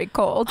drinks very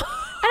cold. And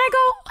I go,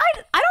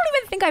 I don't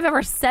even think I've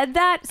ever said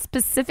that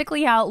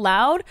specifically out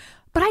loud,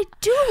 but I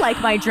do like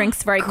my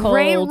drinks very cold.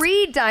 Great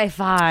read,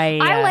 Di-Fi.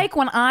 I like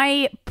when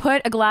I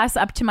put a glass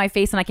up to my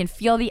face and I can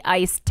feel the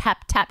ice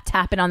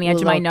tapping on the edge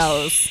of my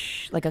nose.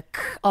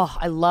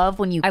 I love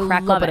when you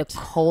crack open a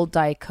cold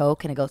Diet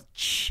Coke and it goes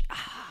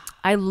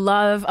I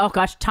love, oh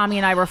gosh, Tommy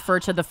and I refer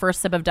to the first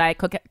sip of Diet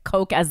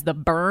Coke as the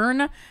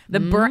burn. The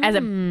burn, as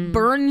it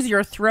burns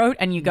your throat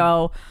and you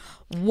go,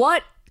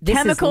 what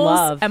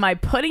chemicals am I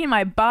putting in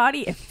my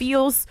body? It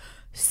feels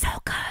so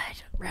good.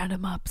 Round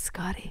them up,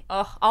 Scotty.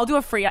 Oh, I'll do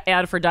a free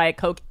ad for Diet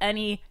Coke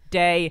any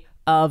day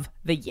of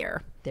the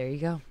year. There you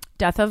go.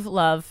 Death of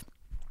Love.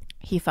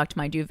 He fucked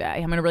my duvet.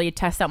 I'm going to really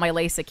test out my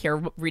LASIK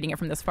here, reading it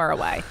from this far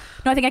away.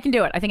 No, I think I can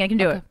do it. I think I can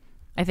do it.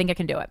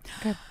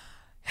 Okay.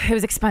 It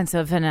was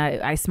expensive, and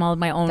I smelled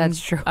my own.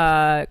 That's true.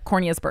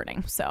 Corneas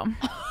burning. So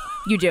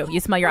you do.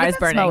 You smell your eyes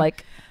burning. Smell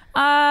like?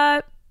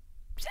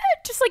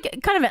 Just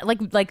like kind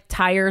of like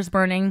tires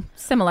burning.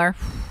 Similar.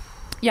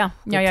 Yeah.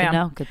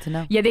 Good to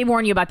know. Yeah, they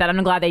warn you about that.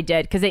 I'm glad they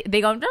did because they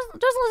go, just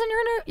listen.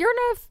 You're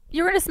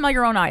gonna smell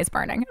your own eyes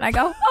burning. And I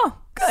go, oh,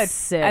 good.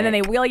 Sick. And then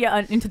they wheel you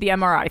into the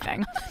MRI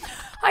thing.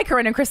 Hi,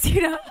 Corinne and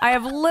Christina. I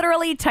have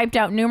literally typed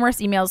out numerous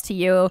emails to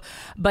you,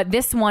 but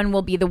this one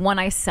will be the one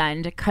I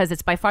send because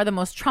it's by far the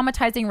most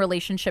traumatizing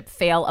relationship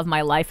fail of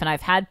my life, and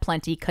I've had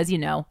plenty because, you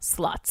know,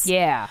 sluts.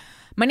 Yeah.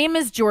 My name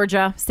is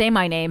Georgia. Say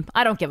my name.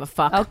 I don't give a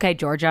fuck. Okay,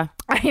 Georgia.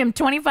 I am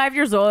 25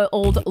 years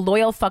old,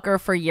 loyal fucker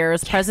for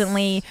years,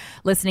 presently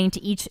listening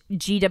to each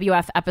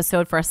GWF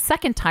episode for a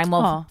second time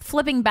while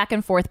flipping back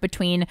and forth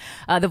between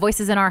the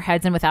voices in our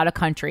heads and Without a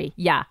Country.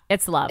 Yeah,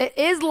 it's love. It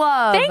is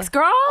love. Thanks,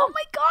 girl. Oh,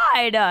 my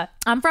God.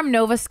 I'm from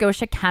Nova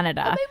Scotia,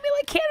 Canada. That made me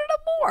like Canada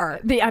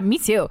more. Me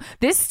too.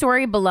 This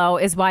story below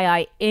is why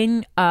I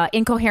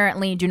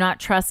incoherently do not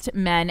trust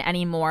men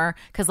anymore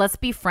because let's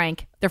be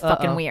frank, they're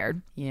fucking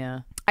weird.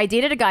 Yeah. I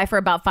dated a guy for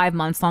about 5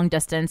 months, long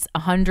distance,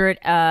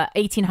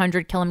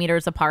 1,800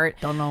 kilometers apart.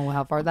 Don't know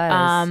how far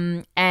that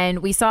is. And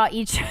we saw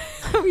each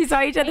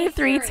other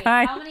three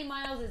times. How many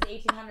miles is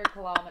 1,800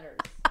 kilometers?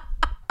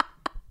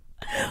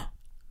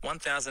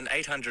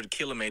 1,800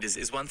 kilometers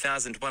is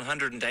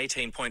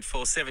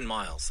 1,118.47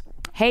 miles.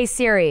 Hey,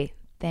 Siri.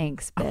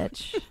 Thanks,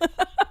 bitch.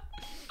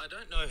 I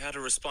don't know how to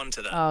respond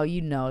to that. Oh,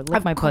 you know.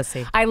 Lick my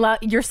pussy. I love,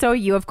 you're so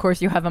you, of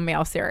course, you have a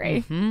male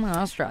Siri.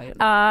 Australian.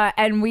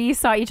 And we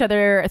saw each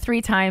other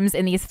 3 times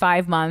in these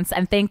 5 months.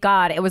 And thank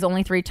God it was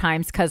only 3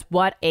 times because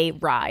what a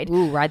ride.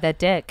 Ooh, ride that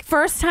dick.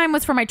 First time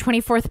was for my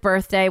 24th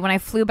birthday when I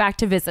flew back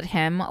to visit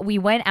him. We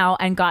went out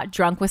and got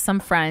drunk with some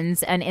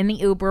friends. And in the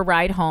Uber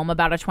ride home,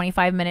 about a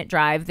 25-minute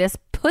drive, this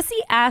pussy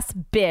ass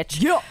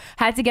bitch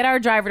had to get our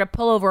driver to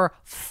pull over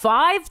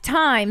 5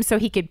 times so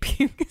he could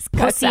puke his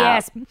guts Pussy out.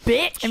 ass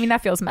bitch. I mean,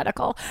 that feels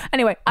medical.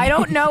 Anyway, I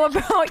don't know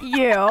about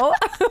you.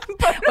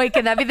 Wait,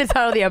 can that be the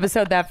title of the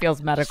episode? That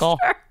feels medical.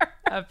 Sure.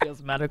 That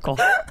feels medical.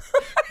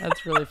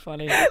 That's really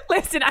funny.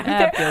 Listen,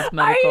 That feels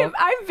medical.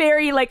 I'm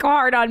very like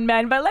hard on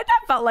men, but that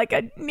felt like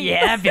a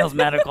yeah, that feels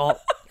medical.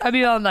 I'd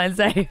be on and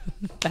say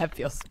that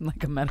feels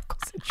like a medical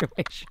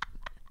situation.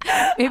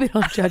 Maybe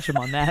don't judge him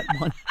on that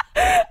one.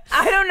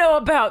 I don't know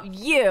about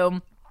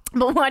you,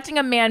 but watching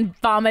a man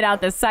vomit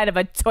out the side of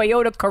a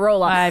Toyota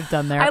Corolla. I've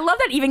done that. I love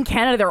that even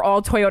Canada, they're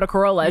all Toyota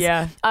Corollas.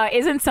 Yeah.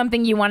 Isn't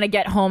something you want to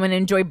get home and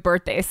enjoy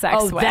birthday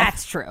sex with.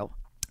 That's true.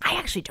 I I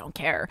actually don't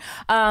care.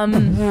 I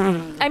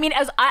mean,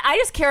 as I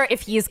just care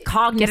if he's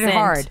cognizant. Get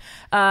it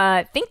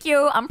hard. Thank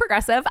you. I'm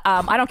progressive.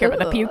 I don't care about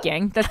the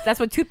puking. That's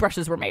what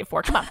toothbrushes were made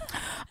for. Come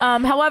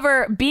on.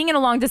 However, being in a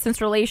long distance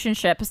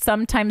relationship,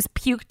 sometimes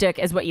puke dick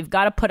is what you've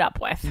got to put up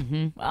with.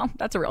 Well,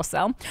 that's a real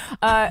sell.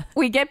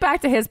 We get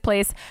back to his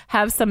place,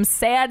 have some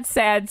sad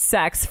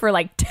sex for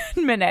like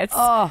 10 minutes.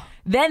 Oh.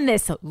 Then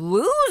this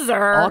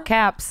loser, All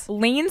caps,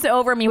 leans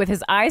over me with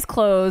his eyes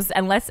closed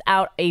and lets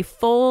out a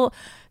full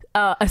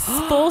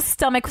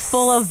stomach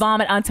full of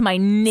vomit onto my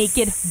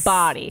naked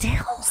body.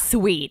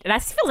 Sweet. And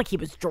that feels like he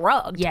was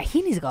drugged. Yeah,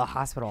 he needs to go to the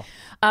hospital.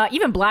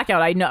 Even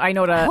blackout. I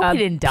know to hope he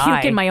didn't die.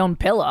 puke in my own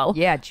pillow.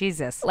 Yeah,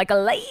 Jesus. Like a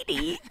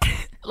lady.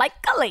 Like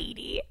a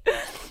lady.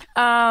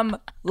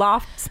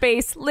 Loft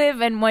space,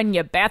 living when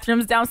your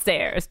bathroom's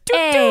downstairs.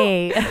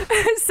 Hey.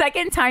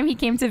 Second time he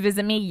came to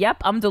visit me.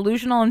 Yep, I'm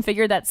delusional and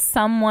figured that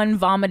someone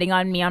vomiting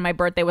on me on my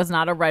birthday was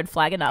not a red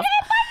flag enough.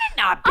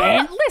 Not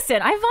bad.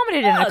 Listen, I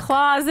vomited in a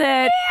closet.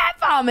 Yeah, I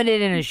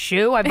vomited in a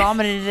shoe. I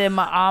vomited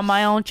on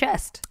my own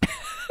chest.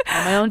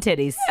 On my own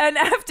titties. And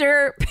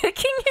after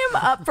picking him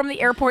up from the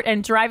airport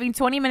and driving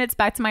 20 minutes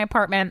back to my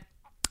apartment,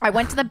 I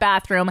went to the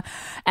bathroom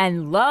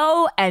and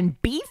lo and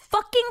behold,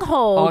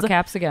 All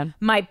caps again.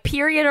 my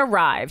period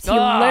arrived. He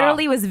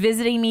literally was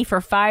visiting me for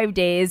 5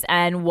 days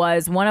and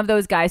was one of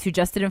those guys who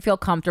just didn't feel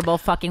comfortable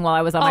fucking while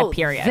I was on my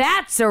period.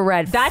 That's a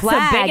red That's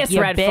flag. the biggest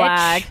you red bitch.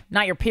 flag.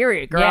 Not your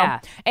period, girl. Yeah.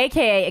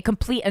 AKA a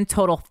complete and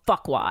total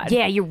fuckwad.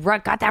 Yeah, you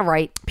got that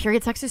right.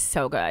 Period sex is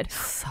so good.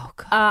 So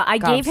good. I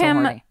God, gave I'm so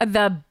him horny.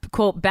 the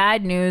quote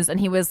bad news,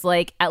 and he was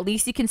like, "At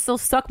least you can still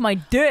suck my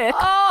dick."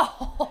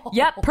 Oh.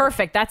 Yep,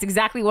 perfect. That's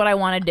exactly what I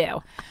want to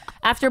do.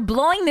 After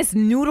blowing this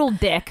noodle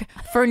dick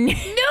for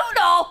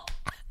Noodle?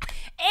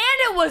 And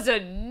it was a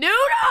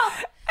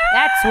noodle?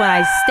 That's when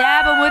I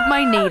stab him with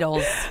my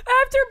needles.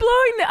 After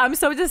blowing I'm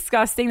so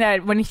disgusting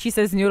that when she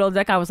says noodle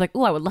dick, I was like,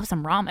 "Ooh, I would love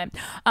some ramen."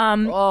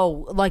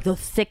 Like the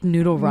thick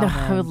noodle ramen.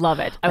 I would love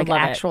it. I Like would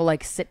love actual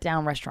like sit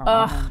down restaurant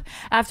ramen.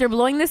 After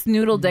blowing this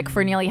noodle dick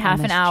for nearly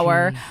half an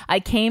hour, I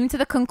came to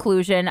the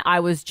conclusion I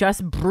was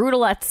just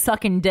brutal at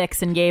sucking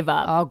dicks and gave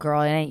up. Oh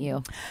girl, it ain't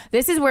you.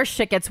 This is where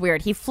shit gets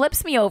weird. He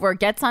flips me over,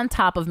 gets on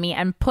top of me,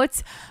 and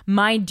puts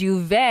my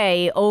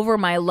duvet over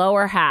my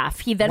lower half.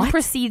 He then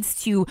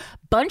proceeds to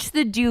bunch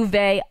the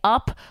duvet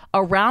up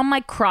around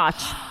my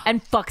crotch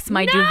and fucks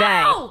my duvet.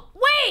 No!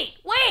 Wait.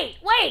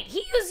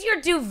 He used your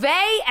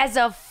duvet as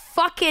a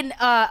fucking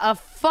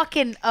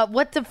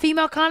what's the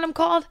female condom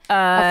called?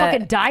 A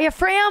fucking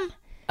diaphragm?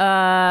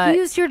 He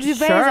used your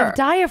duvet as sure. a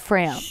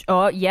diaphragm.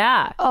 Oh,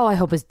 yeah. Oh, I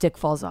hope his dick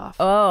falls off.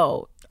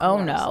 Oh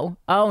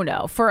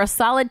no. For a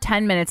solid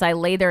 10 minutes, I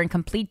lay there in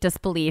complete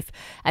disbelief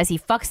as he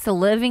fucks the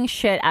living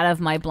shit out of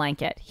my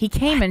blanket. He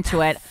came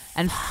into it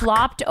and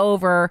flopped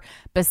over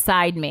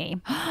beside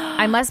me.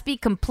 I must be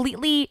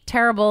completely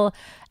terrible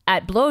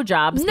at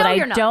blowjobs, No, but I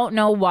you're not. don't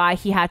know why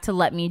he had to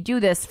let me do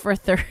this for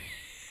 30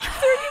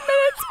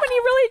 minutes when he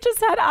really just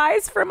had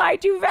eyes for my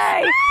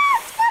duvet.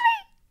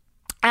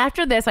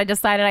 After this, I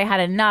decided I had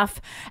enough,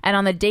 and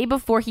on the day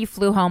before he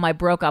flew home, I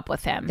broke up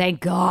with him. Thank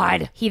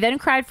God. He then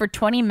cried for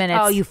 20 minutes.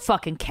 Oh, you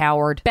fucking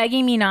coward.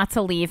 Begging me not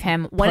to leave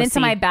him, went into Pussy.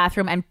 my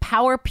bathroom and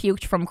power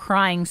puked from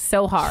crying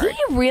so hard.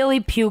 He really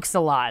pukes a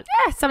lot.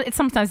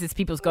 Sometimes it's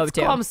people's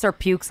go-to. Call him Sir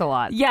Pukes a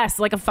lot. Yes,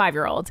 like a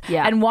 5-year-old.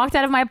 Yeah. And walked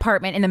out of my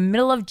apartment in the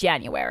middle of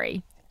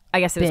January. I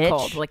guess it was Bitch.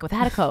 cold, like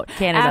without a coat.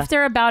 Canada.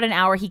 After about an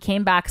hour, he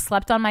came back,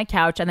 slept on my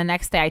couch, and the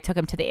next day I took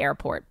him to the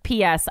airport.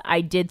 P.S.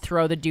 I did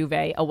throw the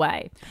duvet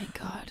away. Thank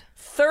God.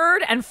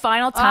 Third and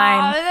final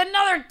time. Oh,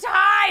 another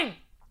time.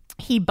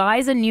 He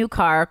buys a new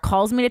car,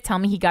 calls me to tell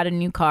me he got a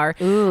new car,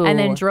 and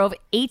then drove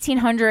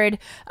 1,800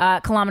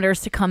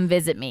 kilometers to come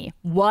visit me.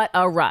 What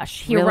a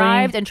rush. He Really?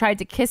 arrived and tried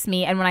to kiss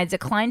me, and when I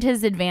declined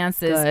his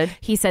advances, Good.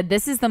 he said,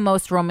 "This is the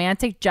most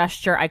romantic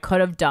gesture I could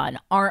have done.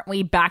 Aren't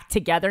we back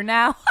together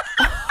now?"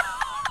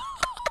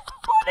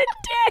 What a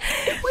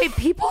dick. Wait,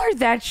 people are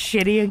that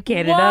shitty in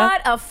Canada?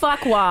 What a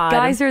fuckwad.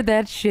 Guys are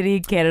that shitty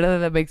in Canada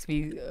that makes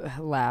me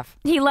laugh.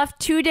 He left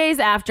 2 days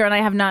after, and I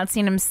have not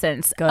seen him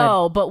since. Good.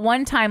 Oh, but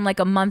one time, like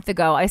a month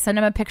ago, I sent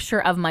him a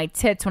picture of my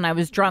tits when I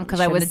was drunk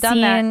because I Shouldn't was have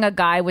done that. seeing a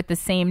guy with the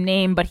same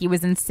name, but he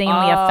was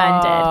insanely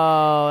offended.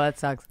 Oh, that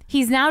sucks.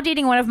 He's now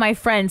dating one of my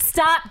friends.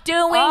 Stop doing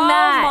Oh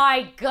that.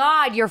 my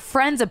God, your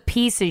friend's a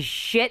piece of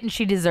shit and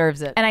she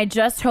deserves it. And I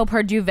just hope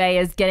her duvet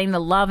is getting the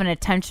love and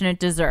attention it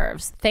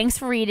deserves. Thanks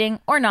for reading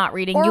or not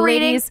reading. Or You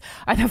reading. ladies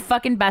are the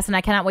fucking best, and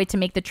I cannot wait to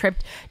make the trip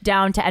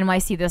down to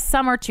NYC this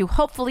summer to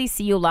hopefully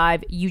see you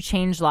live. You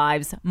change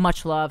lives.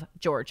 Much love,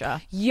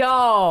 Georgia.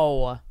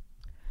 Yo.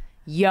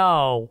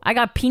 I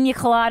got pina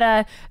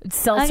colada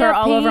seltzer I got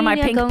all over my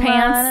pina pink colada.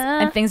 pants,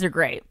 and things are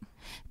great.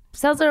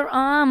 Seltzer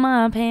on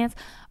my pants.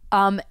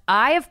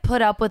 I have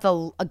put up with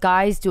a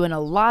guys doing a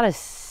lot of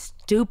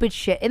stupid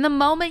shit. In the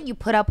moment, you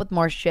put up with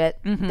more shit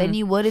than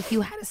you would if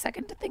you had a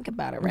second to think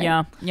about it, right?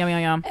 Yeah.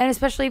 And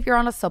especially if you're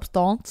on a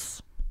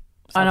substance.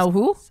 I know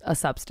who? A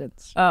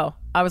substance. Oh,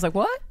 I was like,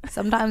 what?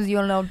 Sometimes you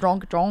don't know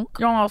drunk.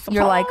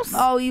 You're like,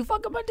 oh, you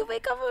fucking my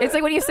duvet cover. It's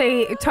like when you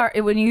say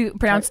when you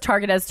pronounce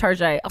Target as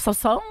Target. I'm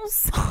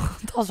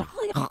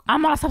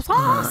on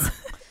substance.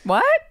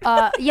 What?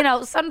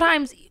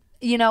 Sometimes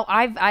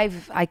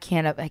I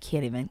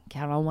can't even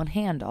count on one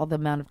hand all the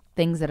amount of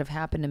things that have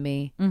happened to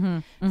me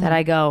that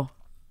I go.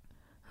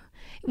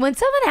 When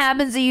something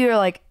happens to you, you're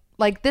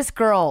like this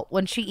girl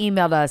when she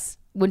emailed us.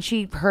 When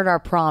she heard our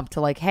prompt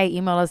to hey,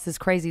 email us this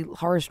crazy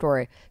horror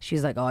story,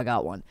 she's like, oh, I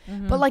got one.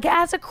 But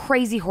as a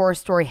crazy horror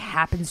story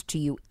happens to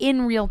you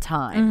in real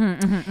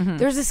time,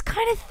 there's this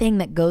kind of thing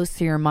that goes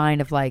through your mind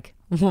of wait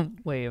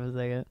a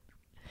second.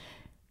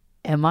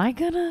 Am I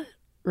gonna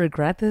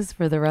regret this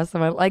for the rest of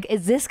my life?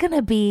 Is this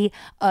gonna be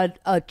a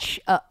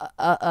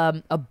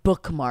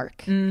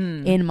bookmark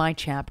in my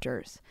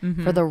chapters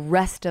for the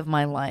rest of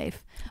my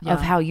life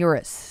of how you're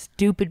a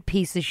stupid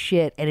piece of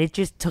shit, and it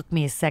just took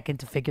me a second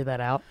to figure that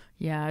out.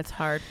 Yeah, it's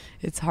hard.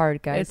 It's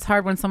hard, guys. It's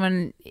hard when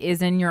someone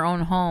is in your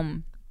own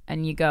home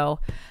and you go,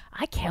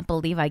 I can't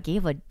believe I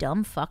gave a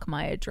dumb fuck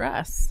my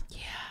address.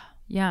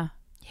 Yeah.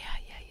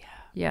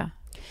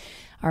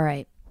 All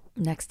right,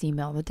 next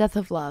email. The Death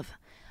of Love.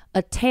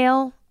 A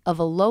tale of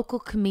a local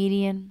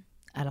comedian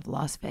out of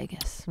Las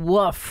Vegas.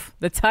 Woof.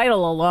 The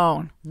title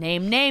alone.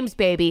 Name names,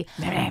 baby.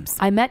 Names.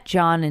 I met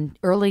John in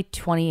early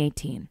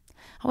 2018.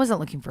 I wasn't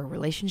looking for a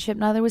relationship,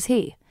 neither was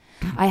he.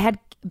 I had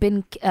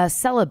been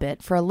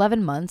celibate for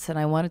 11 months, and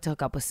I wanted to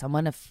hook up with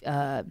someone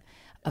a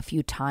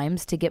few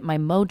times to get my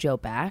mojo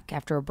back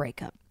after a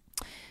breakup.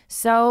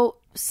 So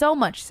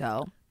much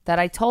so that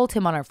I told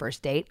him on our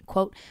first date,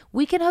 quote,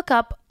 we can hook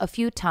up a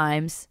few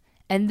times,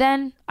 and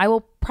then I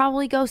will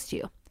probably ghost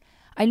you.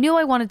 I knew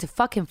I wanted to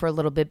fuck him for a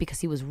little bit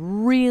because he was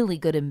really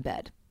good in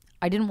bed.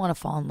 I didn't want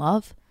to fall in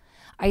love.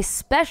 I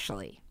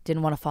especially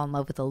didn't want to fall in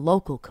love with a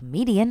local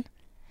comedian.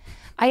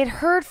 I had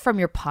heard from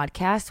your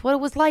podcast what it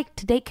was like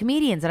to date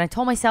comedians, and I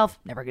told myself,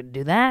 never going to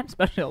do that.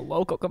 Especially a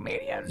local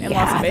comedian in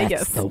Las Vegas.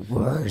 That's the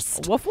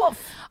worst. Woof,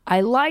 woof.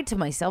 I lied to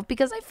myself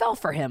because I fell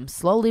for him.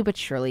 Slowly but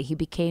surely, he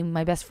became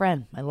my best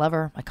friend, my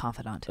lover, my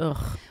confidant.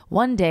 Ugh.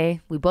 One day,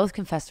 we both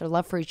confessed our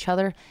love for each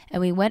other, and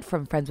we went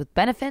from friends with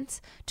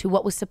benefits to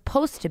what was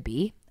supposed to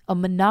be a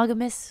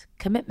monogamous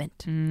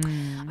commitment.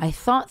 I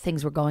thought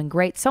things were going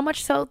great, so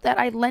much so that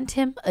I lent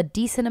him a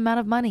decent amount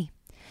of money.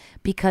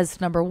 Because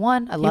number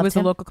one, I loved him. He was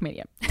a local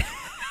comedian.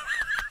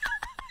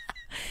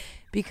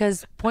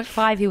 Because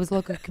 0.5, he was a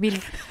local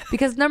comedian.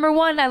 Because number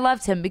one, I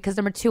loved him. Because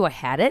number two, I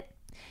had it.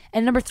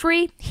 And number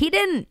three, he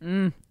didn't.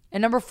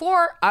 And number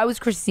four, I was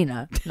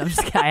Christina. No, I'm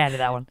just kidding. I added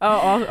that one.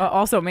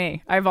 Also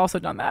me. I've also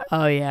done that.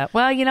 Oh, yeah.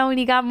 Well, when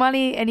you got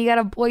money and you got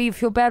a boy you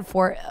feel bad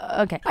for.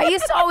 Okay. I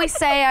used to always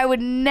say I would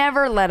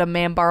never let a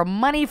man borrow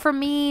money from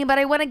me, but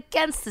I went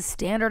against the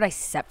standard I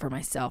set for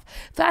myself.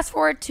 Fast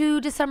forward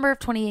to December of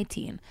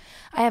 2018.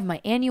 I have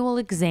my annual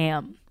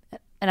exam,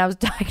 and I was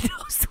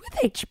diagnosed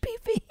with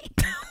HPV.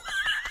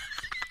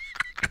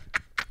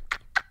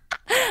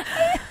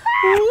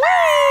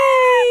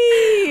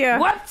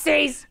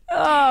 Whoopsies.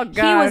 Oh, God.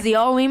 He was the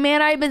only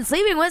man I had been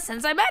sleeping with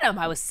since I met him.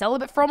 I was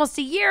celibate for almost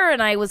a year,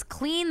 and I was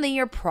clean the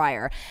year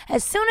prior.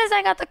 As soon as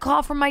I got the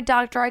call from my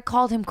doctor, I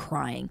called him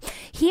crying.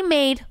 He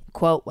made,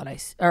 quote, what I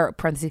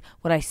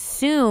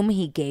assume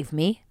he gave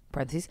me,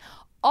 parentheses,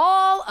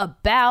 all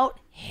about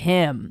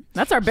him.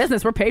 That's our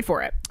business. We're paid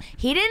for it.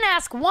 He didn't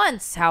ask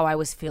once how I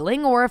was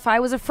feeling or if I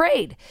was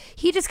afraid.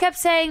 He just kept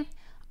saying,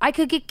 I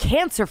could get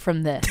cancer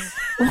from this.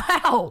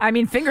 Wow. I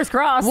mean, fingers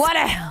crossed. What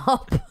a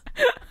help.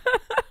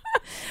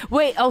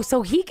 Wait,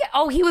 so he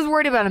was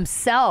worried about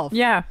himself.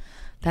 Yeah.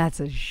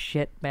 That's a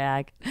shit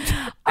bag.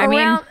 I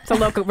mean, it's a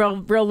local,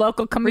 real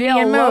local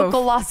comedian move.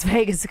 Local Las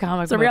Vegas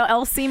comic. It's a real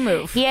LC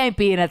move. He ain't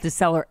being at the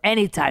cellar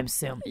anytime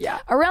soon. Yeah.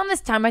 Around this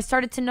time, I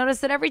started to notice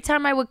that every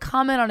time I would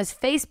comment on his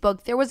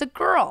Facebook, there was a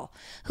girl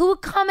who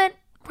would comment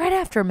right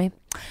after me.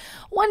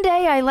 One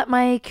day, I let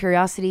my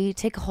curiosity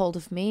take a hold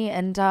of me,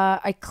 and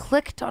I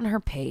clicked on her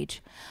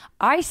page.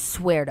 I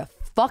swear to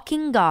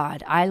fucking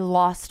God, I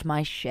lost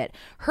my shit.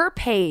 Her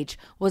page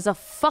was a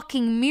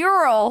fucking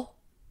mural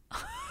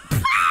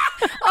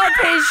of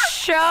his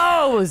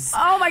shows.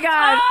 Oh my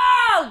God.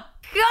 Oh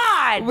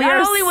God.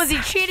 Not only was he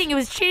cheating, he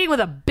was cheating with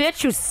a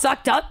bitch who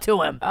sucked up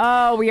to him.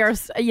 Oh, we are,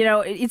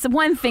 it's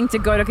one thing to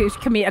go to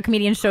a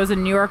comedian shows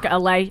in New York,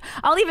 LA.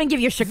 I'll even give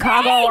you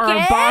Chicago or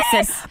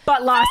Boston.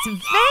 But Las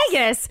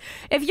Vegas,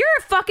 if you're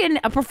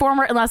a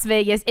performer in Las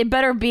Vegas, it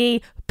better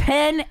be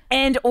Penn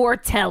and or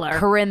Teller.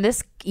 Corinne,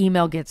 this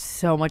email gets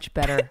so much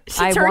better.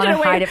 I turned want it to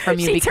away. hide it from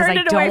you She because I turned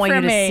it don't away want you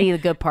from to me. see the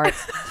good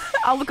parts.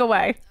 I'll look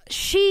away.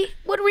 She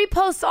would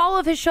repost all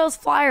of his show's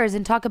flyers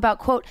and talk about,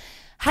 quote,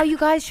 how you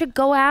guys should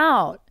go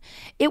out.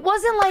 It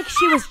wasn't like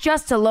she was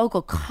just a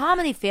local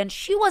comedy fan.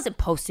 She wasn't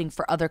posting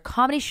for other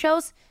comedy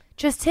shows,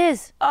 just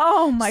his.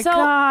 Oh my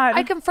God.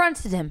 I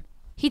confronted him.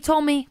 He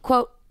told me,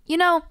 quote,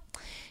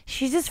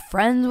 she's just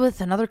friends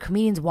with another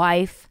comedian's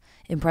wife.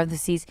 In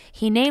parentheses,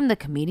 he named the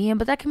comedian,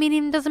 but that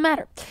comedian doesn't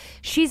matter.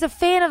 She's a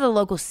fan of the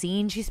local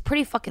scene. She's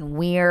pretty fucking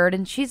weird,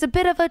 and she's a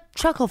bit of a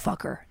chuckle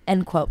fucker,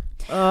 end quote.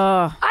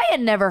 I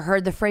had never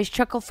heard the phrase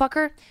chuckle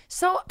fucker,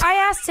 so I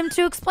asked him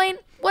to explain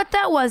what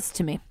that was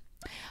to me.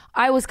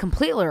 I was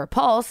completely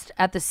repulsed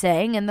at the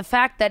saying, and the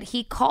fact that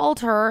he called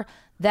her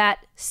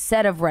that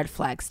set of red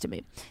flags to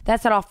me.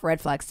 That set off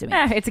red flags to me.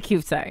 It's a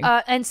cute saying.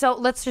 And so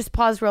let's just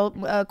pause real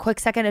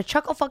quick second. A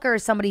chuckle fucker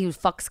is somebody who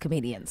fucks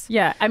comedians.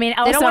 Yeah, I mean,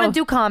 also, They don't want to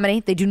do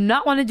comedy. They do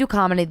not want to do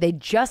comedy. They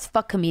just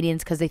fuck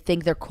comedians because they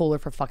think they're cooler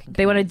for fucking comedians.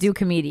 they want to do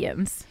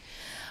comedians.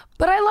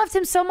 But I loved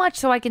him so much,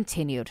 so I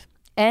continued.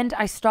 And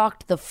I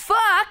stalked the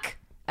fuck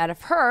out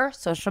of her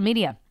social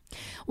media.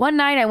 One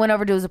night, I went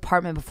over to his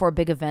apartment before a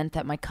big event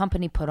that my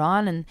company put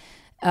on and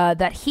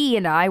that he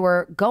and I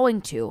were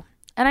going to.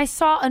 And I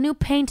saw a new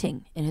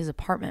painting in his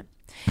apartment.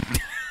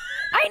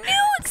 I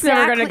knew It's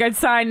never exactly. going to good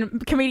sign.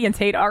 Comedians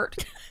hate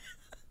art.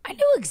 I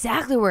knew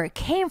exactly where it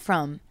came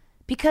from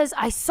because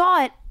I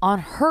saw it on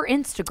her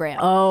Instagram.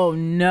 Oh,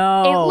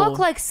 no. It looked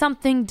like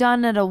something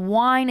done at a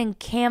wine and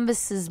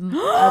canvas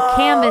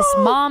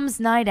mom's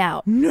night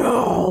out.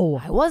 No.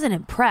 I wasn't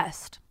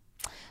impressed.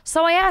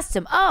 So I asked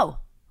him, "Oh,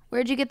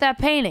 where'd you get that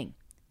painting?"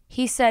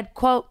 He said,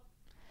 quote,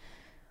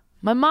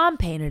 "My mom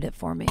painted it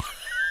for me."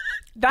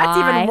 That's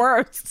even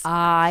worse.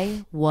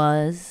 I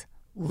was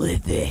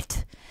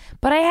livid.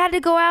 But I had to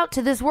go out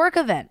to this work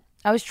event.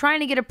 I was trying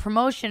to get a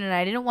promotion and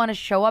I didn't want to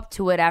show up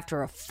to it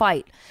after a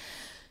fight.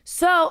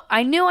 So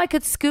I knew I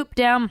could scoop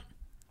down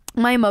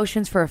my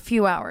emotions for a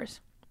few hours.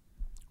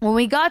 When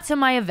we got to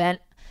my event,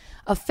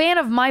 a fan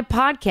of my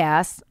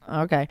podcast,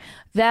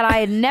 that I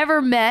had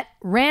never met,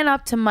 ran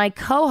up to my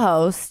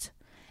co-host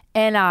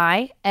and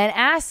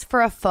asked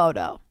for a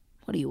photo.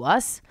 What are you,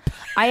 us?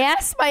 I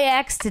asked my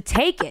ex to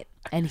take it,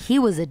 and he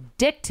was a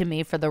dick to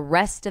me for the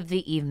rest of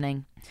the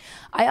evening.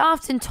 He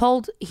often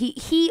told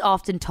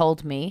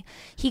me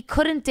he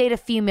couldn't date a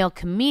female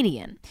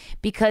comedian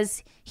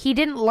because he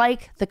didn't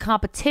like the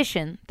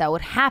competition that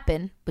would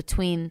happen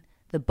between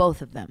the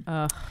both of them.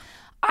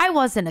 I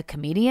wasn't a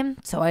comedian,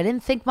 so I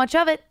didn't think much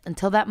of it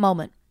until that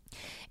moment.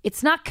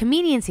 It's not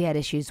comedians he had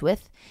issues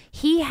with.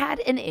 He had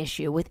an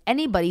issue with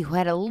anybody who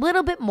had a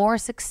little bit more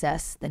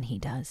success than he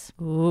does.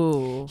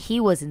 Ooh. He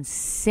was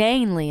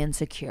insanely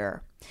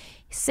insecure.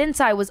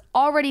 Since I was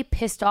already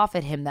pissed off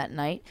at him that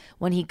night,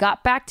 when we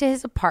got back to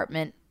his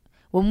apartment,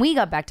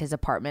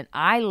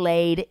 I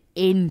laid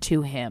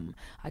into him.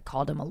 I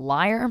called him a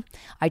liar.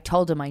 I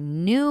told him I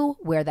knew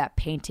where that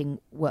painting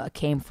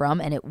came from,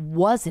 and it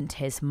wasn't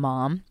his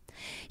mom.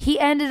 He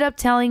ended up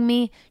telling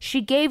me she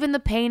gave him the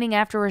painting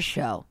after a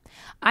show.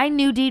 I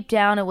knew deep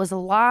down it was a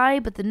lie,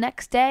 but the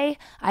next day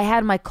I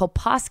had my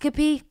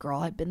colposcopy,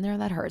 girl, I've been there,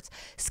 that hurts,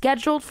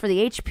 scheduled for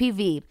the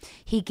HPV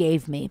he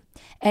gave me,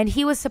 and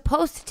he was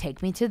supposed to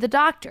take me to the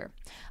doctor.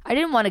 I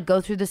didn't want to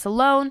go through this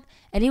alone,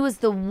 and he was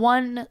the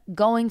one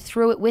going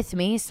through it with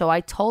me, so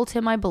I told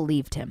him I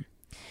believed him.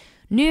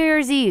 New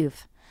Year's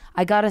Eve,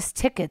 I got us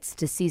tickets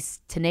to see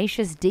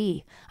Tenacious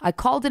D. I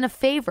called in a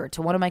favor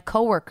to one of my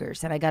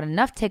coworkers, and I got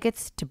enough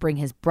tickets to bring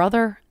his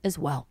brother as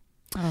well.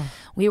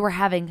 We were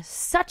having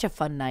such a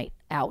fun night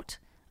out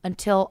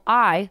until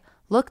I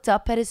looked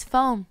up at his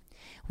phone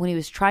when he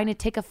was trying to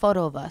take a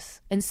photo of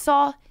us and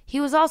saw he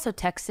was also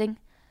texting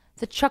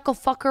the chuckle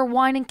fucker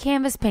wine and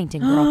canvas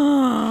painting girl.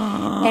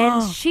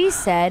 And she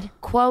said,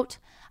 quote,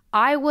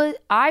 I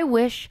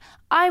wish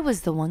I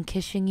was the one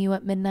kissing you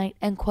at midnight,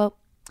 end quote.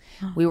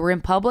 We were in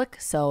public,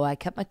 so I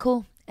kept my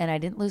cool and I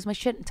didn't lose my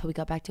shit until we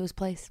got back to his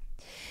place.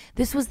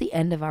 This was the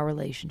end of our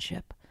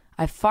relationship.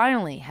 I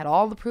finally had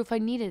all the proof I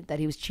needed that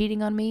he was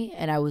cheating on me,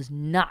 and I was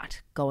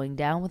not going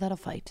down without a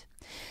fight.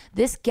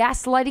 This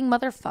gaslighting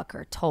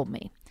motherfucker told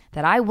me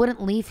that I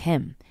wouldn't leave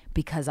him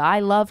because I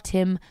loved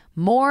him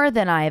more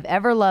than I have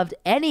ever loved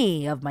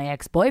any of my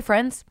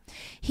ex-boyfriends.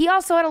 He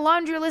also had a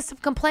laundry list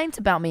of complaints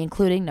about me,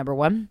 including, number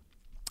 1,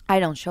 I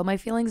don't show my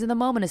feelings in the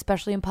moment,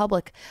 especially in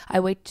public.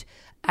 I wait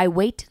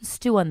and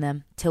stew on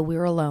them till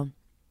we're alone.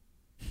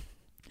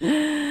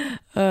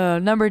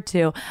 Number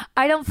 2,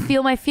 I don't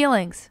feel my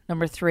feelings.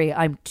 Number 3,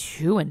 I'm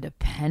too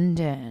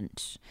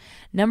independent.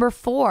 Number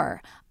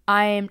 4,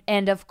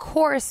 and of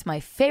course, my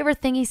favorite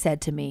thing he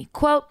said to me,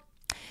 quote,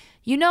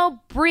 you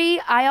know,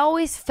 Bree, I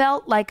always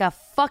felt like a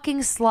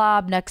fucking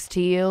slob next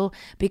to you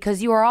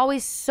because you are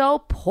always so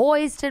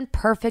poised and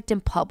perfect in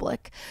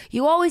public.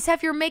 You always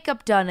have your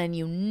makeup done and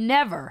you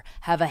never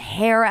have a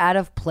hair out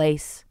of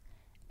place,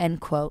 end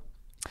quote.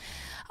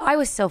 I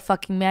was so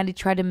fucking mad he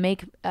tried to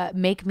make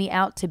me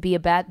out to be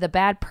the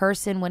bad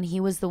person when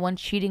he was the one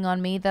cheating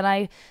on me that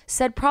I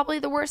said probably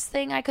the worst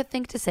thing I could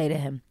think to say to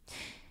him.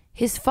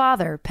 His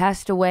father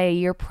passed away a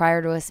year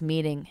prior to us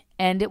meeting,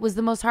 and it was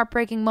the most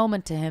heartbreaking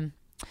moment to him.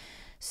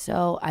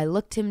 So I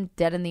looked him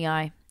dead in the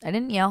eye. I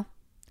didn't yell.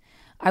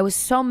 I was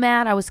so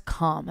mad I was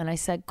calm, and I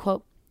said,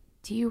 quote,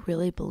 do you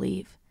really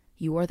believe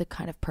you are the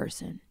kind of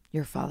person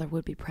your father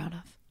would be proud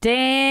of?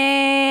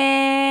 Damn.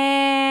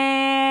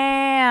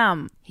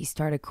 He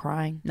started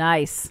crying.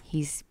 Nice.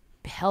 He's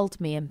held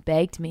me and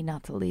begged me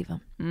not to leave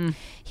him.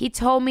 He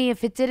told me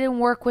if it didn't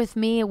work with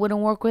me, it wouldn't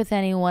work with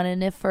anyone.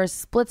 And if for a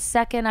split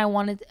second I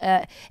wanted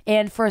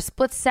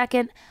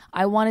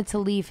to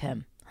leave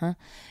him.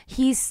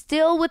 He's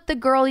still with the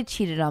girl he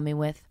cheated on me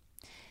with.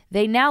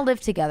 They now live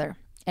together.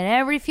 And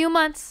every few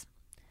months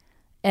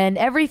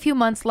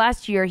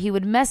last year, he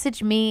would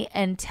message me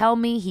and tell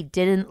me he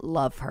didn't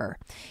love her.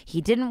 He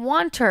didn't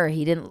want her.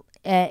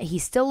 He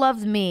still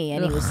loved me,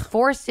 and he was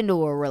forced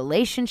into a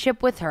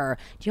relationship with her.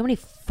 Do you know how many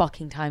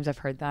fucking times I've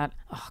heard that?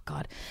 Oh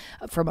God,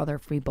 from other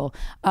people.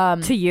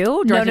 To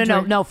you?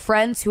 No.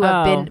 Friends who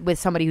have been with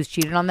somebody who's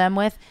cheated on them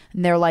with,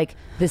 and they're like,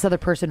 this other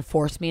person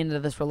forced me into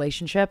this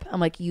relationship.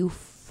 I'm like, you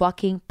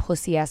fucking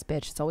pussy ass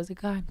bitch. It's always a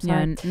guy. I'm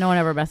sorry. Yeah, no one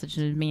ever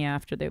messaged me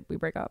after we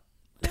break up.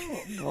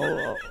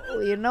 Oh,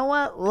 you know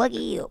what? Look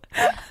at you.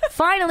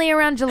 Finally,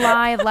 around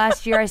July of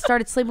last year, I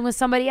started sleeping with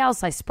somebody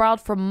else. I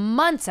sprawled for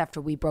months after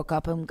we broke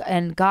up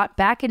and got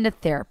back into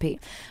therapy.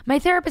 My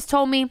therapist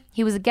told me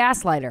he was a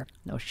gaslighter.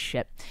 No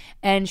shit.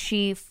 And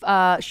she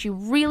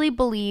really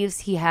believes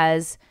he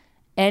has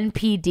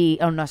NPD,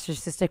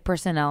 narcissistic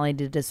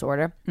personality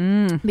disorder,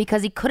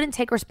 because he couldn't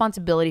take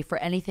responsibility for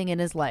anything in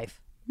his life.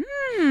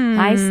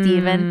 Hi,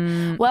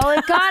 Steven. Well,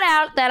 it got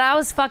out that I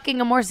was fucking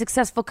a more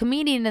successful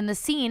comedian in the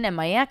scene, and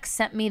my ex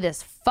sent me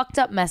this fucked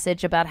up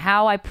message about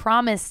how I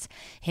promised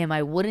him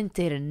I wouldn't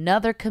date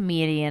another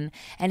comedian,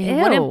 and he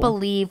wouldn't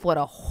believe what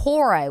a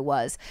whore I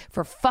was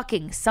for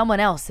fucking someone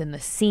else in the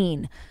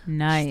scene.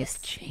 Nice. Is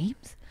this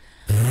James?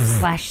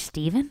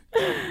 /Steven?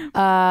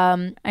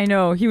 I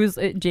know he was.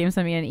 James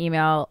sent me an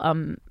email.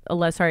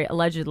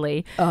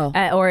 Allegedly.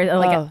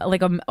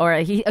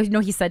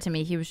 He said to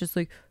me, he was just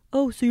like,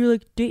 "Oh, so you're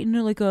like dating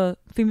like a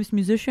famous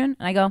musician?"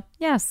 And I go,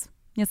 yes,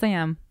 I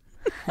am.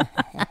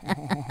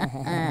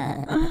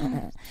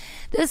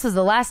 This was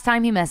the last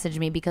time he messaged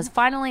me because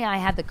finally I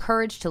had the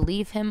courage to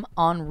leave him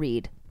on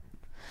read.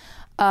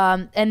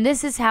 And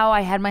this is how I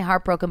had my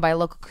heart broken by a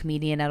local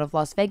comedian out of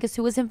Las Vegas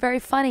who wasn't very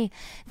funny,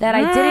 that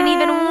I didn't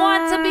even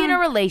want to be in a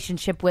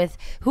relationship with,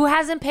 who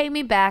hasn't paid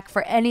me back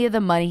for any of the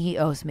money he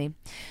owes me.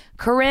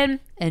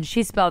 Corinne, and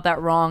she spelled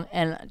that wrong,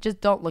 and just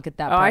don't look at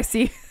that part. I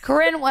see.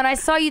 Corinne, when I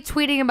saw you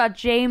tweeting about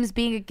James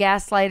being a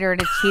gaslighter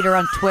and a cheater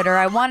on Twitter,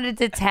 I wanted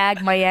to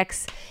tag my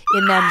ex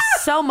in them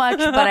so much,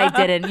 but I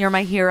didn't. You're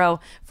my hero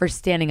for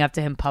standing up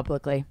to him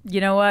publicly. You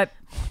know what?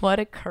 What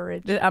a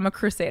courage. I'm a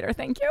crusader.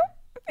 Thank you.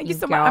 Thank you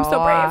so much. I'm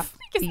so brave.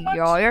 Thank you so much.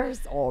 You're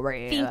so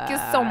brave. Thank you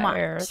so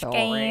much,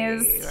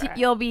 guys.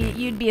 Brave.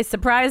 You'd be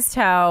surprised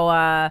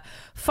how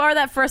far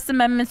that First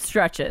Amendment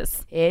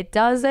stretches. It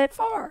does it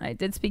far. I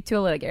did speak to a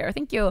litigator.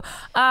 Thank you.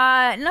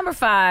 Number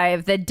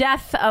 5, the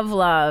death of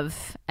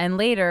love, and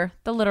later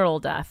the literal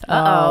death.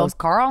 Oh,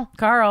 Carl.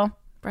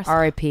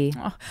 R.I.P.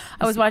 Oh,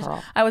 I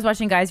was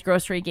watching Guys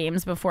Grocery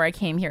Games before I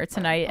came here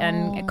tonight,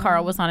 and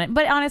Carl was on it.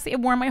 But honestly, it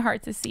warmed my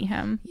heart to see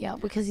him. Yeah,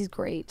 because he's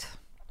great.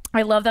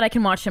 I love that I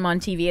can watch him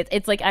on TV.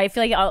 It's like I'll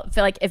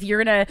feel like if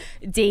you're gonna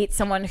date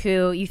someone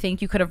who you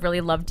think you could have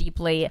really loved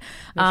deeply,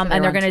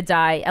 and they're gonna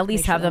die, at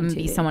least have them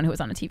be someone who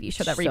was on a TV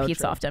show that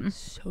repeats often.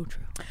 So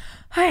true.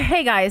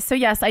 Hey guys, so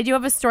yes, I do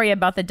have a story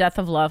about the death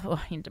of love. Oh,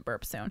 I need to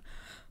burp soon.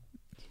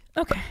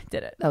 Okay,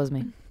 did it. That was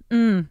me.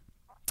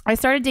 I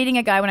started dating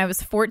a guy when I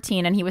was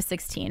 14 and he was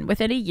 16.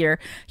 Within a year,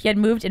 he had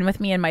moved in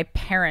with me and my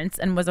parents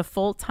and was a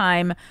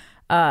full-time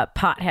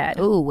pothead.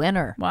 Ooh,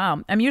 winner.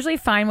 Wow. I'm usually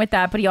fine with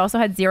that, but he also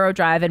had zero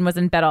drive and was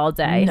in bed all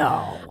day.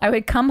 No. I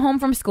would come home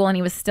from school and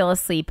he was still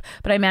asleep,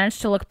 but I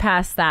managed to look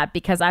past that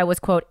because I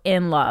was, quote,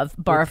 in love,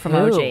 barf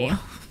emoji.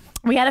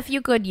 We had a few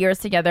good years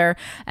together,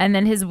 and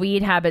then his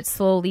weed habit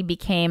slowly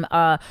became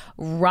a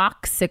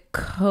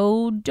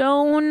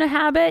roxicodone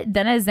habit,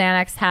 then a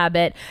Xanax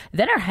habit,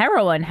 then a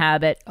heroin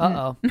habit.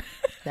 Uh-oh.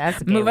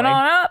 That's a moving gateway.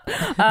 on up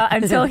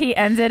until he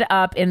ended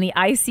up in the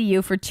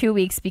ICU for 2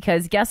 weeks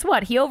because guess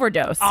what? He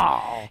overdosed.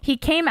 Oh. He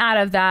came out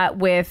of that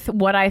with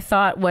what I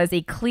thought was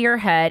a clear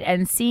head,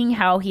 and seeing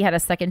how he had a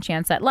second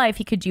chance at life,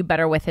 he could do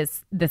better with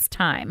this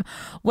time.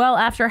 Well,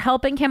 after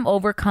helping him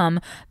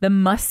overcome the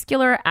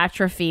muscular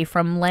atrophy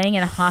from laying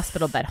in a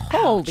hospital bed,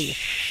 holy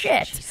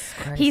shit,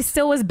 he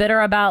still was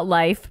bitter about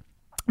life.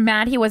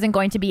 Mad he wasn't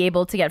going to be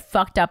able to get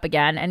fucked up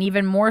again, and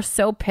even more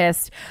so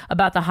pissed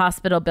about the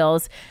hospital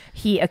bills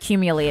he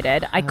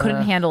accumulated. I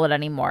couldn't handle it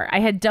anymore.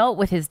 I had dealt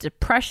with his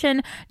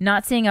depression,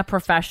 not seeing a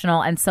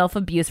professional, and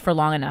self-abuse for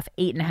long enough,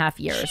 8.5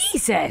 years.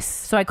 Jesus.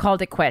 So I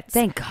called it quits.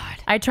 Thank God.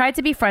 I tried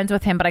to be friends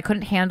with him, but I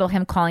couldn't handle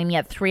him calling me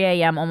at 3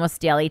 a.m. almost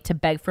daily to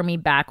beg for me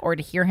back or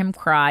to hear him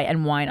cry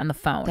and whine on the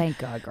phone. Thank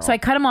God, girl. So I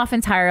cut him off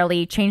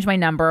entirely, changed my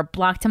number,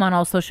 blocked him on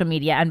all social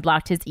media, and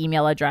blocked his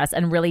email address,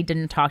 and really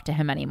didn't talk to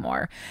him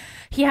anymore.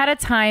 He had a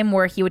time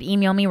where he would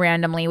email me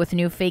randomly with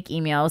new fake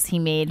emails he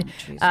made,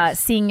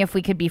 seeing if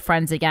we could be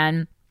friends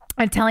again.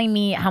 and telling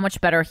me how much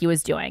better he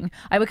was doing.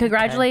 I would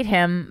congratulate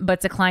him,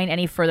 but decline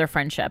any further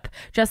friendship.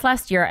 Just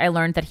last year, I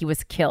learned that he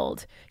was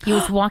killed. He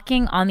was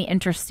walking on the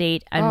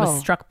interstate and was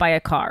struck by a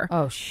car.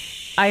 Oh,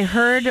 I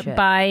heard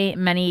by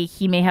many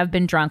he may have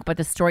been drunk, but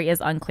the story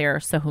is unclear,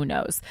 so who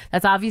knows?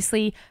 That's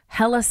obviously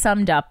hella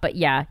summed up, but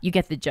yeah, you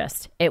get the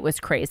gist. It was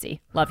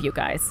crazy. Love you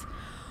guys.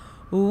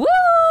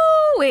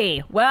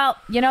 Woo-wee. Well,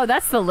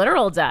 that's the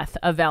literal death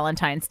of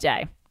Valentine's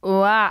Day.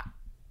 Wow.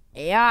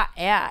 Yeah.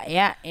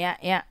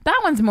 That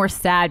one's more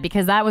sad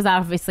because that was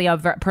obviously a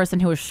person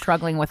who was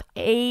struggling with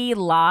a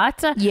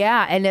lot.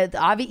 Yeah, and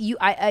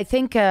I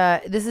think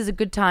this is a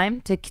good time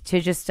to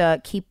just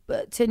keep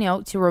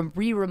to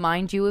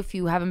remind you if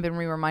you haven't been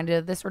reminded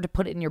of this, or to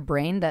put it in your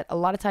brain that a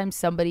lot of times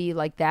somebody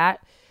like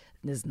that,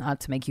 this is not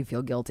to make you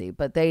feel guilty,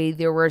 but they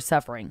were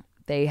suffering.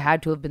 They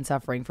had to have been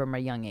suffering from a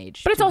young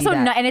age. But it's also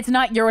not, and it's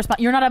not your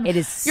responsibility. You're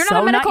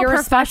not a medical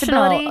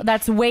professional.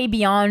 That's way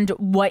beyond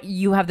what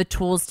you have the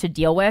tools to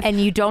deal with. And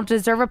you don't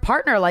deserve a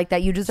partner like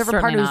that. You deserve a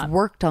partner who's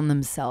worked on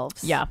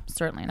themselves. Yeah,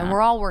 certainly not. And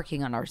we're all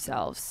working on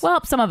ourselves.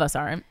 Well, some of us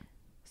aren't.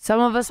 Some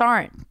of us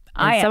aren't.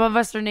 Some of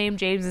us are named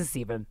James and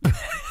Stephen.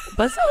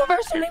 But some of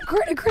us are named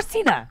Corinne and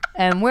Christina.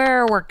 And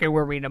we're working.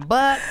 We're reading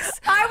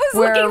books. I was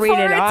looking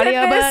forward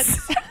to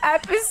this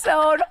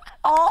episode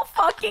all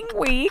fucking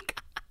week.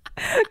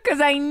 Because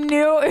I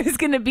knew it was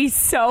going to be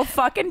so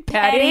fucking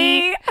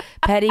petty.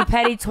 Petty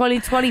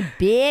 2020,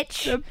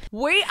 bitch.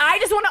 Wait, I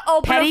just want to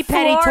open petty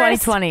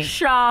 2020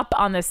 shop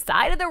on the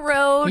side of the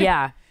road.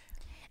 Yeah.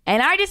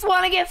 And I just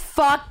want to get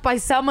fucked by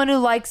someone who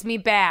likes me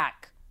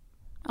back.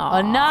 Aww.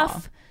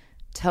 Enough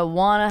to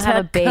want to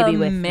have a baby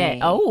with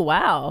me. Oh,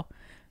 wow.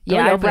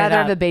 Yeah, I'd rather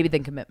have a baby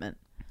than commitment.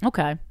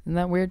 Okay. Isn't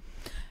that weird?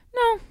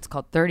 No. It's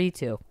called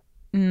 32.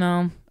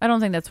 No, I don't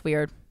think that's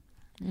weird.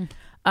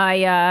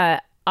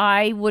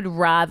 I would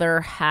rather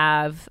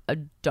have a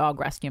dog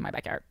rescue in my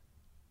backyard.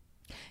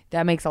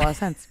 That makes a lot of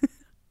sense.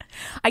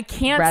 I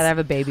can't rather have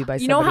a baby by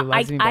somebody who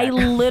loves me back. I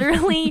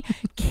literally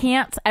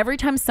can't. Every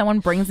time someone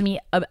brings a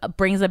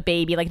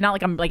baby, I'm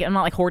not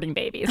like hoarding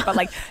babies, but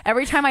like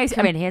every time I'm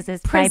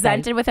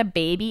presented with a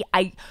baby,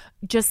 I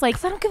just like,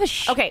 'cause I don't give a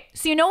shit. Okay,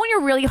 so when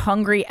you're really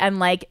hungry and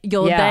like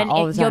you'll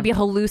be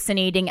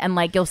hallucinating and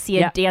like you'll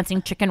see a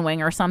dancing chicken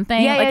wing or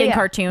something in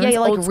cartoons,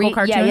 old school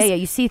cartoons. Yeah.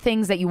 You see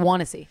things that you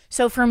want to see.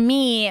 So for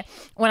me,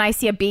 when I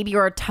see a baby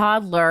or a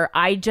toddler,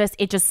 it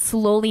just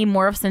slowly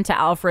morphs into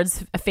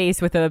Alfred's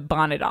face with a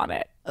bonnet on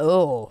it.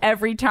 Oh,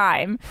 every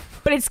time.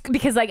 But it's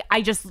because like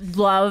I just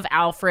love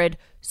Alfred.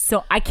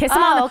 So I kiss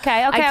him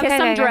I kiss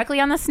him directly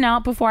on the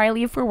snout before I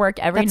leave for work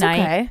every night.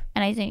 Okay.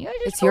 And I say,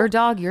 it's your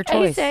dog, your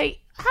choice. I say,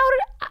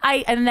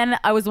 and then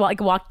I was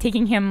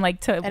taking him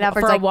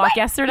for a walk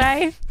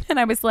yesterday, and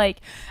I was like,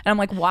 and I'm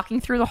like walking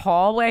through the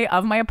hallway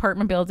of my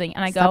apartment building,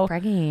 and I Stop go,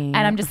 bragging.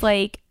 and I'm just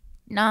like,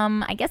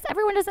 I guess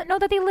everyone doesn't know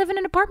that they live in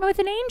an apartment with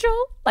an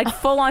angel. Like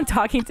full on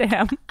talking to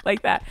him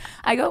like that.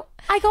 I go,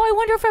 I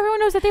wonder if everyone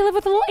knows that they live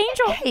with a little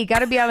angel. Hey, you got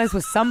to be honest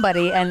with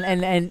somebody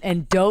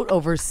and dote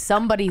over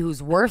somebody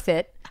who's worth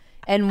it.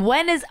 And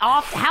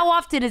how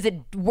often is it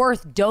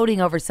worth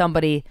doting over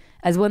somebody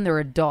as when they're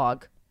a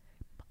dog?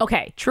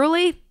 Okay.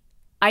 Truly?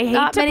 I hate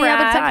Not to many brag,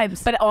 other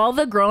times. but all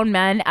the grown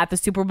men at the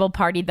Super Bowl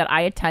party that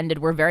I attended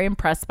were very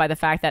impressed by the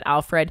fact that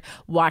Alfred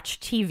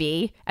watched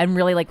TV and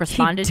really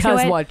responded to it. He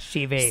does watch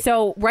TV.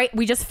 So,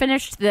 we just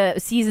finished the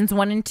seasons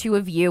 1 and 2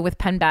 of You with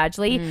Penn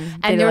Badgley,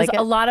 and there's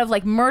a lot of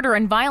murder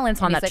and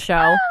violence on that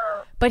show.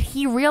 But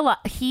he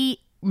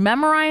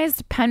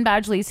memorized Penn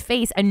Badgley's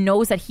face and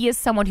knows that he is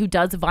someone who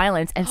does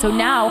violence, and so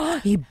now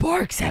he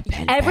barks at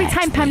Penn every Badgley.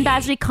 time Penn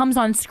Badgley comes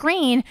on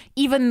screen,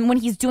 even when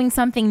he's doing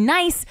something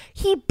nice,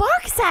 he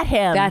barks at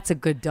him. That's a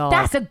good dog.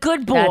 That's a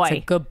good boy. That's a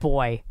good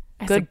boy.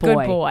 Good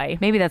boy.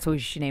 Maybe that's what we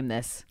should name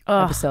this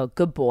episode.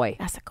 Good boy.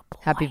 That's a good boy.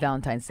 Happy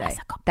Valentine's Day.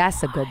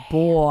 That's a good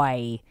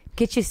boy.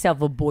 Get yourself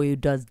a boy who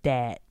does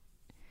that.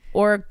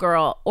 Or a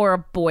girl, or a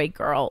boy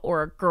girl,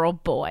 or a girl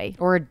boy.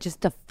 Or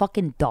just a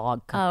fucking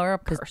dog. Or a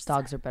person. Because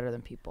dogs are better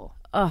than people.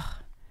 Ugh.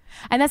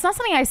 And that's not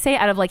something I say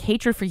out of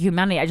hatred for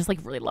humanity. I just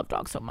really love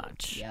dogs so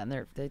much. Yeah,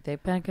 and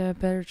they've got a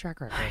better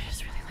track record. I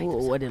just really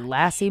like What, did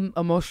Lassie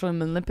emotionally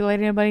manipulate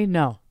anybody?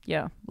 No.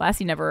 Yeah.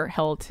 Lassie never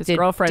held his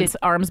girlfriend's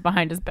arms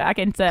behind his back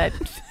and said...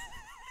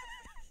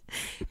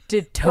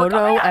 Did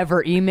Toto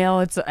ever email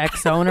its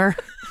ex-owner?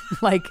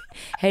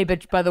 Hey,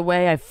 bitch, by the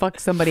way, I fucked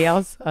somebody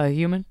else, a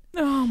human?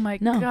 Oh, my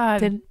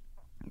God.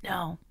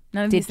 No.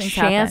 None of these things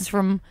Chance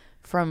happened.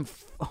 from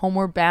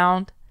Homeward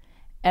Bound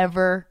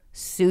ever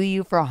sue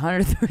you for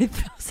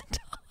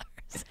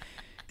 $130,000?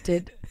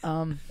 Did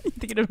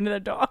thinking of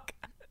another dog?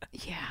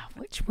 Yeah,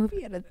 which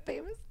movie had a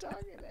famous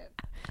dog in it?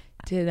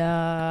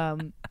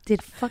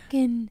 Did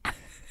fucking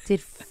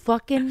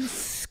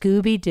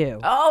Scooby-Doo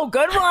Oh,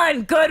 good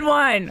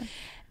one.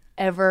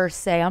 ever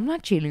say, I'm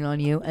not cheating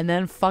on you, and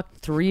then fucked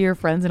 3 of your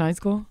friends in high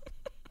school?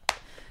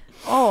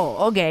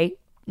 Oh, okay.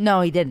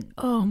 No, he didn't.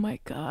 Oh my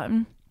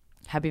God.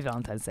 Happy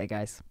Valentine's Day,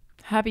 guys.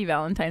 Happy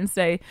Valentine's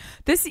Day.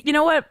 This, you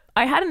know what?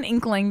 I had an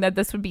inkling that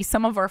this would be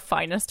some of our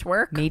finest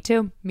work. Me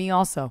too. Me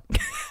also.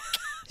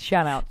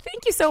 Shout out. Thank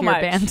Thank you so Cheer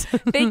much. band.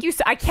 Thank you.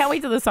 I can't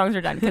wait till the songs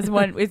are done because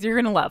you're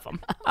gonna love them.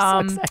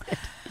 I'm so excited.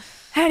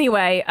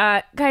 Anyway,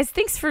 guys,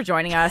 thanks for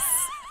joining us.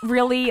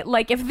 Really,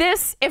 like if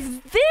this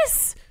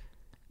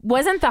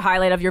wasn't the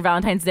highlight of your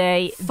Valentine's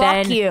Day,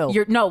 then you.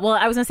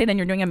 I was gonna say then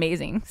you're doing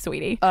amazing,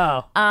 sweetie.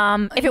 Oh.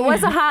 If it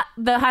was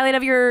the highlight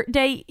of your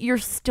day, you're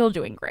still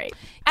doing great.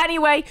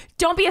 Anyway,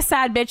 don't be a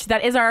sad bitch.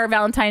 That is our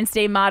Valentine's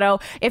Day motto.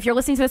 If you're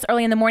listening to this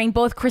early in the morning,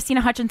 both Christina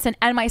Hutchinson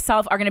and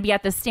myself are going to be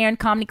at the Stand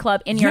Comedy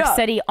Club in New York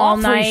City all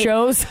night.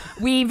 Shows.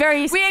 We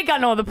ain't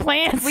got no other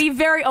plans. We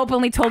very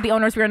openly told the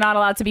owners we were not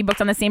allowed to be booked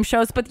on the same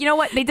shows, but you know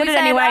what? They did it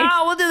anyway.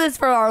 Oh, we'll do this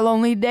for our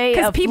lonely day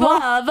Because of people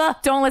love.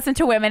 don't listen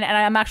to women, and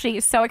I'm actually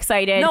so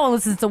excited. No one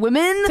listens to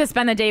women. To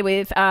spend the day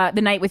with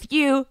the night with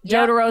you,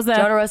 Joe Yep.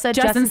 DeRosa,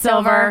 Justin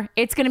Silver.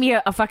 It's gonna be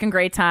a fucking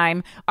great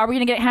time. Are we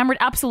gonna get hammered?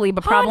 Absolutely,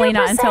 but probably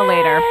not until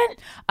later.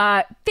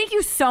 Thank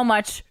you so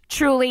much,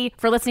 truly,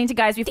 for listening to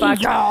Guys We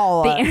Fucked,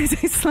 y'all. the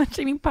Anti-Slut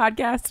Shaming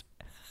Podcast.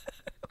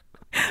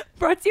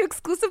 Brought to you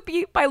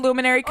exclusively by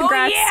Luminary.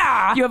 Congrats. Oh,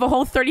 yeah. You have a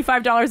whole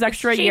 $35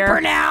 extra a year.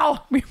 Cheaper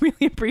now. We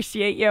really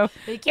appreciate you.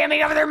 They can't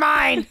make up their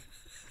mind.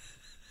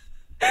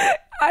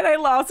 And I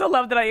also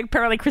love that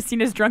apparently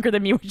Christina's drunker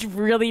than me, which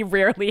really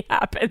rarely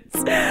happens.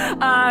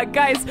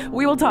 Guys,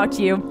 we will talk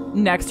to you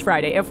next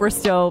Friday if we're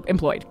still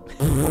employed.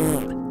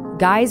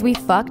 Guys We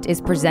Fucked is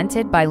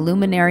presented by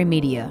Luminary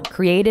Media,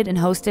 created and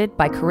hosted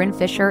by Corinne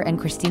Fisher and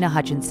Christina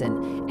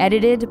Hutchinson,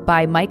 edited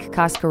by Mike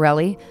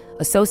Coscarelli,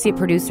 associate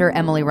producer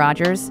Emily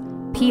Rogers,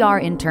 PR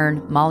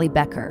intern Molly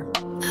Becker.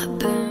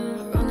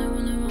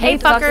 Hey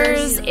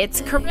fuckers,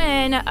 it's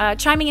Corinne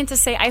chiming in to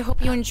say I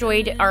hope you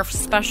enjoyed our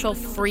special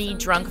free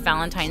Drunk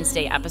Valentine's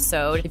Day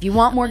episode. If you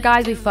want more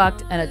Guys We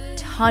Fucked and a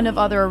ton of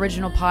other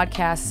original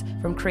podcasts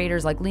from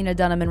creators like Lena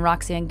Dunham and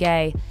Roxanne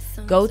Gay,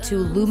 go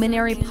to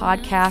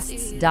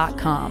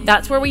luminarypodcasts.com.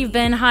 That's where we've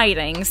been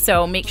hiding,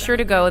 so make sure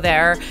to go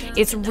there.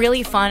 It's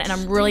really fun, and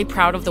I'm really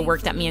proud of the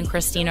work that me and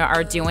Christina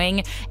are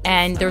doing.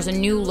 And there's a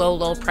new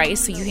low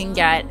price, so you can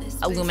get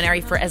a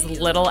Luminary for as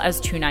little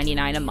as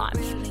 $2.99 a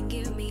month.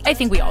 I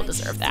think we all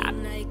deserve that.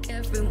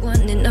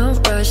 Everyone in a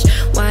rush.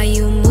 Why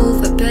you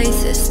move at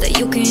places that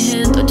you can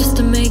handle just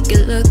to make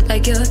it look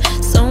like you're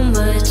so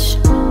much?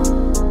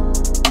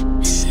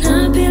 And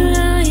I'd be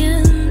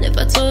lying if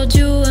I told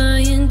you I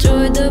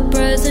enjoyed the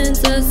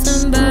presence of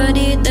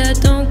somebody that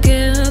don't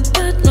care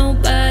about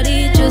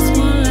nobody, just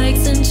want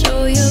likes and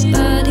show your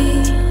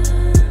body.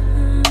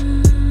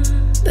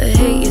 But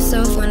hate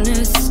yourself when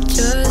it's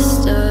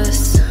just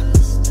us.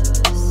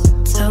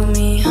 Tell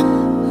me.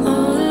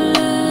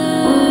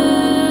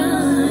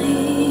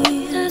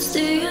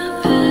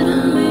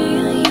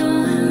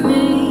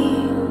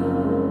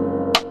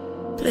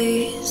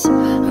 Please,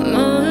 I'm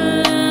all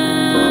alive.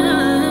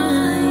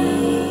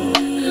 I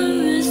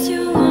miss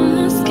you on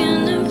my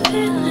skin and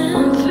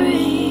feeling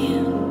free.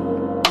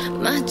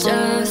 My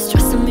job's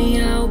stressing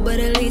me out, but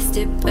at least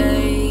it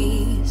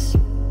pays.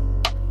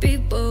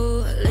 People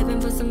living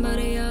for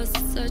somebody else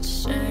is such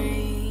a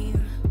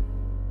shame.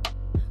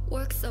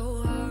 Work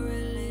so hard,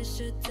 really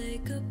should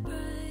take a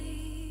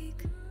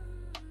break.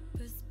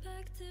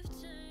 Perspective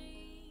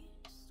change.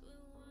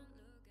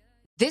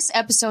 This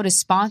episode is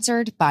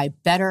sponsored by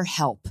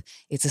BetterHelp.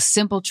 It's a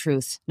simple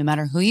truth. No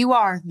matter who you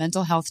are,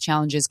 mental health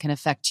challenges can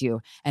affect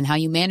you, and how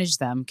you manage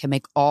them can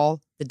make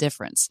all the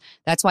difference.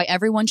 That's why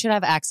everyone should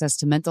have access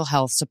to mental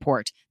health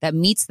support that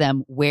meets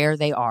them where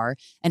they are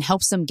and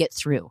helps them get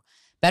through.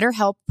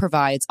 BetterHelp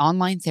provides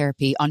online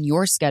therapy on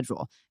your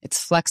schedule.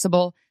 It's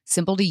flexible,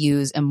 simple to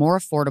use, and more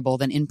affordable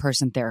than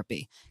in-person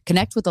therapy.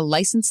 Connect with a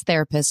licensed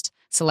therapist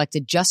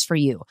selected just for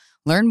you.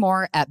 Learn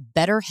more at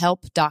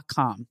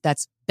betterhelp.com.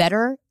 That's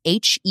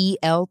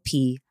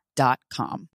betterhelp.com.